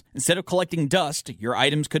collectibles. Instead of collecting dust, your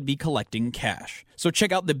items could be collecting cash. So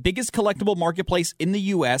check out the biggest collectible marketplace in the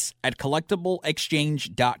U.S. at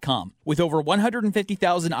collectibleexchange.com. With over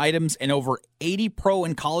 150,000 items and over 80 pro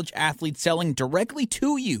and college athletes selling directly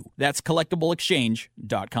to you, that's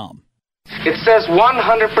collectibleexchange.com. It says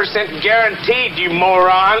 100% guaranteed, you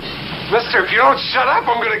moron. Mister, if you don't shut up,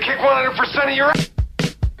 I'm going to kick 100% of your ass.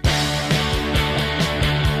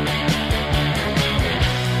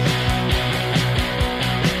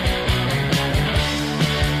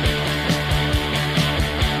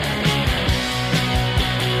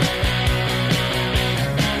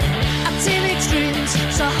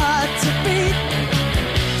 So hard to beat.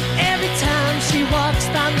 Every time she walks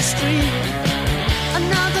down the street,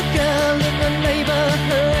 another girl in the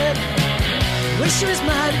neighborhood. Wish she was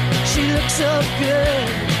mine, she looks so good.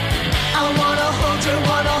 I wanna hold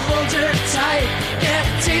her tight.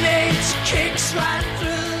 Get teenage kicks right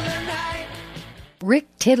through the night. Rick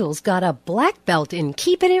Tittle's got a black belt in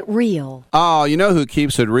keeping it real. Oh, you know who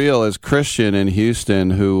keeps it real is Christian in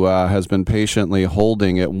Houston, who has been patiently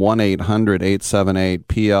holding at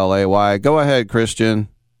 1-800-878-PLAY. Go ahead, Christian.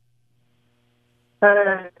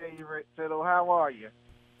 Hey, Rick Tittle, how are you?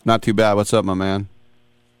 Not too bad. What's up, my man?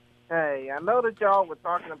 Hey, I know that y'all were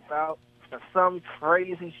talking about, for some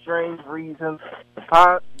crazy, strange reason,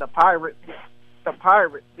 the Pirates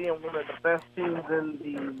being one of the best teams in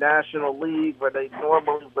the National League, where they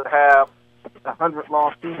normally would have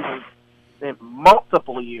 100-loss seasons in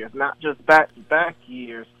multiple years, not just back-to-back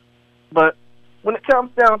years. But when it comes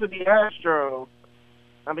down to the Astros,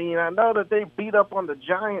 I mean, I know that they beat up on the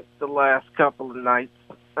Giants the last couple of nights.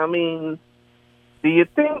 I mean, do you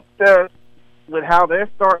think that with how they're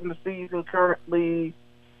starting the season currently,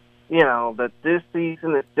 you know, that this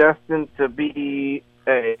season is destined to be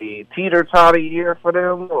a teeter-totter year for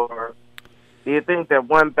them, or do you think that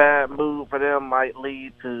one bad move for them might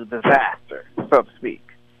lead to disaster, so to speak?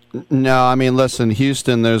 No, I mean, listen,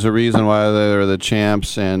 Houston, there's a reason why they're the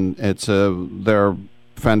champs, and they're a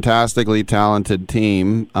fantastically talented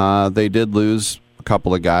team. They did lose a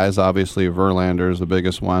couple of guys. Obviously, Verlander is the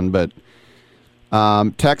biggest one, but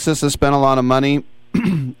Texas has spent a lot of money.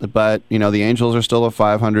 But, you know, the Angels are still a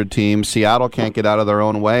 500 team. Seattle can't get out of their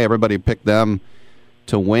own way. Everybody picked them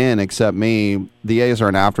to win except me. The A's are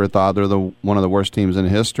an afterthought. They're one of the worst teams in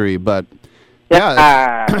history. But,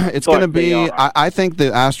 yeah, it's going to be – I think the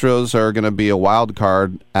Astros are going to be a wild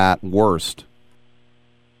card at worst.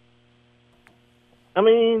 I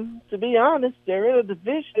mean, to be honest, they're in a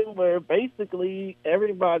division where basically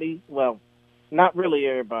everybody – well, not really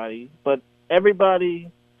everybody, but everybody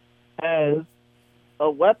has a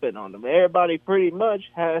weapon on them. Everybody pretty much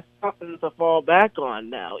has something to fall back on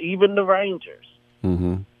now, even the Rangers.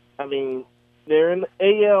 Mm-hmm. I mean, they're in the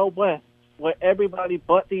AL West, where everybody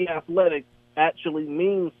but the Athletics actually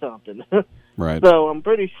means something. Right. So I'm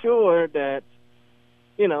pretty sure that,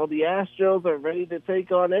 you know, the Astros are ready to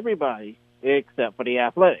take on everybody except for the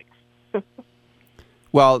Athletics.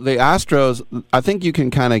 Well, the Astros, I think you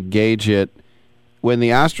can kind of gauge it. When the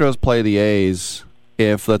Astros play the A's,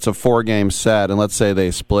 if that's a 4-game set, and let's say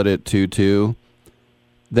they split it 2-2,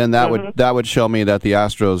 then that would show me that the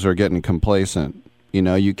Astros are getting complacent.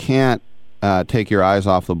 You can't take your eyes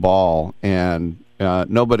off the ball, and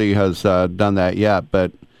nobody has done that yet.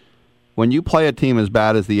 But when you play a team as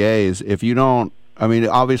bad as the A's, if you don't,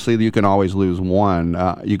 obviously you can always lose one.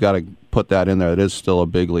 You got to put that in there. It is still a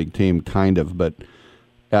big league team, kind of, but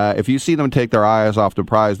if you see them take their eyes off the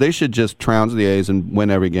prize, they should just trounce the A's and win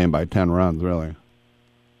every game by 10 runs, really.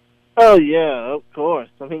 Oh, yeah, of course.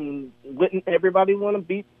 Wouldn't everybody want to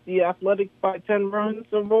beat the Athletics by 10 runs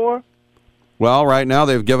or more? Well, right now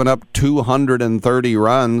they've given up 230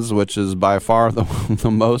 runs, which is by far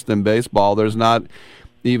the most in baseball. There's not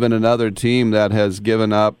even another team that has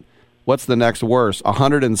given up, what's the next worst?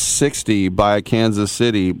 160 by Kansas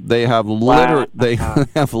City. They have they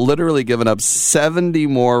have literally given up 70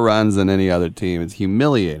 more runs than any other team. It's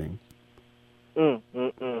humiliating.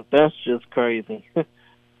 That's just crazy.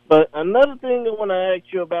 But another thing I want to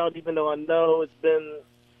ask you about, even though I know it's been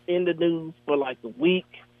in the news for like a week,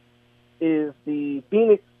 is the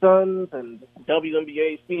Phoenix Suns and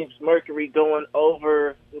WNBA's Phoenix Mercury going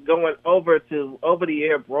over to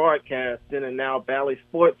over-the-air broadcasting, and now Bally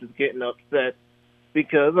Sports is getting upset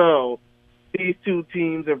because, these two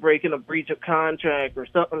teams are breaking a breach of contract or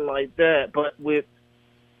something like that. But with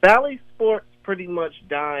Bally Sports pretty much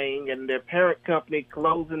dying and their parent company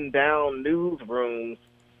closing down newsrooms,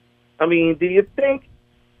 do you think,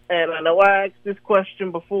 and I know I asked this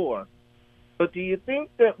question before, but do you think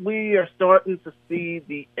that we are starting to see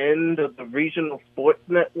the end of the regional sports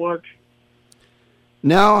network?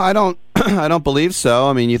 No, I don't. I don't believe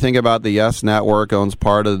so. You think about the Yes Network owns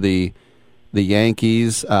part of the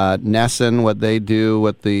Yankees, Nesson, what they do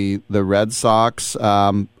with the Red Sox.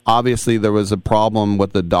 Obviously, there was a problem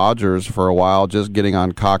with the Dodgers for a while, just getting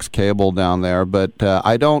on Cox Cable down there. But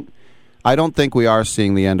I don't think we are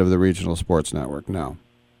seeing the end of the regional sports network. No.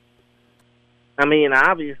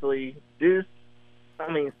 Obviously,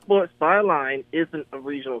 Sports Byline isn't a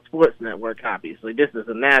regional sports network, obviously. This is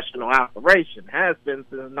a national operation, has been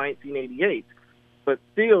since 1988. But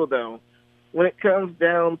still, though, when it comes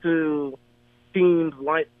down to teams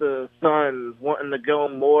like the Suns wanting to go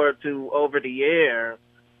more to over-the-air,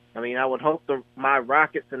 I would hope my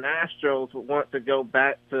Rockets and Astros would want to go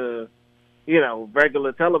back to,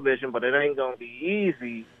 regular television, but it ain't going to be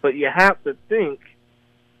easy. But you have to think,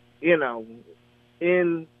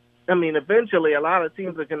 eventually a lot of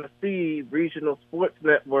teams are going to see regional sports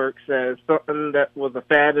networks as something that was a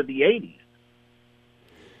fad of the 80s.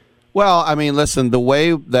 Well, listen, the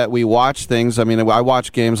way that we watch things, I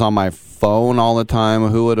watch games on my phone all the time.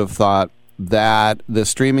 Who would have thought that the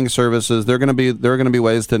streaming services, there are going to be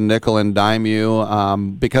ways to nickel and dime you.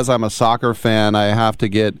 Because I'm a soccer fan, I have to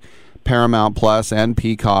get Paramount Plus and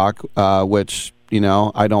Peacock, which,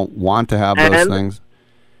 I don't want to have those things.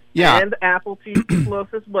 Yeah. And Apple TV Plus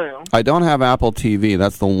as well. I don't have Apple TV.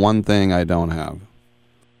 That's the one thing I don't have.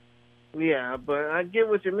 Yeah, but I get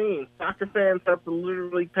what you mean. Soccer fans have to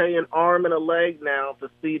literally pay an arm and a leg now to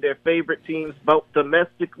see their favorite teams both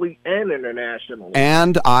domestically and internationally.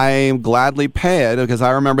 And I gladly pay it because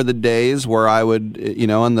I remember the days where I would,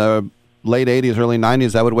 in the late 80s, early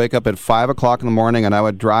 90s, I would wake up at 5 o'clock in the morning and I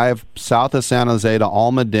would drive south of San Jose to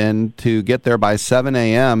Almaden to get there by 7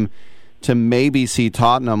 a.m., to maybe see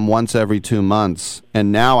Tottenham once every 2 months.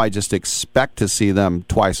 And now I just expect to see them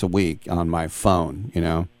twice a week on my phone,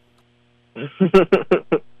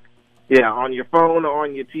 Yeah, on your phone or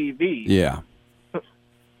on your TV. Yeah.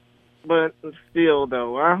 But still,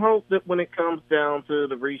 though, I hope that when it comes down to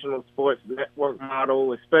the regional sports network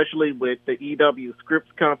model, especially with the EW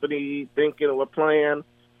Scripps Company thinking of a plan,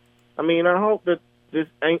 I hope that this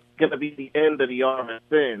ain't going to be the end of the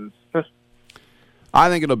RSNs. I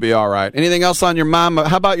think it'll be all right. Anything else on your mind?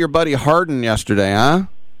 How about your buddy Harden yesterday, huh?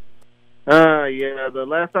 Yeah, the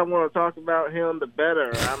less I want to talk about him, the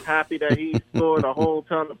better. I'm happy that he scored a whole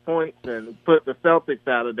ton of points and put the Celtics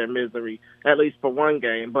out of their misery, at least for one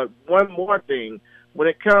game. But one more thing, when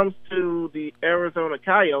it comes to the Arizona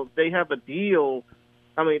Coyotes, they have a deal.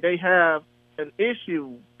 They have an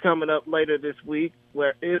issue coming up later this week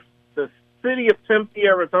where if the city of Tempe,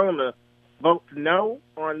 Arizona, votes no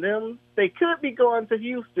on them, they could be going to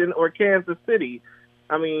Houston or Kansas City.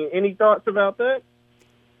 Any thoughts about that?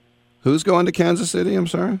 Who's going to Kansas City? I'm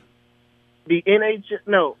sorry? The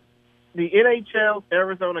NHL's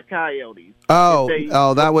Arizona Coyotes.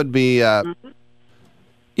 That would be...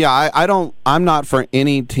 Yeah, I'm not for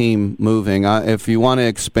any team moving. If you want to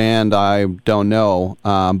expand, I don't know.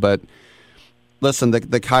 But Listen,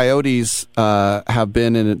 the Coyotes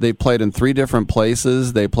they played in 3 different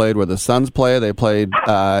places. They played where the Suns play. They played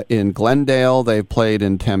in Glendale. They played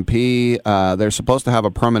in Tempe. They're supposed to have a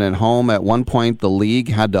permanent home. At one point, the league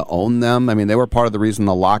had to own them. I mean, they were part of the reason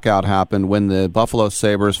the lockout happened when the Buffalo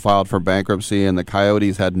Sabres filed for bankruptcy and the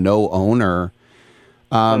Coyotes had no owner.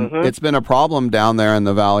 It's been a problem down there in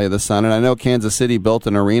the Valley of the Sun. And I know Kansas City built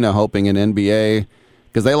an arena hoping an NBA,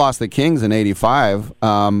 because they lost the Kings in '85.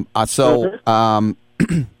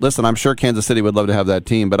 Listen, I'm sure Kansas City would love to have that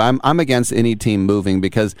team, but I'm against any team moving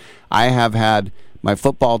because I have had my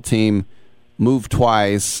football team move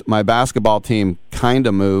twice, my basketball team kind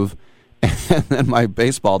of move, and then my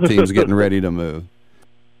baseball team's getting ready to move.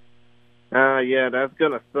 Yeah, that's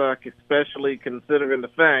going to suck, especially considering the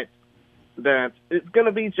fact that it's going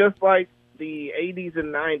to be just like the 80s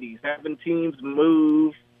and 90s, having teams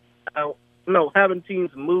move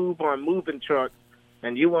on moving trucks,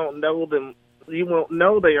 and you won't know them. You won't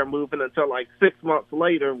know they are moving until like 6 months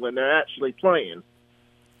later when they're actually playing.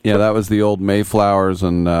 Yeah, that was the old Mayflowers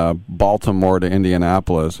and Baltimore to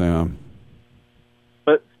Indianapolis. Yeah.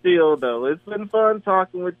 But still, though, it's been fun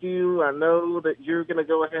talking with you. I know that you're going to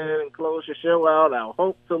go ahead and close your show out. I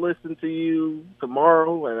hope to listen to you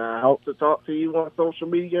tomorrow, and I hope to talk to you on social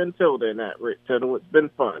media until then, Rick Tittle. It's been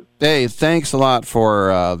fun. Hey, thanks a lot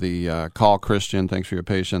for the call, Christian. Thanks for your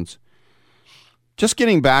patience. Just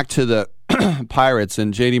getting back to the Pirates,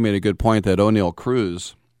 and JD made a good point that O'Neal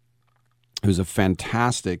Cruz, who's a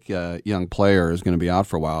fantastic young player, is going to be out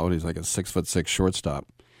for a while. He's like a 6'6" shortstop.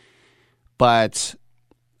 But,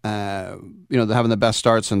 they're having the best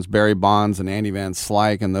start since Barry Bonds and Andy Van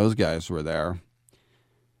Slyke and those guys were there.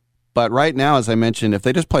 But right now, as I mentioned, if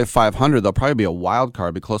they just play 500, they'll probably be a wild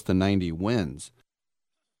card, be close to 90 wins.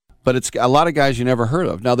 But it's a lot of guys you never heard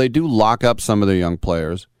of. Now, they do lock up some of their young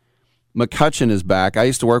players. McCutchen is back. I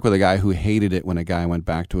used to work with a guy who hated it when a guy went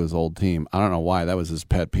back to his old team. I don't know why. That was his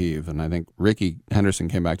pet peeve. And I think Ricky Henderson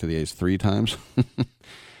came back to the A's 3 times.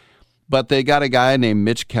 But they got a guy named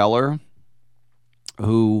Mitch Keller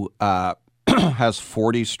who has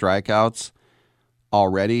 40 strikeouts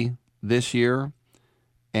already this year.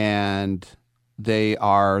 And they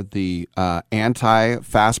are the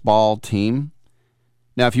anti-fastball team.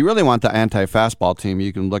 Now, if you really want the anti-fastball team,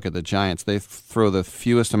 you can look at the Giants. They throw the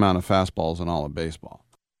fewest amount of fastballs in all of baseball.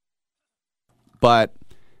 But,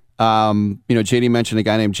 JD mentioned a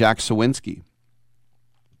guy named Jack Sawinski.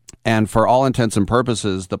 And for all intents and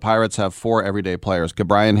purposes, the Pirates have 4 everyday players: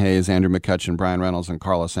 Brian Hayes, Andrew McCutchen, Brian Reynolds, and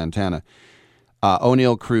Carlos Santana.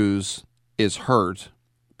 O'Neal Cruz is hurt,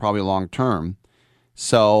 probably long-term.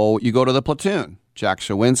 So you go to the platoon. Jack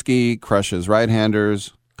Sawinski crushes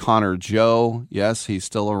right-handers. Connor Joe, yes, he's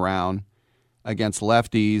still around, against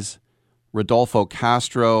lefties. Rodolfo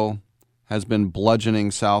Castro has been bludgeoning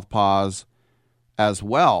southpaws as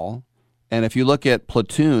well. And if you look at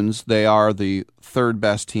platoons, they are the 3rd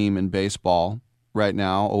best team in baseball right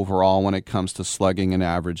now overall when it comes to slugging and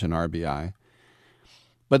average and RBI.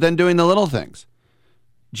 But then doing the little things.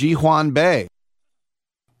 Ji Hwan Bae.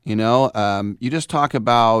 You just talk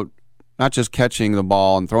about not just catching the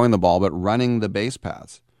ball and throwing the ball, but running the base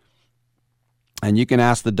paths. And you can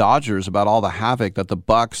ask the Dodgers about all the havoc that the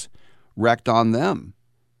Bucks wreaked on them.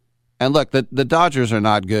 And look, the Dodgers are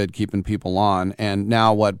not good keeping people on. And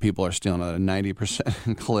now people are stealing at a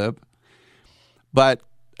 90% clip. But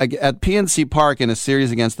at PNC Park in a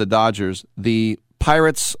series against the Dodgers, the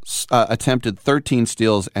Pirates attempted 13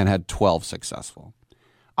 steals and had 12 successful.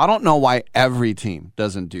 I don't know why every team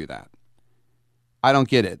doesn't do that. I don't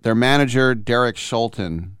get it. Their manager, Derek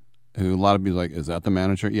Shelton, who a lot of people are like, is that the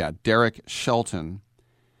manager? Yeah, Derek Shelton.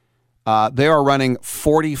 They are running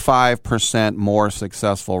 45% more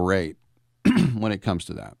successful rate when it comes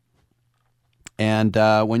to that. And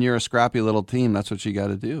when you're a scrappy little team, that's what you got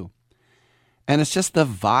to do. And it's just the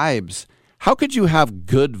vibes. How could you have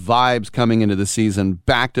good vibes coming into the season,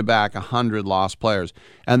 back-to-back 100 lost players,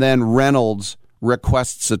 and then Reynolds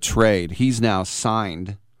requests a trade? He's now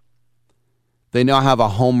signed. They now have a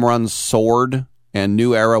home run sword, and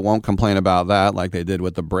New Era won't complain about that like they did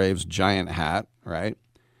with the Braves' giant hat, right?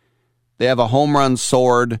 They have a home run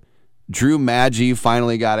sword. Drew Maggi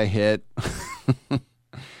finally got a hit.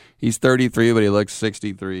 He's 33, but he looks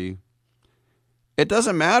 63. It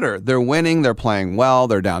doesn't matter. They're winning. They're playing well.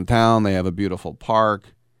 They're downtown. They have a beautiful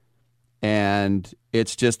park. And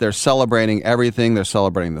it's just they're celebrating everything. They're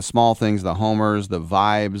celebrating the small things, the homers, the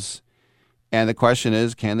vibes. And the question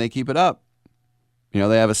is, can they keep it up? They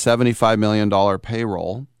have a $75 million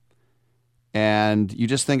payroll. And you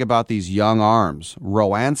just think about these young arms.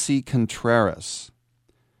 Roansy Contreras,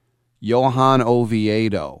 Johan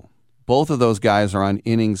Oviedo. Both of those guys are on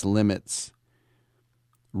innings limits.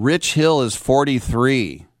 Rich Hill is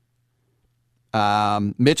 43.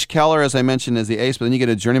 Mitch Keller, as I mentioned, is the ace, but then you get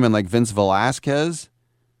a journeyman like Vince Velasquez.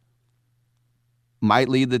 Might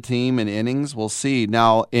lead the team in innings. We'll see.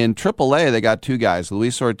 Now, in AAA, they got two guys,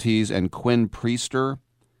 Luis Ortiz and Quinn Priester.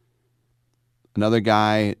 Another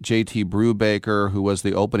guy, JT Brubaker, who was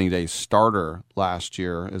the opening day starter last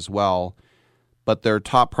year as well. But their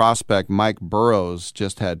top prospect, Mike Burrows,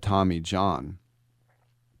 just had Tommy John.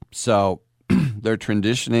 So they're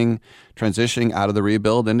transitioning out of the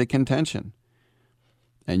rebuild into contention.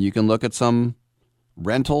 And you can look at some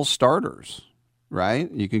rental starters,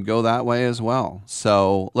 right? You could go that way as well.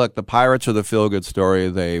 So, look, the Pirates are the feel-good story.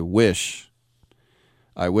 I wish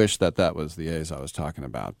that was the A's I was talking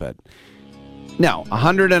about. But no,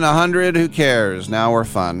 100 and 100, who cares? Now we're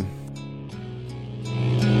fun.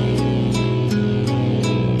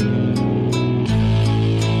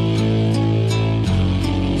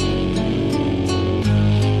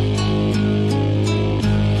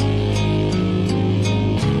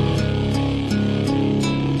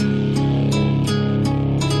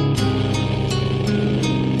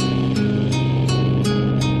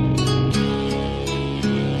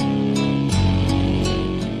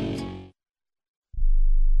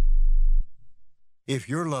 If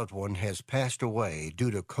your loved one has passed away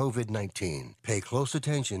due to COVID-19, pay close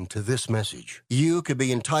attention to this message. You could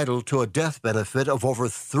be entitled to a death benefit of over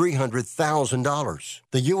 $300,000.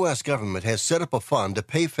 The U.S. government has set up a fund to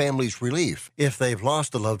pay families relief if they've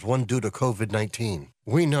lost a loved one due to COVID-19.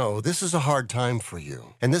 We know this is a hard time for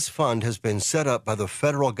you, and this fund has been set up by the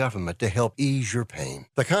federal government to help ease your pain.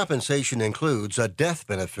 The compensation includes a death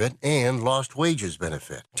benefit and lost wages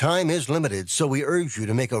benefit. Time is limited, so we urge you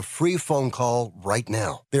to make a free phone call right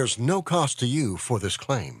now. There's no cost to you for this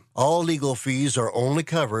claim. All legal fees are only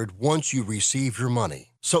covered once you receive your money.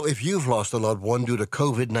 So if you've lost a loved one due to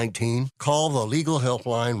COVID-19, call the legal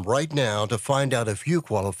helpline right now to find out if you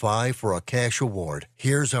qualify for a cash award.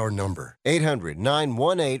 Here's our number,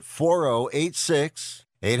 800-918-4086,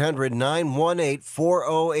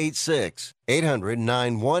 800-918-4086,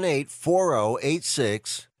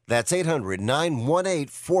 800-918-4086. That's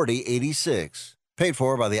 800-918-4086. Paid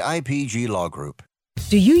for by the IPG Law Group.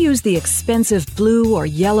 Do you use the expensive blue or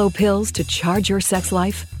yellow pills to charge your sex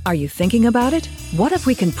life? Are you thinking about it? What if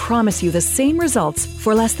we can promise you the same results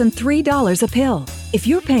for less than $3 a pill? If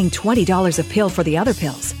you're paying $20 a pill for the other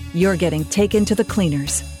pills, you're getting taken to the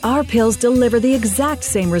cleaners. Our pills deliver the exact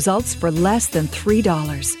same results for less than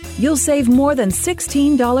 $3. You'll save more than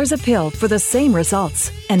 $16 a pill for the same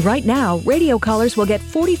results. And right now, radio callers will get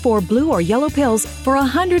 44 blue or yellow pills for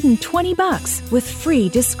 $120 with free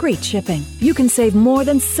discreet shipping. You can save more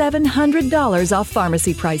than $700 off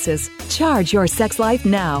pharmacy prices. Charge your sex life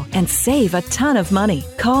now and save a ton of money.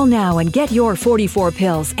 Call now and get your 44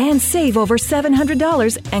 pills and save over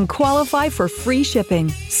 $700 and qualify for free shipping.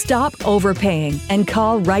 Stop overpaying and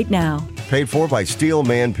call right now. Paid for by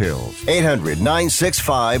Steelman Pills.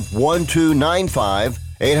 800-965-1295.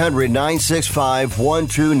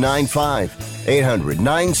 800-965-1295.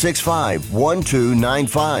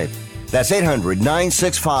 800-965-1295. That's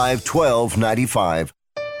 800-965-1295.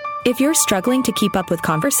 If you're struggling to keep up with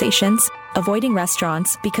conversations, avoiding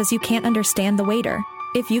restaurants because you can't understand the waiter,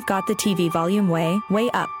 if you've got the TV volume way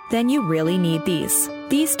up, then you really need these.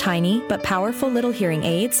 These tiny but powerful little hearing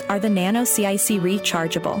aids are the Nano CIC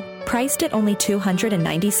Rechargeable, priced at only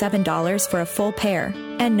 $297 for a full pair.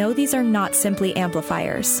 And no, these are not simply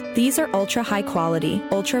amplifiers. These are ultra high quality,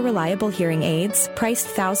 ultra reliable hearing aids, priced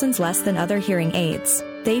thousands less than other hearing aids.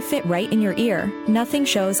 They fit right in your ear. Nothing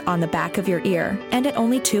shows on the back of your ear. And at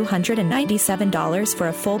only $297 for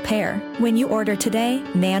a full pair. When you order today,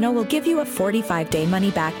 Nano will give you a 45-day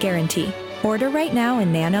money-back guarantee. Order right now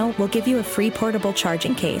and Nano will give you a free portable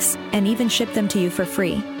charging case and even ship them to you for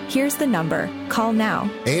free. Here's the number. Call now.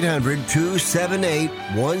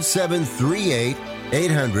 800-278-1738.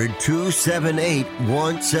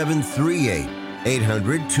 800-278-1738.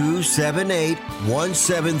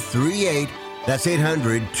 800-278-1738. That's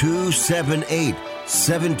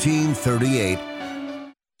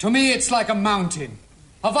 800-278-1738. To me, it's like a mountain,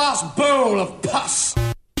 a vast bowl of pus.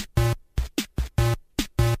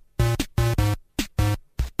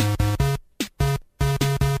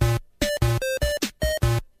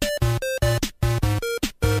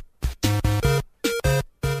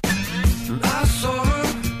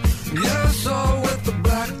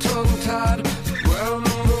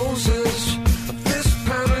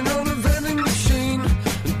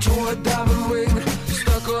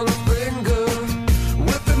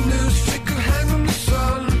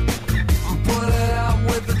 Put it out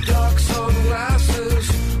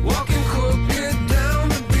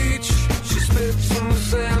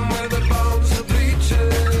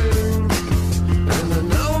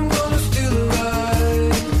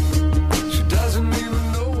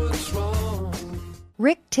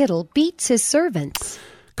Tittle beats his servants.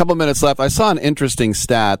 Couple minutes left. I saw an interesting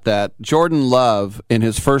stat that Jordan Love, in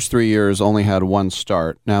his first 3 years, only had one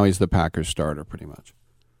start. Now he's the Packers starter, pretty much.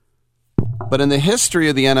 But in the history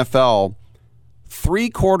of the NFL, 3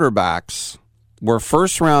 quarterbacks were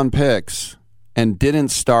first-round picks and didn't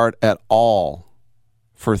start at all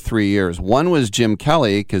for 3 years. One was Jim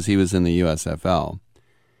Kelly, because he was in the USFL.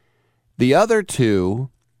 The other 2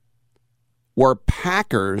 were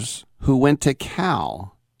Packers who went to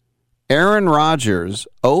Cal. Aaron Rodgers,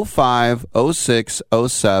 05, 06,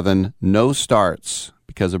 07, no starts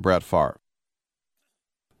because of Brett Favre.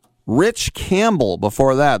 Rich Campbell,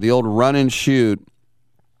 before that, the old run and shoot,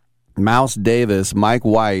 Mouse Davis, Mike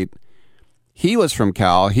White, he was from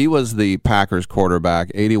Cal. He was the Packers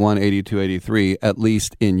quarterback, 81, 82, 83, at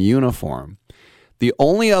least in uniform. The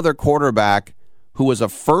only other quarterback who was a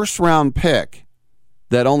first-round pick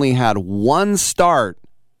that only had one start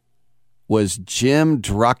was Jim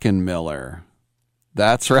Druckenmiller.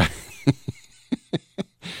 That's right.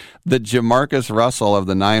 The Jamarcus Russell of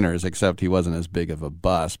the Niners, except he wasn't as big of a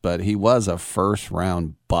bust, but he was a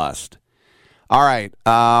first-round bust. All right.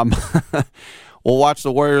 We'll watch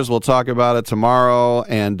the Warriors. We'll talk about it tomorrow,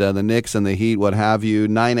 and the Knicks and the Heat, what have you.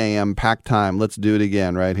 9 a.m. pack time. Let's do it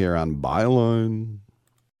again right here on Byline.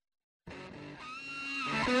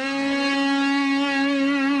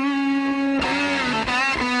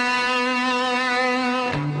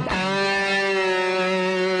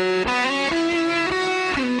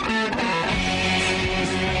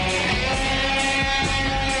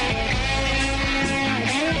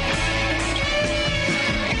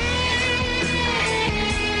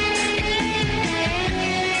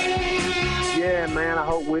 Man, I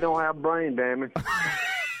hope we don't have brain damage.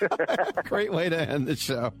 Great way to end the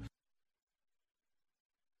show.